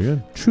done. Very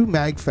good. True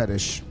mag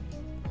fetish.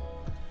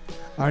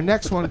 Our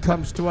next one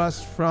comes to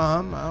us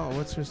from,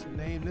 what's his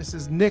name? This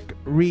is Nick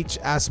Reach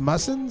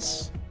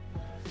Asmussens.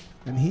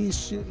 And he's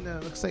shooting,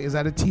 looks like, is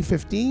that a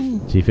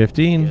T15?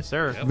 T15. Yes,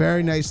 sir. Yep.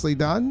 Very nicely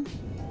done.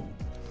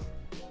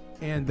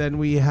 And then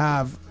we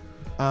have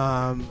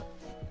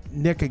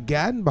Nick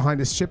again behind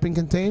his shipping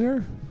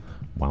container.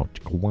 Wow.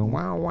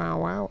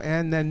 Wow.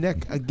 And then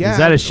Nick again. Is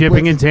that a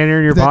shipping container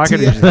in your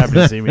pocket? Or you just happen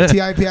to see me?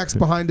 TIPX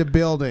behind a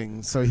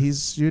building. So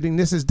he's shooting.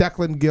 This is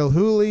Declan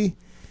Gilhooly.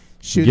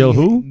 Gil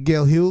who?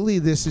 Gilhooly.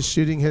 This is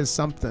shooting his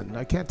something.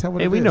 I can't tell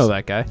what it is. Hey, we know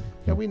that guy.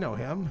 Yeah, we know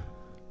him.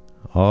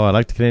 Oh, I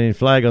like the Canadian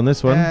flag on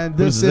this one. And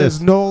this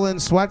is Nolan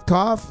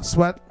Sweatkoff.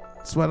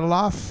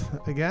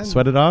 Sweat-it-off again.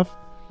 Sweat it off?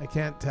 I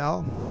can't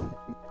tell.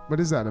 What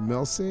is that, a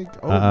Milsig?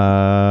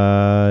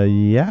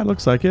 Yeah, it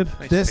looks like it.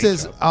 Nice This paint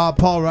is job.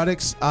 Paul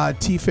Ruddick's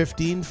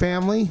T15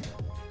 family.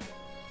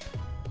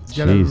 He's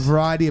got a Jeez.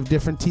 variety of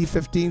different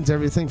T15s,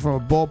 everything from a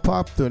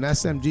bullpup to an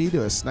SMG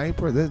to a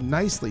sniper. They're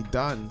nicely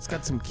done. It's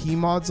got some key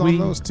mods on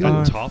those too.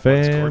 That top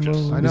one's gorgeous.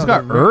 Family. I know, He's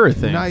got they're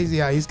Earth in. nice.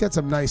 Yeah, he's got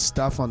some nice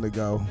stuff on the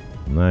go.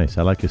 Nice.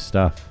 I like his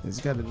stuff. He's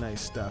got a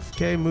nice stuff.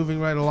 Okay,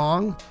 moving right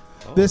along.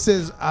 This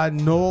is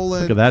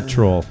Nolan. Look at that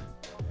troll.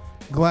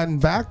 Glenn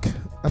Beck.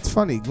 That's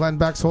funny. Glenn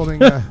Beck's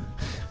holding.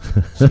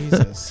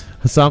 Jesus.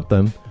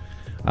 Something.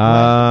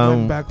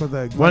 Glenn Beck with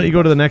a. Why don't you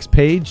go to the next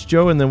page,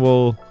 Joe, and then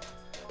we'll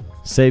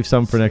save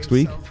some for next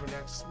week.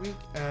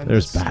 And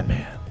There's this-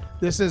 Batman.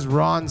 This is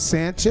Ron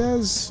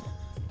Sanchez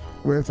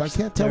with, I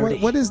can't tell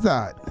what is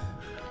that?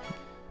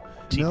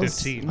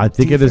 T15. I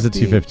think it is a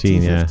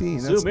T15, yeah. That's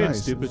Zoom in,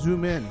 nice. stupid.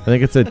 Zoom in. I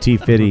think it's a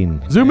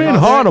T15. Zoom in Oh,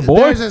 harder, there-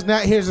 boy.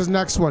 Here's his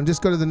next one.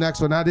 Just go to the next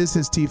one. That is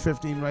his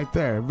T15 right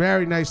there.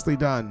 Very nicely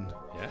done.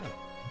 Yeah.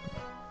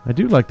 I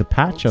do like the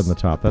patch on the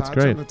top. That's Patch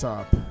great. on the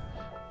top.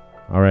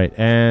 All right,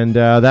 and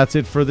that's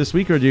it for this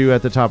week, or do you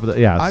at the top of the...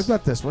 Yeah. I've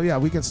got this. Well, yeah,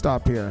 we can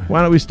stop here.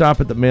 Why don't we stop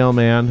at the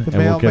mailman, and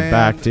we'll get mailman.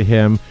 back to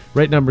him.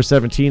 Right number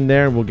 17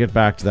 there, and we'll get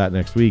back to that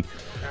next week.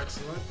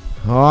 Excellent.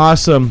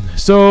 Awesome.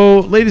 So,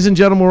 ladies and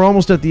gentlemen, we're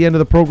almost at the end of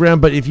the program,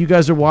 but if you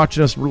guys are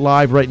watching us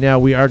live right now,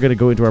 we are going to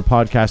go into our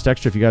podcast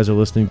extra. If you guys are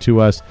listening to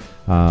us,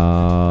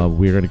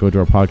 we're going to go to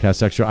our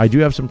podcast extra. I do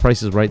have some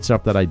Prices Right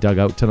stuff that I dug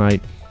out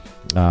tonight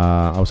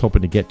I was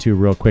hoping to get to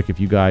real quick if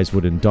you guys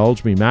would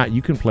indulge me. Matt,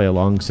 you can play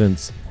along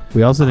since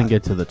We also didn't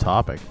get to the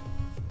topic.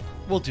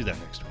 We'll do that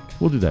next week.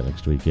 we'll do that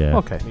next week. Yeah.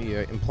 Okay. He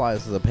implies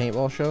this is a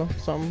paintball show,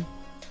 something?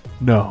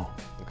 No.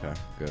 Okay,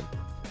 good.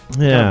 What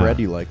kind Yeah. of bread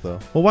do you like, though?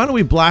 Well, why don't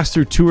we blast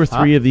through 2 or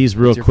 3 of these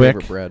real What's your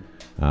quick? favorite bread?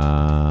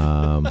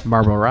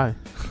 Marble Rye.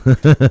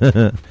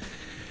 Good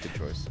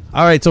choice.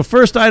 All right, so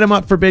first item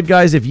up for bid,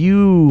 guys. If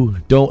you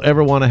don't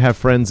ever want to have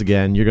friends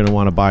again, you're going to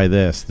want to buy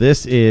this.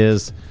 This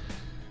is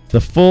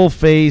the full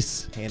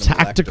face Hannibal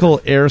tactical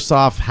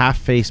airsoft half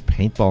face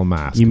paintball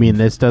mask. You mean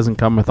this doesn't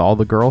come with all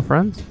the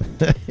girlfriends?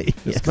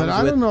 Yes. But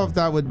I don't know if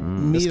that would This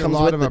meet a comes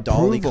lot with of the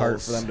dolly approvals.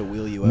 cart for them to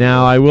wheel you out.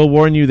 Now, I will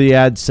warn you, the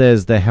ad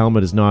says the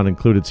helmet is not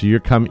included, so you're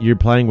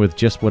playing with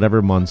just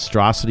whatever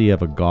monstrosity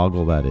of a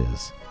goggle that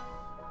is.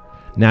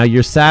 Now,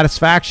 your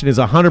satisfaction is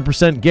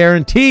 100%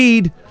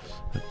 guaranteed,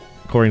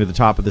 according to the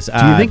top of this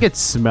ad. Do you think it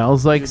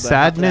smells like Dude, the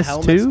sadness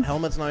too?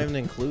 Helmet's not even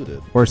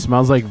included. Or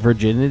smells like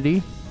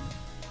virginity?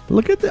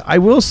 Look at that. I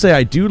will say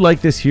I do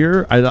like this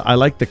here. I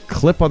like the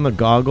clip on the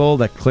goggle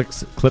that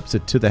clips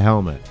it to the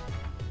helmet.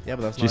 Yeah,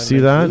 but that's Did you not see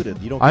even that?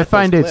 included. You don't I get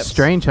find those it clips.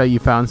 strange how you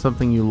found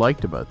something you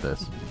liked about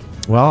this.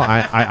 Well,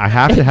 I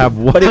have to have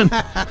one.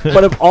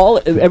 But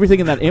of everything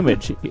in that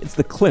image, it's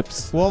the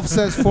clips. Wolf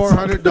says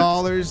 $400.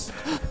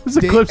 There's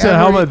a clip to a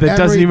helmet that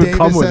doesn't even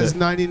come with says it.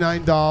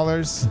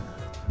 $99.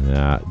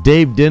 Yeah,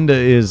 Dave Dinda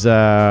is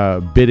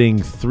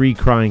bidding 3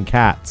 crying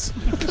cats.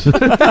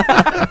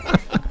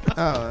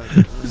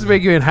 This is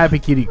making a happy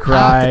kitty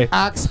cry.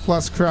 Axe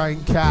plus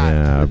crying cat.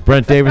 Yeah,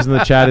 Brent Davis in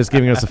the chat is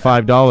giving us a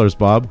 $5,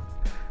 Bob.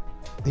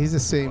 He's the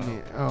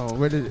same. Oh,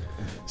 where did?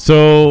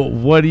 So,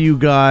 what are you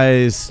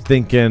guys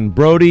thinking,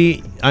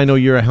 Brody? I know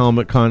you're a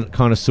helmet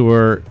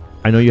connoisseur.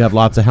 I know you have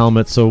lots of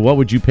helmets. So, what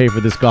would you pay for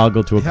this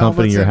goggle to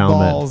accompany Helmets your and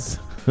helmet? balls.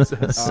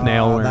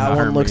 Snail wearing a That one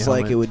Harmony looks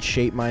like helmet. it would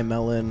shape my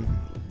melon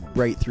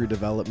right through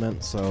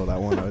development. So that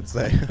one I would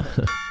say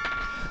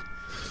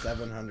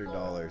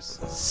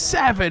 $700.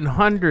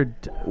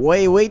 700.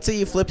 Wait till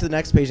you flip to the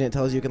next page and it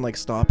tells you can like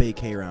stop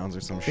AK rounds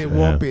or some shit. It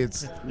won't be.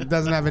 It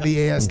doesn't have any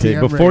ASTM. Okay,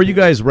 before rating. you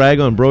guys rag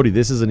on Brody,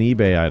 this is an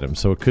eBay item,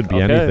 so it could be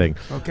Okay. anything.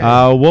 Okay.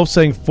 Wolf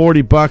saying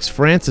 $40.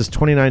 Francis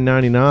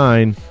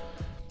 $29.99.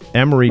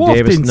 Emery Wolf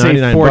Davis didn't say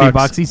 $99. 40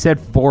 bucks. He said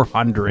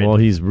 400. Well,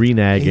 he's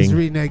reneging. He's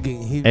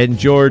reneging. And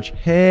George,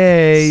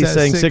 hey, he's Says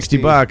saying 60.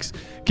 $60.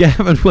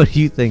 Gavin, what are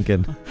you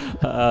thinking?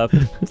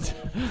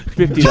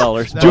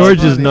 $50. George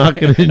is funny. not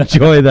going to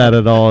enjoy that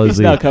at all, is He's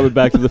he? now coming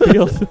back to the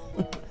field.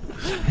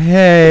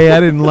 Hey, I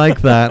didn't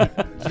like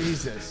that.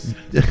 Jesus.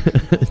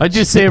 I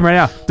just say him right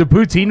now. The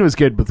poutine was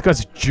good, but the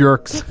guy's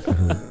jerks.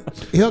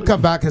 He'll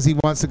come back because he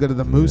wants to go to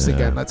the Moose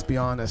again. Let's be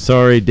honest.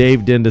 Sorry,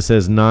 Dave Dinda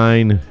says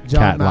 9 John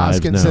cat lives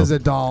Maskin now. says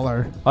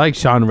 $1. I like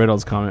Sean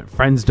Riddle's comment.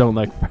 Friends don't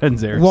like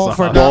friends there. Wolf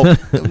for no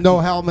helmet. No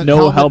helmet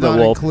helmet, not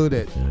Wolf.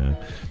 included. Yeah.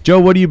 Joe,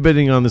 what are you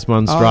bidding on this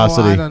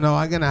monstrosity? Oh, I don't know.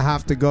 I'm gonna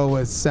have to go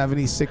with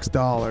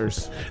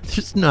 $76. It's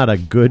just not a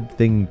good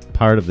thing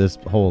part of this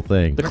whole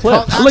thing. The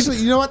clips. Actually,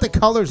 you know what? The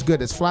color's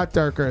good. It's flat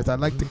dark earth. I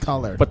like the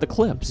color. But the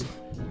clips.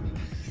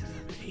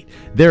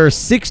 There are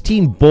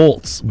 16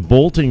 bolts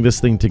bolting this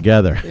thing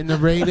together. in the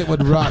rain, it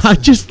would rust.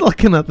 I'm just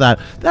looking at that.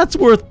 That's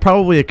worth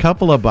probably a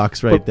couple of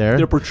bucks right But there.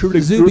 They're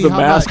protruding Zuby, through the how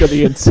mask much? on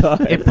the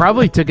inside. It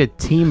probably took a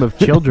team of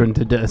children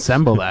to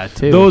assemble that,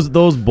 too. Those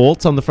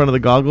bolts on the front of the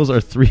goggles are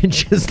 3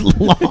 inches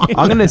long.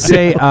 I'm going to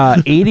say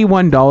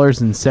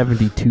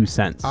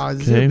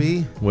 $81.72.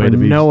 Zuby. Way for to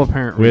be, no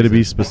apparent way to reason.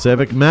 be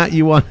specific. Matt,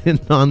 you want in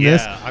on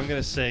this? Yeah, I'm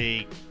gonna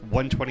say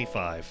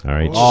 125. All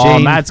right. Oh,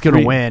 Shane Matt's going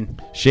Free- to win.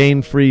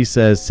 Shane Free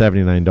says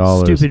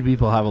 $79. Stupid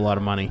people have a lot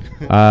of money.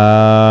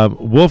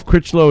 Wolf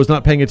Critchlow is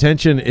not paying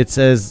attention. It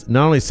says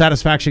not only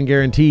satisfaction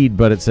guaranteed,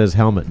 but it says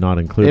helmet not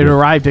included. It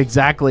arrived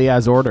exactly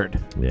as ordered.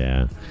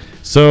 Yeah.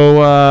 So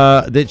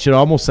that should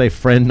almost say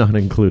friend not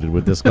included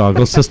with this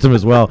goggle system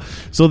as well.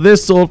 So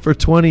this sold for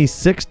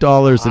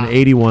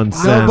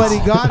 $26.81. Nobody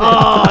got it.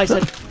 Oh, I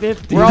said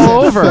 50. We're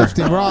all over.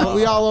 50.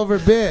 We all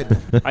overbid.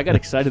 I got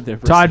excited there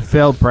for a Todd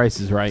failed Price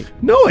is Right.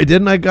 No, I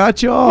didn't. I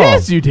got you all.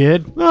 Yes, you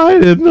did. No, I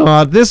did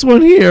not. This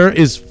one here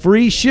is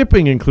free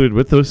shipping included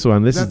with this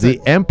one. This That's is the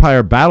it.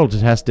 Empire Battle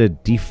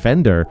Tested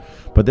Defender,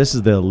 but this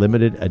is the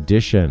limited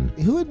edition.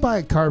 Who would buy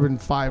a carbon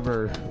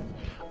fiber?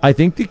 I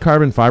think the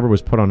carbon fiber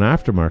was put on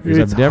aftermarket.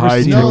 It's I've never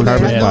high seen No, a they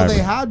carbon had- no, fiber. they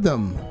had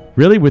them.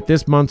 Really, with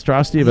this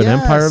monstrosity of an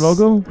Yes. Empire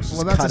logo? Well, that's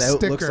a cut out.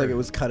 sticker. Looks like it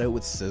was cut out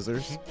with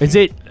scissors. Is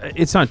it?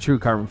 It's not true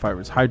carbon fiber.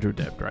 It's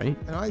hydro-dipped, right?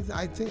 And I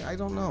think I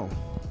don't know.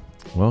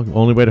 Well,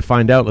 only way to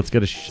find out. Let's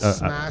get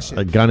Smash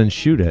a it. gun and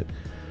shoot it.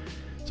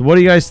 So, what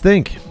do you guys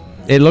think?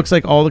 It looks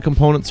like all the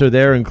components are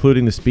there,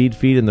 including the speed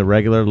feed and the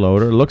regular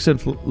loader. It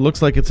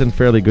looks like it's in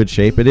fairly good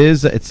shape. It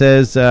is. It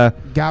says.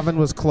 Gavin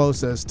was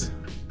closest.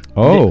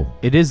 Oh,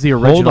 It is the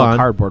original on.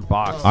 cardboard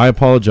box. I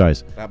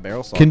apologize. That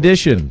barrel saw.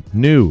 Condition: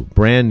 new,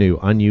 brand new,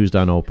 unused,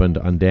 unopened,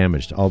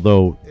 undamaged.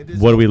 Although, is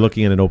what are we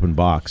looking at an open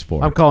box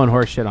for? I'm calling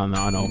horse shit on the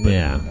unopened.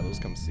 Yeah. Yeah, those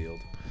come sealed.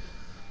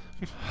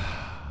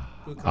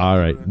 All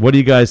right. What are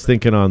you guys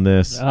thinking on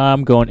this?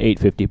 I'm going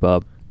 850,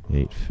 Bob.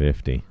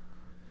 850.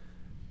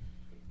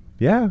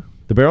 Yeah,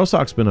 The barrel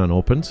sock's been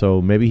unopened,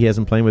 so maybe he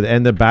hasn't played with it.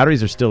 And the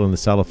batteries are still in the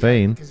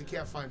cellophane. Because you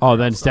can't find. Oh, barrel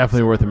then it's socks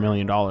definitely worth $1 anywhere.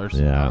 million. How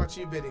Yeah, much are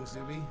you bidding,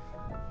 Zuby?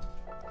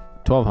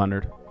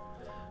 $1,200.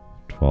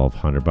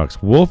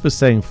 $1,200. Wolf is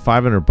saying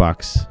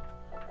 $500.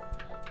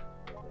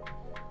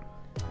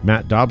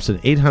 Matt Dobson,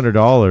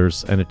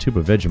 $800 and a tube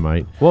of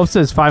Vegemite. Wolf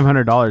says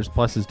 $500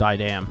 plus his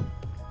dam.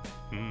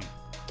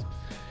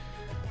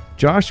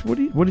 Josh, what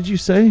did you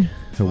say?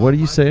 So what are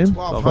you saying?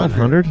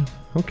 1,200.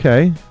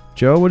 Okay.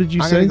 Joe, what did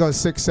you I'm say? gonna go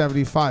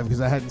 675 because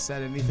I hadn't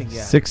said anything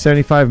yet.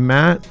 675.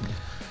 Matt.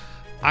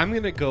 I'm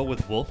gonna go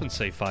with Wolf and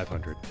say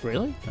 500.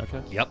 Really?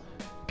 Okay. Yep.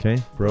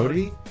 Okay.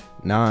 Brody.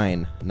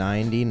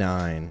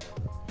 $9.99.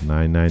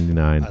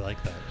 $9.99. I like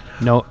that.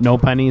 No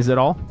pennies at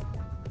all.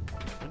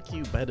 Can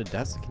you bet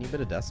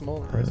a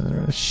decimal?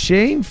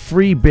 Shane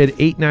Free bid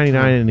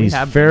 $8.99 and We he's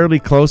have- fairly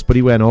close, but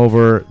he went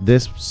over.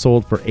 This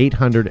sold for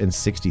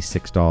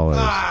 $866.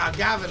 Ah,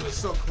 Gavin was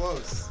so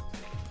close.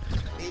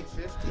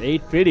 850.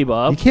 $850,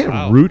 Bob. You can't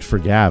Wow. root for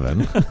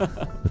Gavin.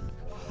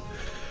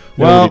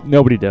 Well,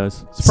 nobody does.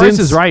 The price Since-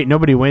 is right.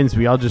 Nobody wins.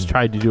 We all just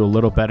tried to do a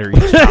little better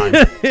each time.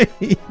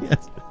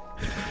 Yes.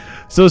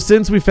 So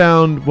since we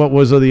found what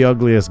was the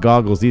ugliest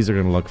goggles, these are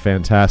going to look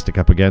fantastic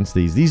up against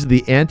these. These are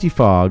the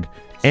anti-fog,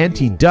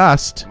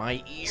 anti-dust,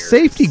 My ears.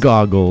 safety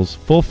goggles,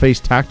 full-face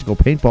tactical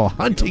paintball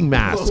hunting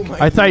mask.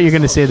 I thought you were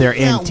going to say they're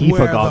Can't Antifa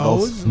wear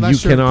goggles. those You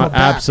unless you're in cannot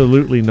Quebec.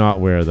 absolutely not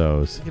wear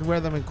those. You can wear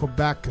them in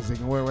Quebec because they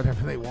can wear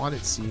whatever they want.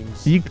 It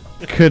seems. You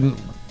couldn't.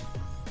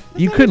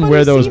 You couldn't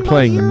wear those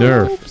playing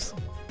Nerf.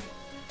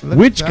 Look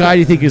Which at guy that. do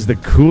you think is the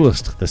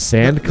coolest? The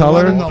sand The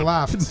one on color? the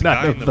left. None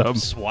Guy of in the them.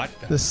 SWAT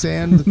The vest.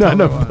 sand. None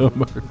color of one.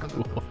 them are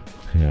cool.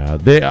 Yeah,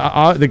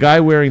 the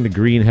guy wearing the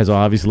green has an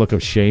obvious look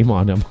of shame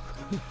on him.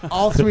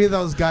 All three of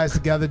those guys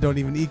together don't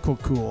even equal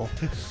cool.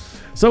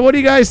 So what do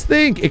you guys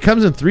think? It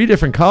comes in 3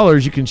 different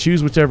colors. You can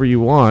choose whichever you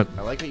want.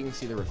 I like how you can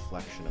see the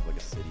reflection of like a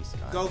city sky.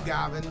 Go,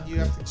 Gavin. You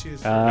have to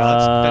choose.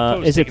 That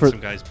photo's Is it taken for? some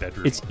guy's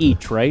bedroom. It's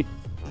each, right?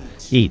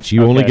 Each.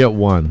 You only Okay. get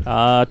one.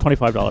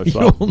 $25, You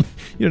Bob.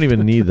 don't even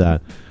need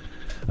that.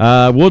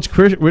 Rich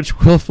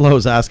Quilflow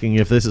is asking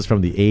if this is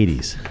from the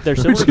 80s. They're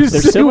Would similar. you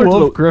They're say similar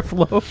Wolf to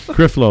Grifflow?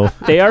 Criflow.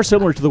 they are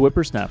similar to the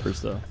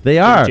whippersnappers, though. They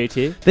are.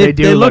 JT. They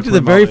do looked look at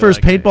the very remotely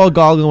first like it. paintball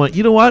goggle and went,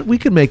 you know what? We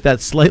could make that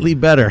slightly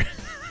better.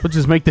 We'll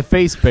just make the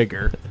face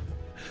bigger.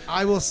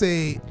 I will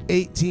say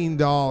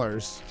 $18.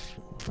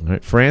 All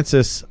right,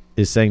 Francis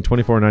is saying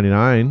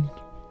 $24.99,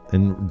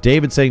 and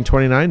David saying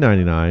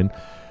 $29.99.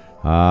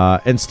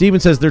 And Steven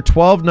says they're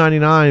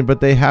 $12.99, but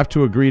they have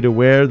to agree to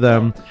wear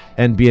them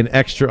and be an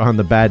extra on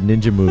the Bad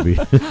Ninja movie.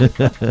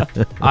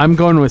 I'm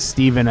going with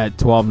Steven at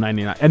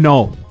 $12.99.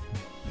 No,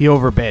 he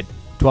overbid.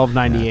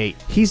 $12.98.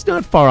 He's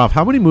not far off.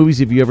 How many movies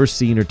have you ever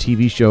seen or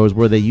TV shows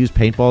where they use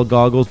paintball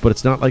goggles, but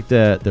it's not like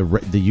the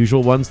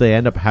usual ones? They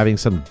end up having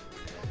some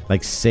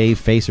like save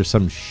face or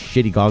some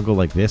shitty goggle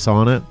like this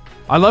on it.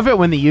 I love it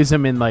when they use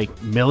them in like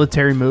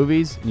military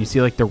movies, and you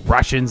see like the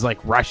Russians like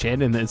rush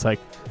in, and it's like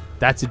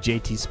that's a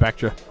JT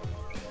Spectra.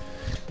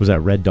 Was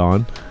that Red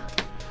Dawn?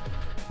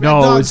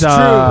 No, Dawn's it's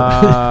true.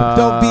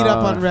 Don't beat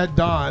up on Red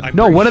Dawn. I'm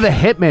No, pretty one of the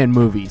sure- Hitman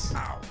movies.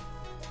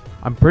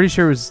 I'm pretty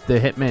sure it was the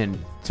Hitman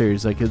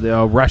series. Like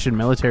the Russian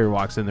military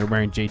walks in, they're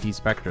wearing JT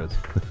Spectras.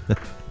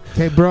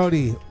 Okay,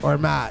 Brody or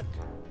Matt.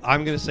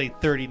 I'm gonna say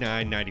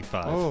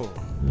 $39.95. Oh,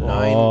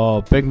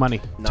 Oh, big money.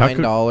 Tucker-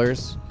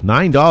 $9.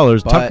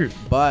 $9. But, Tucker.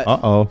 but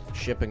Uh-oh.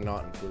 shipping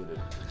not included.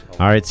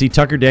 All right. See,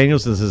 Tucker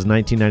Danielson says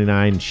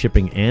 $19.99,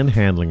 shipping and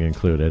handling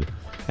included,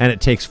 and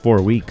it takes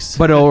 4 weeks.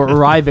 But it'll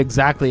arrive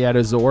exactly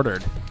as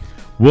ordered.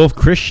 Wolf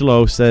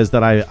Krishlow says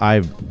that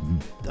I've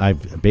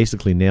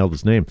basically nailed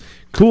his name.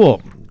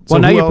 Cool. Well, So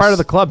now who you're part else? of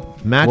the club.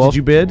 Matt, Wolf. did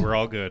you bid? We're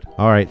all good.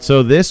 All right.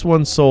 So this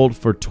one sold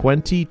for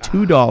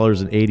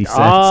 $22.80.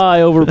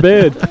 I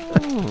overbid.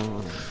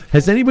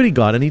 Has anybody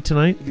got any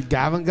tonight?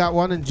 Gavin got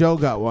one and Joe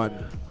got one.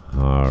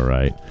 All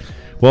right.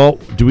 Well,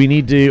 do we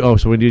need to? Oh,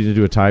 so we need to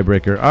do a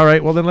tiebreaker. All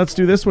right. Well, then let's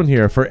do this one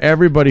here. For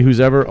everybody who's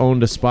ever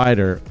owned a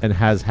Spider and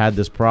has had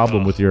this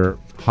problem with your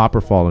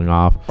hopper falling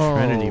off,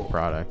 Trinity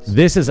products.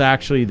 this is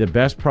actually the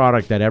best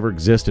product that ever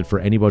existed for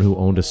anyone who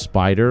owned a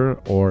Spider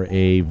or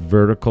a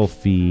vertical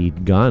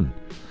feed gun.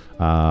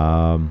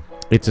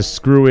 It's a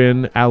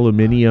screw-in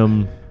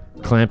aluminum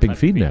clamping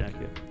feed neck.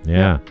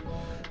 Yeah.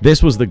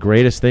 This was the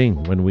greatest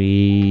thing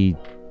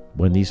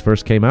when these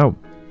first came out.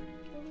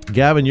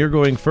 Gavin, you're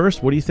going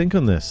first. What do you think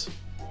on this?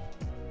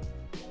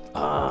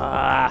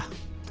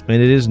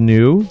 And it is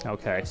new,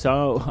 Okay,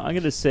 so I'm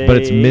gonna say. but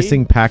it's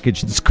missing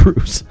packaged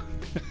screws.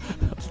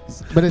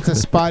 But it's a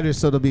Spider,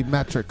 so it'll be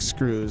metric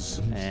screws.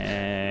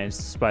 And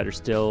Spider's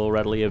still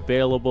readily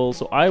available,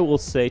 so I will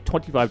say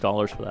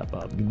 $25 for that,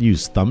 Bob.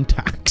 Use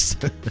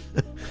thumbtacks.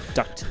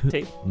 Duct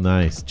tape.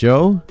 Nice.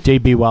 Joe?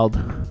 JB Weld.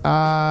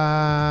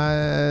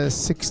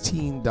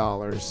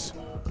 $16.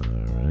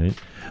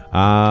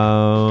 All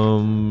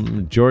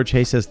right. George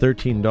Hay says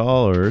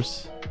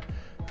 $13.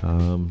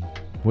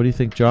 What do you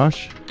think,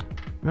 Josh?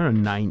 I'm going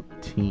to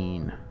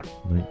 19.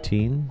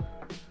 19?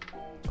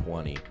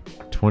 20.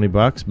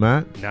 $20,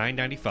 Matt.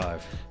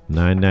 $9.95.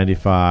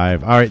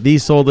 $9.95. All right,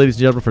 these sold, ladies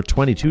and gentlemen, for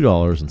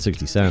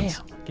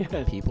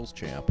 $22.60. People's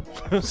champ.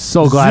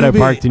 So glad I Zuby.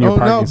 parked in your Oh, no,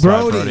 parking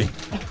spot, Brody. Brody.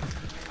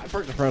 I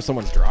parked in front of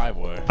someone's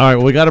driveway. All right,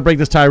 well, we got to break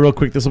this tie real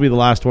quick. This will be the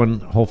last one.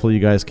 Hopefully, you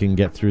guys can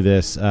get through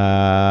this.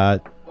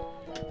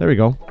 There we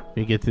go.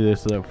 You get through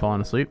this without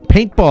falling asleep.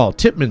 Paintball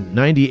Tipman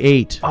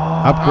 98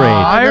 upgrade.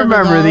 I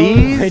remember those.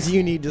 these. Why do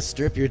you need to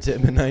strip your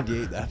Titman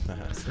 98 that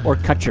fast? Or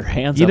cut your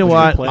hands You up know as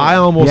you're what? playing. I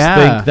almost Yeah.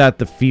 think that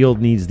the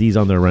field needs these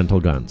on their rental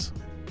guns.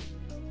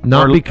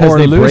 Not Or- because or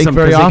they lose break them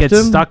very 'cause they often,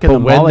 get stuck in but the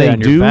when molly they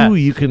on your do, vest.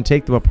 you can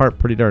take them apart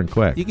pretty darn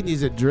quick. You can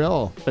use a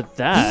drill. But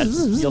that,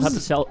 you'll have to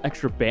sell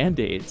extra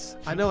Band-Aids.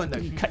 I know. And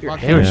cut your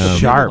fucking- hand. They were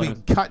sharp.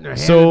 Cutting her hand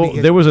So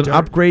and there was an dirt.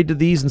 upgrade to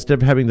these. Instead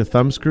of having the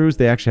thumb screws,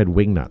 they actually had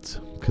wing nuts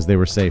because they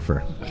were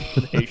safer.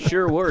 They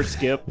sure were,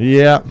 Skip.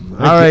 Yeah.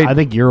 All I right.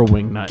 think you're a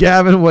wing nut.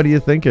 Gavin, what are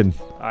you thinking?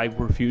 I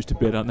refuse to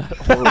bid on that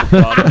horrible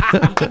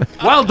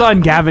product. Well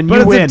done, Gavin. But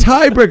You it's win. a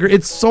tiebreaker.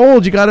 It's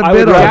sold. You got to I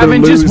bid would on rather it.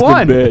 Gavin just lose than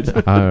won. bid.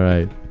 All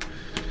right.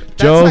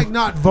 That's Joe, like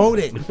not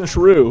voting.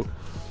 True.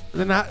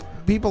 They're not.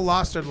 People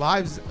lost their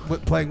lives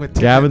with playing with.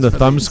 Gavin, the tickets for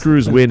thumb these.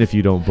 screws win if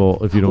you don't vote.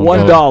 If you don't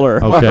 $1.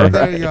 vote. Okay.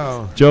 There you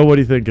go. Joe, what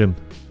are you thinking?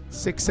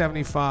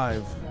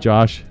 $6.75.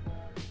 Josh.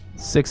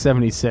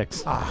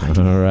 $6.76. All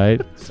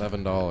right.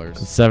 $7.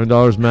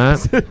 $7, Matt.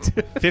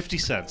 50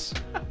 cents.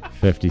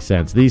 50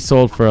 cents. These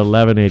sold for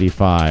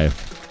 $11.85.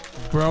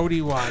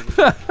 Brody won.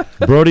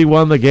 Brody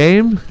won the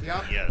game.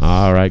 Yep. Yes.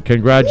 All right.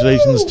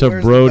 Congratulations to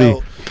Where's the Brody.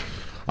 belt?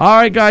 All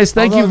right, guys.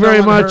 Thank you Although very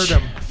no one much heard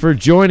him. for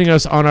joining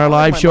us on our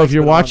live my show. If mic's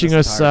you're been on watching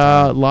this us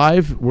entire time.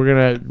 live,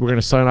 we're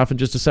gonna sign off in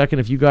just a second.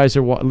 If you guys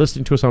are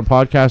listening to us on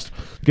podcast,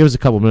 give us a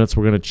couple minutes.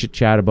 We're gonna chit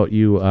chat about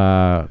you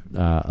a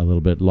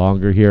little bit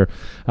longer here.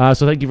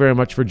 So thank you very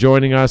much for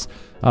joining us.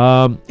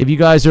 If you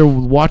guys are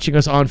watching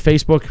us on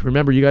Facebook,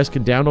 remember you guys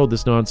can download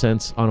this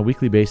nonsense on a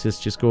weekly basis.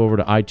 Just go over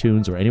to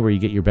iTunes or anywhere you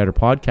get your better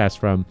podcasts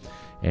from.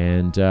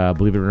 And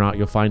believe it or not,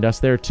 you'll find us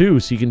there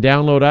too. So you can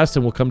download us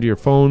and we'll come to your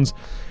phones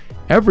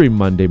every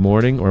Monday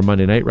morning, or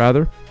Monday night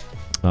rather,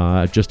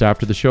 just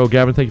after the show.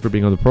 Gavin, thank you for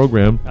being on the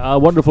program.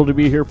 Wonderful to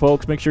be here,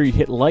 folks. Make sure you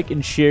hit like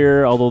and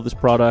share. Although this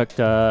product,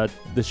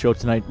 this show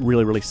tonight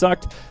really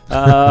sucked.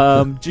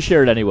 Just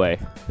share it anyway.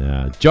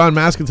 John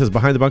Maskin says,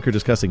 Behind the Bunker,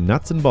 discussing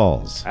nuts and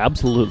balls.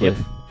 Absolutely.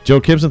 Joe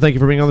Kimson, thank you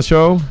for being on the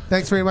show.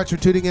 Thanks very much for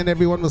tuning in,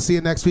 everyone. We'll see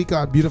you next week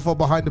on Beautiful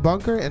Behind the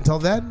Bunker. Until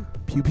then,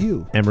 pew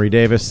pew. Emery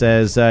Davis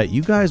says,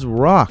 you guys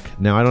rock.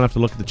 Now, I don't have to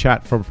look at the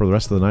chat for the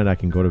rest of the night. I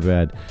can go to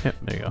bed. Yep,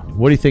 there you go.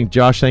 What do you think,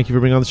 Josh? Thank you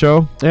for being on the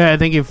show. Yeah,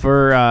 thank you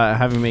for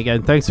having me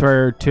again. Thanks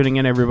for tuning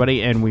in,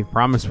 everybody. And we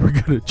promise we're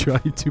going to try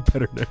to do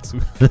better next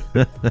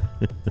week.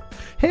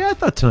 Hey, I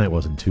thought tonight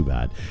wasn't too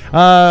bad.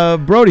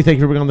 Brody, thank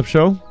you for being on the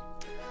show.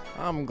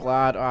 I'm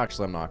glad. Oh,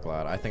 actually, I'm not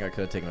glad. I think I could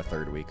have taken a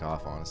third week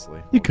off,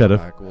 honestly. You could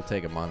have. We'll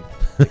take a month.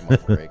 Take a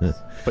month breaks.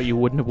 But you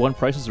wouldn't have won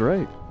Price is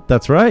Right.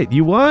 That's right.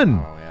 You won.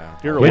 Oh, yeah.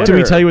 You're a Wait till we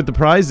winner. tell you what the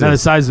prize Now, the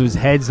is. size of his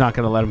head's not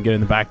going to let him get in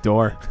the back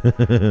door.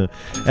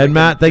 And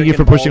Matt, thank you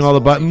for Drinking pushing all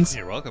the balls. buttons.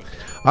 You're welcome.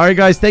 All right,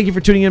 guys, thank you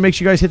for tuning in. Make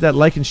sure you guys hit that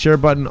like and share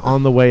button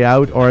on the way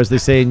out, or as they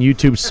say in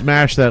YouTube,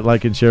 smash that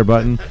like and share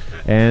button.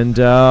 And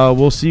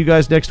we'll see you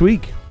guys next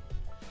week.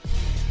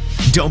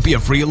 Don't be a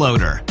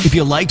freeloader. If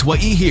you liked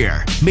what you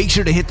hear, make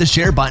sure to hit the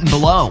share button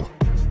below.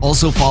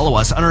 Also follow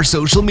us on our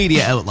social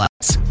media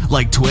outlets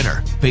like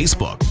Twitter,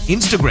 Facebook,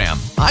 Instagram,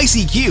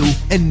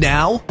 ICQ, and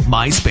now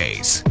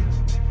MySpace.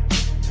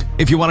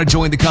 If you want to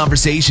join the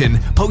conversation,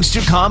 post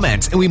your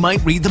comments and we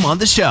might read them on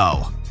the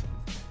show.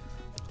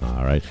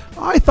 All right.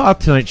 I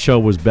thought tonight's show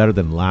was better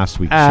than last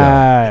week's show.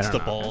 I It's don't the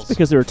know. balls.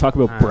 Because they were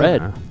talking about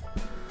bread.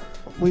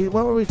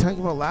 What were we talking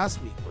about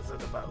last week? Was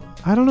it about?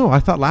 I don't know. I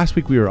thought last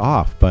week we were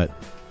off, but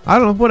I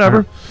don't know.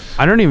 Whatever.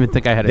 I don't even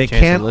think I had a They chance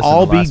can't to listen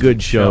all to be last good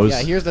week's show. shows.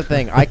 Yeah, here's the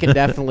thing. I can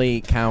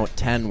definitely count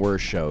 10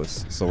 worse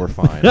shows, so we're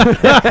fine.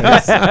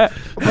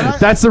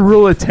 That's the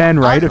rule of 10,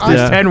 right? If there's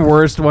Yeah. 10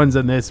 worst ones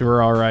in this,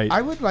 we're all right.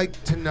 I would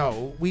like to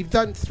know. We've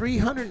done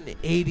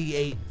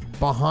 388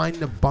 Behind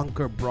the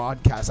Bunker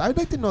broadcasts. I'd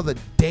like to know the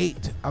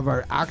date of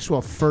our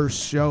actual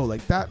first show,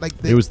 like that. Like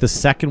It was the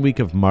second week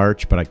of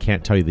March, but I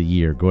can't tell you the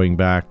year. Going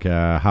back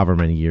however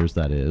many years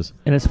that is.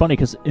 And it's funny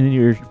because in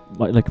your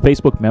like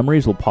Facebook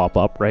memories will pop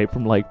up right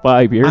from like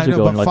 5 years I know,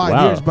 ago, but and like 5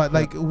 wow, years, but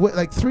like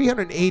like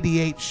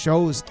 388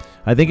 shows.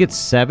 I think it's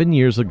 7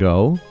 years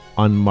ago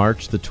on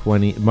March the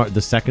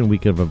the second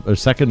week of or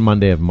second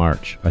Monday of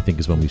March. I think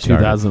is when we started.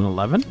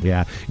 2011?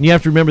 Yeah, and you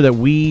have to remember that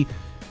we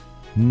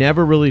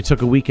never really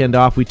took a weekend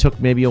off. We took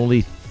maybe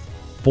only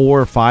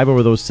 4 or 5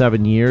 over those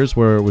 7 years,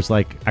 where it was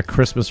like a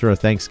Christmas or a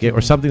Thanksgiving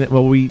or something. That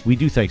we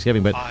do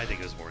Thanksgiving, but I think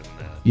it was more than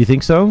that. you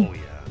think so? Oh,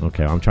 yeah.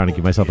 Okay, I'm trying to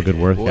give myself a good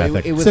work Well,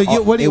 ethic. it was So you,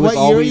 al- what it was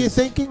year are you always-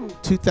 thinking?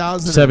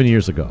 2000. 7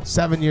 years ago.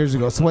 7 years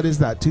ago. So what is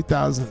that?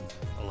 2000.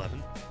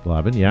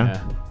 11, yeah.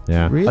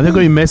 Really? I think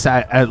we miss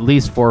at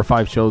least 4 or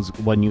 5 shows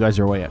when you guys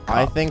are away at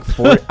I COP. think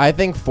I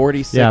think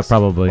 46. Yeah,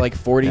 probably. Like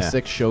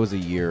 46 shows a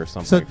year or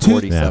something. So like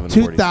 47,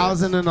 46.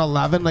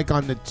 2011, like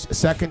on the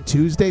second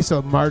Tuesday,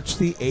 so March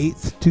the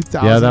 8th,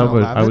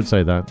 2011. Yeah, I would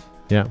say that.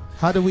 Yeah.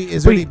 How do we?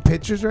 Is there Wait. any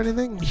pictures or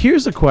anything?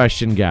 Here's a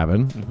question,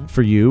 Gavin,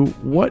 for you.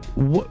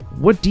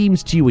 What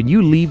deems to you when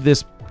you leave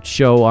this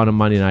show on a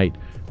Monday night?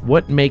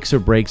 What makes or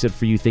breaks it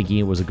for you thinking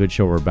it was a good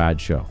show or a bad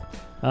show?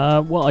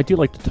 Well, I do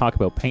like to talk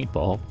about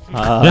paintball,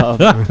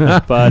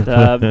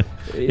 but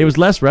It was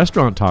less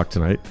restaurant talk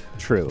tonight.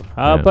 true.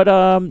 Yeah. But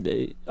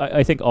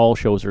I think all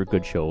shows are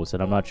good shows,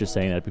 and I'm not just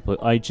saying that. People,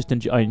 I just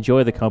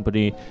enjoy the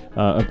company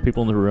of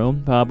people in the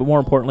room, but more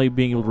importantly,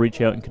 being able to reach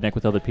out and connect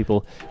with other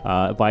people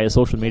via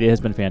social media has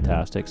been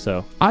fantastic.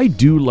 So I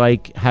do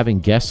like having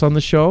guests on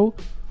the show,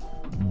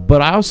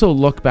 but I also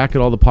look back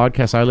at all the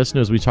podcasts I listen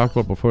to, as we talked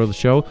about before the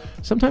show.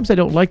 Sometimes I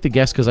don't like the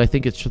guests because I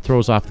think it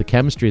throws off the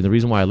chemistry, and the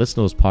reason why I listen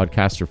to those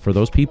podcasts are for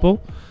those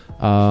people.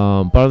 But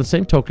on the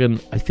same token,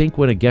 I think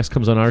when a guest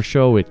comes on our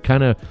show, it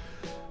kind of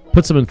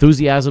puts some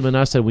enthusiasm in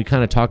us, and we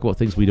kind of talk about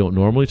things we don't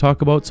normally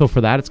talk about. So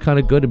for that, it's kind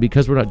of good. And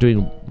because we're not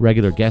doing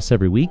regular guests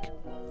every week,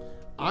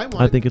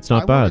 I think it's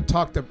not I bad. want to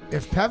talk to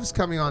if Pev's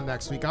coming on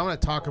next week. I want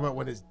to talk about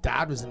when his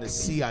dad was in the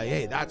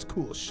CIA. That's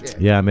cool shit.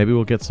 yeah, maybe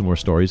we'll get some more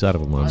stories out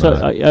of him on So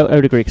that. I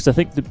would agree, because I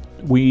think that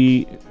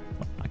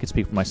I can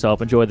speak for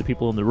myself, enjoy the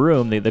people in the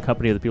room, the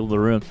company of the people in the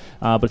room,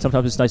 but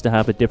sometimes it's nice to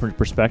have a different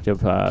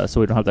perspective so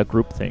we don't have that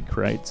group think,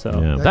 right? So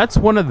Yeah. That's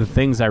one of the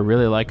things I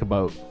really like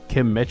about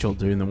Kim Mitchell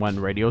doing the one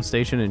radio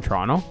station in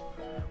Toronto.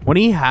 When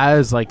he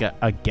has like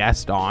a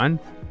guest on,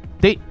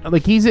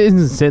 he's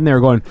isn't sitting there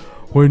going,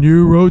 "When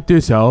you wrote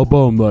this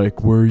album,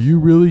 like, were you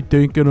really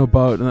thinking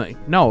about?" And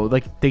like, no,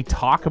 like they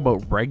talk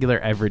about regular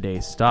everyday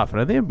stuff, and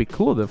I think it'd be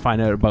cool to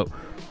find out about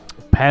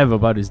Pev,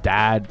 about his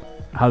dad,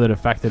 how that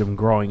affected him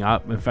growing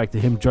up,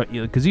 affected him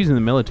because he's in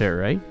the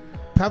military, right?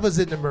 Pev was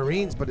in the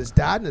Marines, but his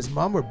dad and his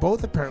mom were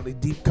both apparently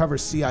deep cover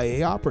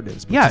CIA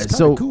operatives. Which Yeah, is kinda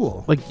so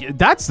cool. like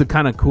that's the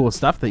kind of cool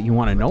stuff that you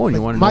want to know and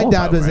you want to know. My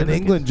dad about, was right? in Like,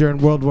 England during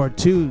World War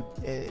II,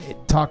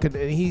 talking.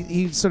 And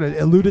he sort of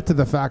alluded to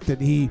the fact that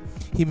he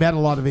met a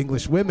lot of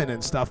English women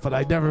and stuff, but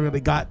I never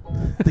really got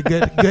the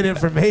good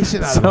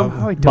information out of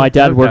Somehow I him. don't my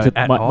dad doubt worked that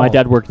at at my all.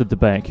 dad worked at the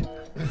bank.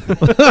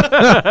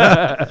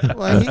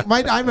 Well,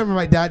 I remember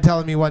my dad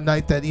telling me one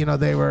night that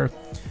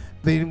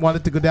they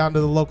wanted to go down to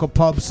the local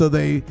pub, so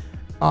they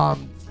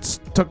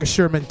took a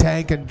Sherman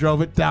tank and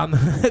drove it down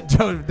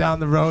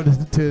the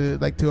road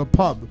to a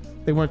pub.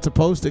 They weren't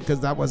supposed to because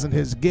that wasn't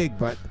his gig,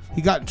 but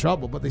he got in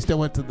trouble. But they still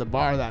went to the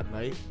bar that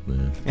night.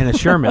 in a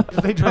Sherman.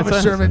 They drove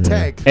a Sherman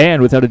tank.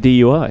 And without a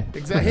DUI.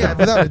 Exactly. Yeah,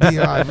 without a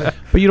DUI. But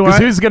But you know Because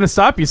what? who's gonna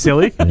stop you,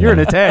 silly? You're in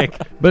a tank.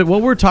 But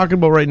what we're talking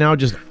about right now,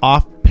 just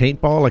off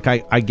paintball, like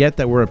I get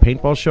that we're a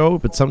paintball show,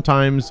 but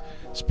sometimes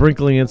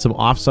sprinkling in some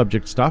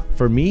off-subject stuff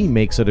for me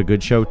makes it a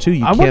good show too.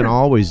 You I can't wonder-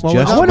 always well,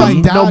 just I without wanna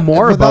my be, know dad,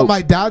 more without about-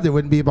 my dad, they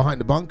wouldn't be behind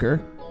the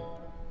bunker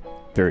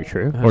Very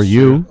true. or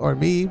you. or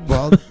me.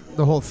 Well,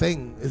 the whole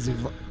thing is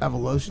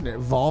evolutionary,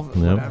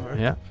 evolving, Yeah. whatever.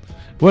 Yeah.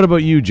 What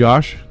about you,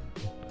 Josh?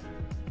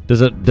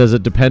 Does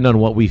it depend on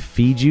what we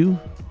feed you,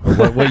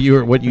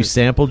 or what you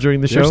sample during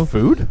the show? There's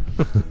food.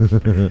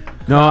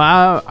 No,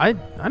 I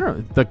don't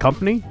know. The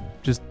company,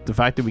 just the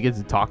fact that we get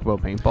to talk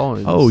about paintball.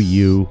 Is, Oh,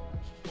 you.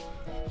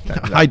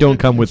 I don't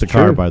come with the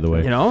car, true. by the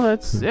way. You know,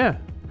 that's yeah.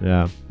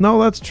 Yeah.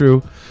 No, that's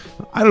true.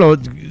 I don't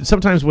know.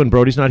 Sometimes when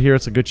Brody's not here,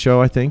 it's a good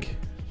show, I think.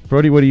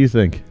 Brody, what do you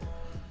think?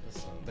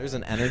 There's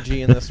an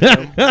energy in this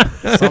room.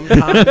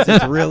 Sometimes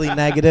it's really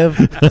negative.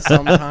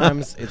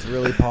 Sometimes it's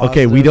really positive.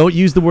 Okay, we don't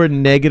use the word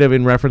negative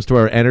in reference to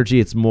our energy.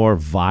 It's more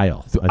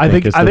vile. I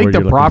think is the word you're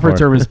looking proper for.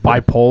 term is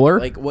bipolar.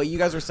 Like what you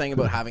guys were saying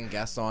about having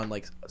guests on,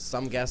 like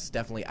some guests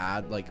definitely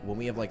add, like when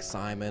we have like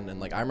Simon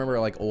and like I remember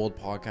like old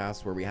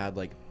podcasts where we had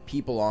like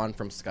people on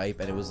from Skype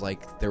and it was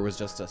like there was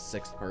just a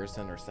sixth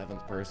person or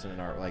seventh person in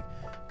our like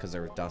because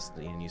there was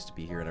Dustin and used to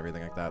be here and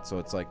everything like that. So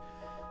it's like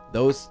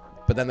those.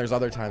 But then there's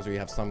other times where you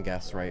have some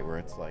guests, right, where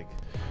it's like,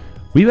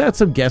 We've had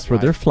some guests where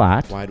they're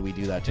flat. why do we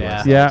do that to Yeah.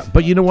 ourselves? Yeah,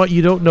 but you know what?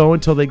 You don't know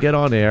until they get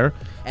on air.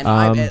 And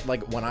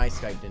like when I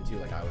Skyped in too,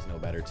 like I was no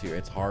better too.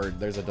 It's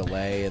hard. There's a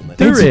delay and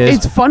There is.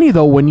 It's funny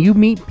though when you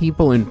meet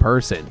people in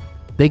person.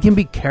 They can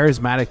be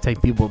charismatic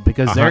type people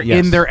because they're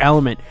yes. in their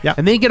element. Yeah.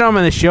 And they get on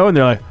the show and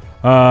they're like,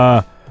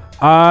 I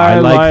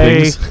like like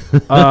things.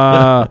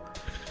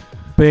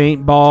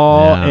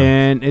 paintball, Yeah.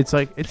 and it's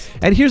like it's.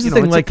 And here's the you know,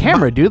 thing, it's like a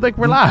camera, dude. Like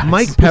relax.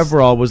 Mike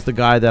Peverall was the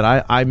guy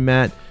that I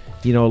met,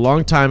 a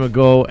long time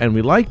ago, and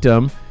we liked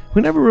him.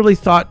 We never really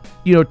thought,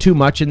 too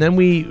much. And then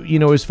we,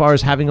 as far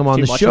as having him on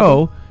Too the much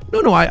show,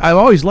 I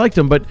always liked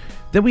him. But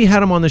then we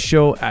had him on the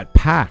show at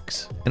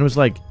PAX, and it was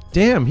like,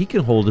 damn, he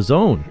can hold his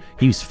own.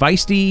 He's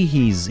feisty.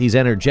 He's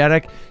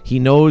energetic. He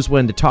knows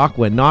when to talk,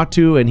 when not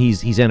to, and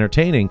he's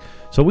entertaining.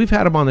 So we've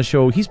had him on the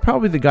show. He's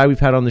probably the guy we've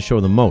had on the show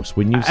the most.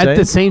 Wouldn't you say? At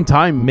the same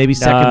time, Maybe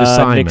second to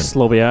Simon. Nick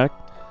Sloviak.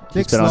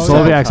 Nick He's been on Sloviak.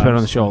 several Sloviak's been on the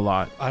times. show a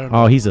lot. I don't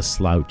know. Oh, he's a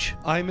slouch.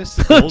 I missed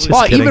the golden.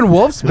 Well, kidding. even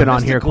Wolf's been I on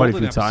missed here the quite a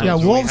golden few times. Yeah,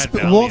 episodes. when we Wolf's, had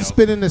Valio. Wolf's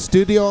been in the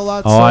studio a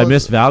lot. Oh, so I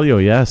miss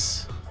Valio,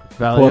 yes.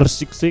 Valiant.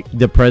 466.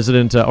 The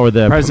president or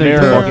the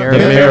President mayor of the Bulgaria.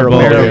 mayor of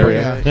Mayor of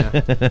Bulgaria.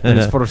 Bulgaria. And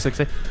it's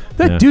 460.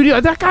 That Yeah.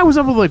 dude, that guy was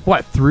up at like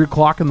what 3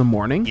 o'clock in the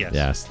morning. Yes.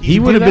 Yes, He he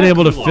would have been that?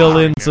 able to Wow. fill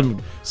in Yeah.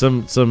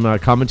 some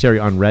commentary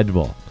on Red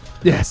Bull.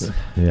 Yes.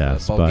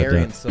 Yes, The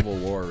Bulgarian Civil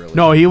War really.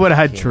 No, he would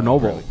have had came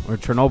out Chernobyl early. or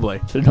Chernobyl.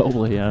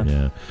 Chernobyl, yeah.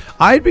 Yeah.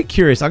 I'd be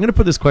curious. I'm going to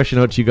put this question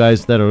out to you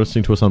guys that are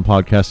listening to us on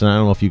podcast, and I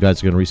don't know if you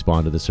guys are going to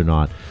respond to this or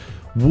not.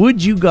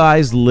 Would you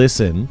guys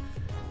listen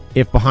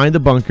if Behind the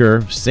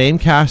Bunker, same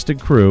cast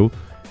and crew,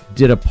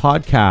 did a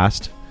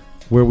podcast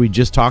where we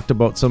just talked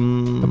about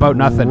some About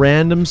nothing.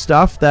 random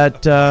stuff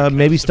that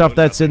maybe stuff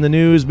that's in the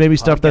news, maybe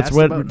stuff that's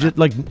Podcast about just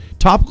like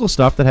topical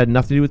stuff that had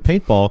nothing to do with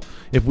paintball?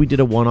 If we did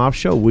a one-off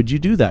show, would you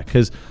do that?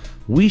 Because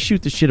we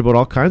shoot the shit about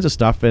all kinds of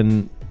stuff,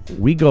 and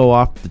we go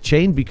off the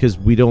chain because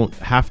we don't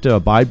have to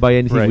abide by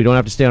anything. Right. We don't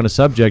have to stay on a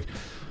subject.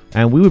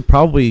 And we would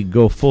probably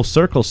go full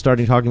circle,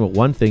 starting talking about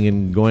one thing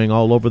and going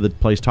all over the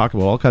place, talking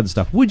about all kinds of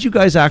stuff. Would you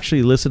guys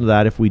actually listen to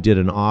that if we did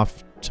an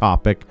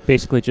off-topic?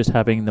 Basically, just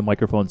having the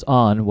microphones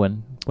on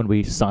when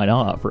we sign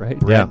off, right?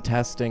 Yeah. Red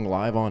testing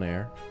live on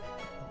air.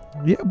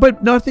 Yeah,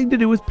 but nothing to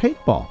do with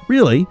paintball,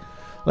 really.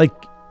 Like,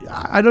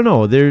 I don't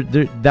know.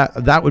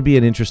 That would be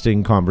an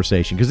interesting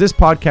conversation because this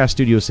podcast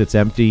studio sits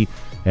empty,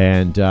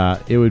 and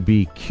it would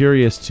be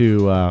curious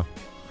to.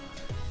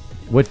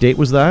 What date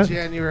was that?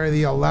 January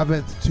the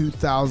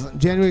 11th,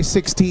 January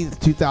 16th,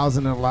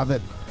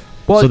 2011.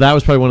 Well, So that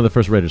was probably one of the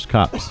first Raiders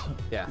Cups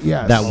yeah.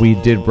 Yes. that we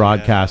Oh, did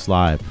broadcast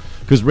live.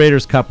 Because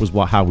Raiders Cup was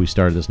how we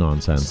started this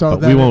nonsense. So but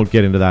we then won't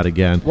get into that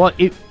again. Well,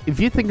 if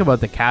you think about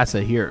the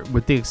CASA here,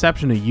 with the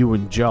exception of you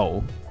and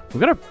Joe,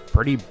 we've got a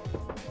pretty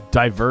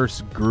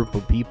diverse group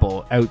of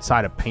people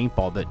outside of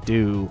paintball that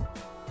do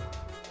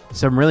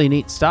some really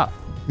neat stuff.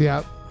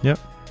 Yeah. Yep,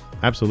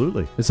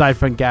 absolutely. Aside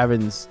from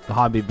Gavin's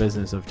hobby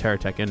business of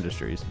TerraTech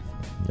Industries.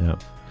 Yeah.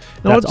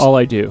 That's all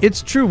I do.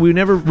 It's true.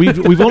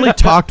 We've only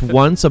talked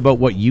once about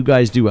what you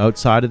guys do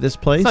outside of this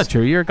place. It's not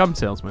true. You're a gum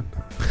salesman.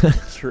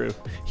 It's true.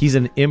 He's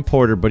an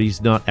importer, but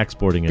he's not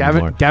exporting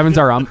anymore. Gavin's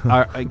our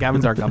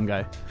gum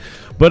guy.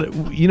 But,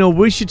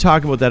 we should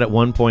talk about that at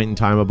one point in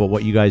time about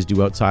what you guys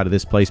do outside of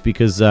this place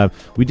because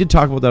we did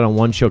talk about that on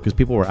one show because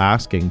people were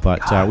asking,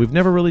 but we've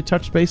never really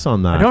touched base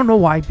on that. I don't know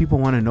why people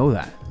want to know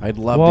that. I'd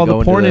love well, to go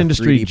the porn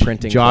into the industry, 3D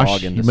printing Josh,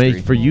 blog industry.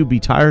 may for you be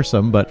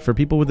tiresome, but for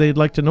people, they'd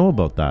like to know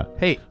about that.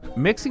 Hey,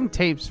 mixing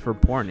tapes for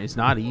porn is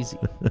not easy.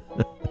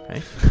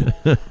 Okay?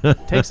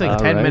 Takes like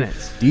 10 right.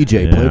 minutes.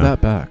 DJ, Yeah. play that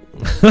back.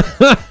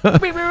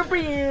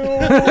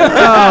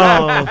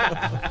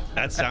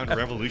 That sound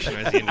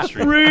revolutionized the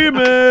industry.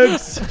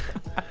 Remix.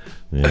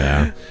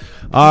 Yeah.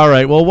 All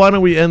right. Well, why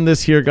don't we end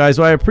this here, guys?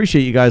 Well, I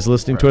appreciate you guys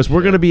listening to us.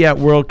 We're going to be at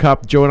World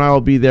Cup. Joe and I will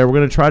be there. We're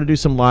going to try to do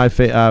some live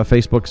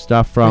Facebook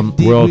stuff from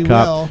Indeed World we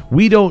Cup. will.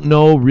 We don't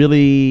know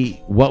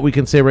really what we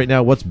can say right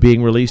now, what's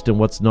being released and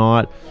what's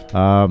not.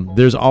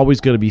 There's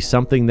always going to be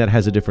something that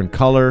has a different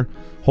color.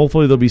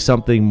 Hopefully, there'll be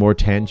something more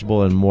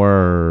tangible and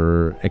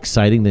more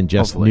exciting than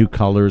just Hopefully. new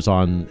colors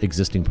on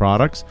existing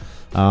products.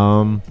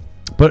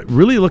 But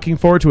really looking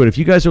forward to it. If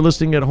you guys are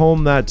listening at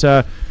home,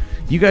 that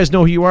you guys know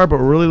who you are, but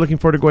we're really looking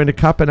forward to going to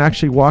Cup and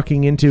actually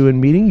walking into and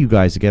meeting you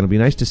guys again. It'll be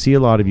nice to see a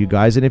lot of you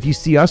guys. And if you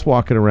see us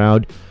walking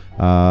around,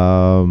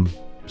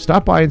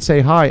 stop by and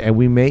say hi. And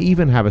we may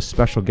even have a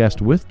special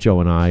guest with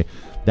Joe and I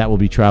that will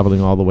be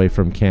traveling all the way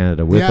from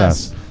Canada with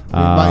us. We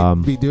might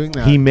be doing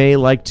that. He may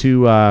like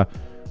to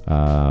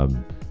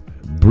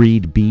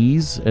breed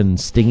bees and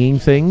stinging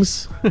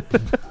things.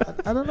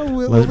 I don't know.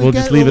 We'll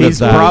just leave it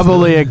He's at that.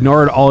 probably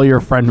ignored all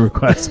your friend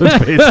requests on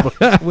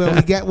Facebook.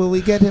 Will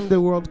we get him to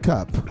World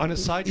Cup? On a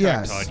side track,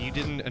 Yes. Todd, you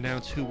didn't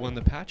announce who won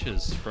the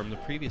patches from the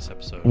previous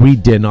episode. We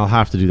didn't. I'll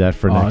have to do that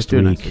for Oh, next do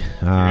it week. next week.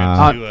 You're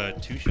gonna do a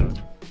two-shot.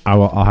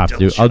 I'll have to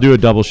do. I'll do a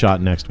double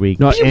shot next week.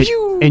 No,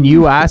 and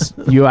you asked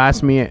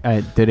me,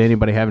 did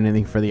anybody have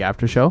anything for the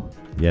after show?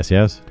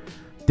 Yes.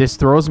 This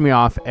throws me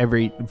off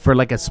for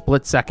like a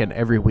split second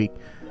every week.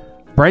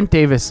 Brent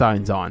Davis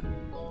signs on,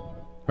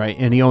 right?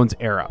 And he owns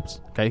Air Ups.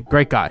 Okay,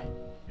 great guy.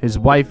 His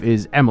wife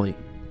is Emily,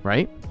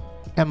 right?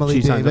 Emily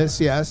She signs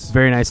Davis, yes.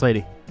 Very nice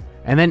lady.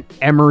 And then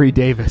Emery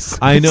Davis.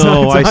 I know,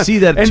 signs I on. see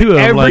that And too, I'm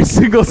every like-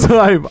 single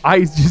time,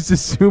 I just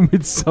assume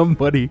it's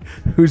somebody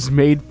who's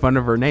made fun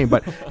of her name.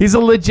 But he's a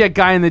legit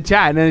guy in the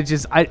chat, and it's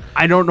just I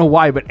don't know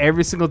why, but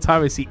every single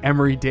time I see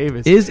Emery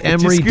Davis, Is it just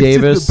Emery gets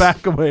in Davis- the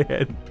back of my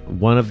head?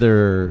 One of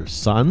their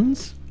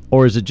sons,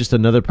 or is it just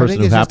another person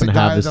who it's just happened a to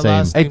have guy the with the same?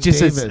 last name It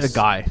just is Davis. a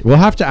guy. We'll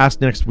have to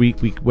ask next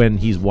week when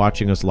he's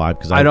watching us live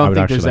because I don't would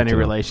think actually there's like any to know.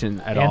 relation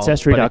at all. but it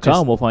Ancestry.com,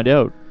 just- we'll find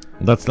out.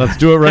 Let's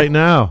do it right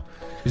now.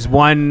 There's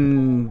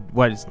one,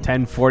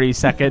 10-40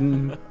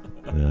 second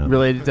Yeah.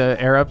 related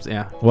to Air Ups.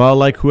 Yeah. Well,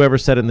 like whoever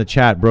said it in the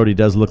chat, Brody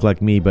does look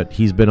like me, but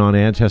he's been on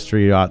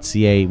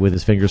Ancestry.ca with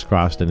his fingers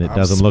crossed, and it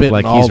doesn't look spitting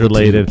like all he's the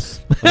related.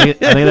 tubes. I think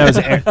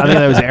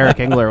that was Eric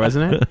Engler,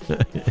 wasn't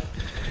it?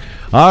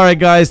 All right,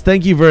 guys,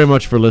 thank you very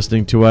much for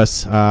listening to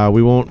us.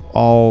 We won't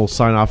all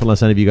sign off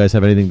unless any of you guys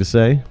have anything to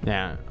say.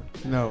 Yeah.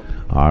 No.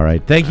 All right.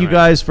 Thank you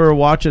guys for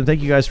watching.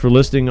 Thank you guys for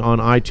listening on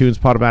iTunes,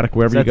 Podomatic,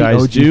 wherever you Is that the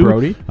guys OG do.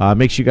 Brody?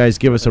 Make sure you guys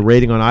give us a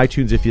rating on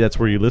iTunes if that's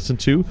where you listen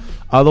to.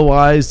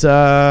 Otherwise,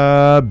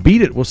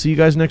 beat it. We'll see you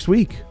guys next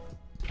week.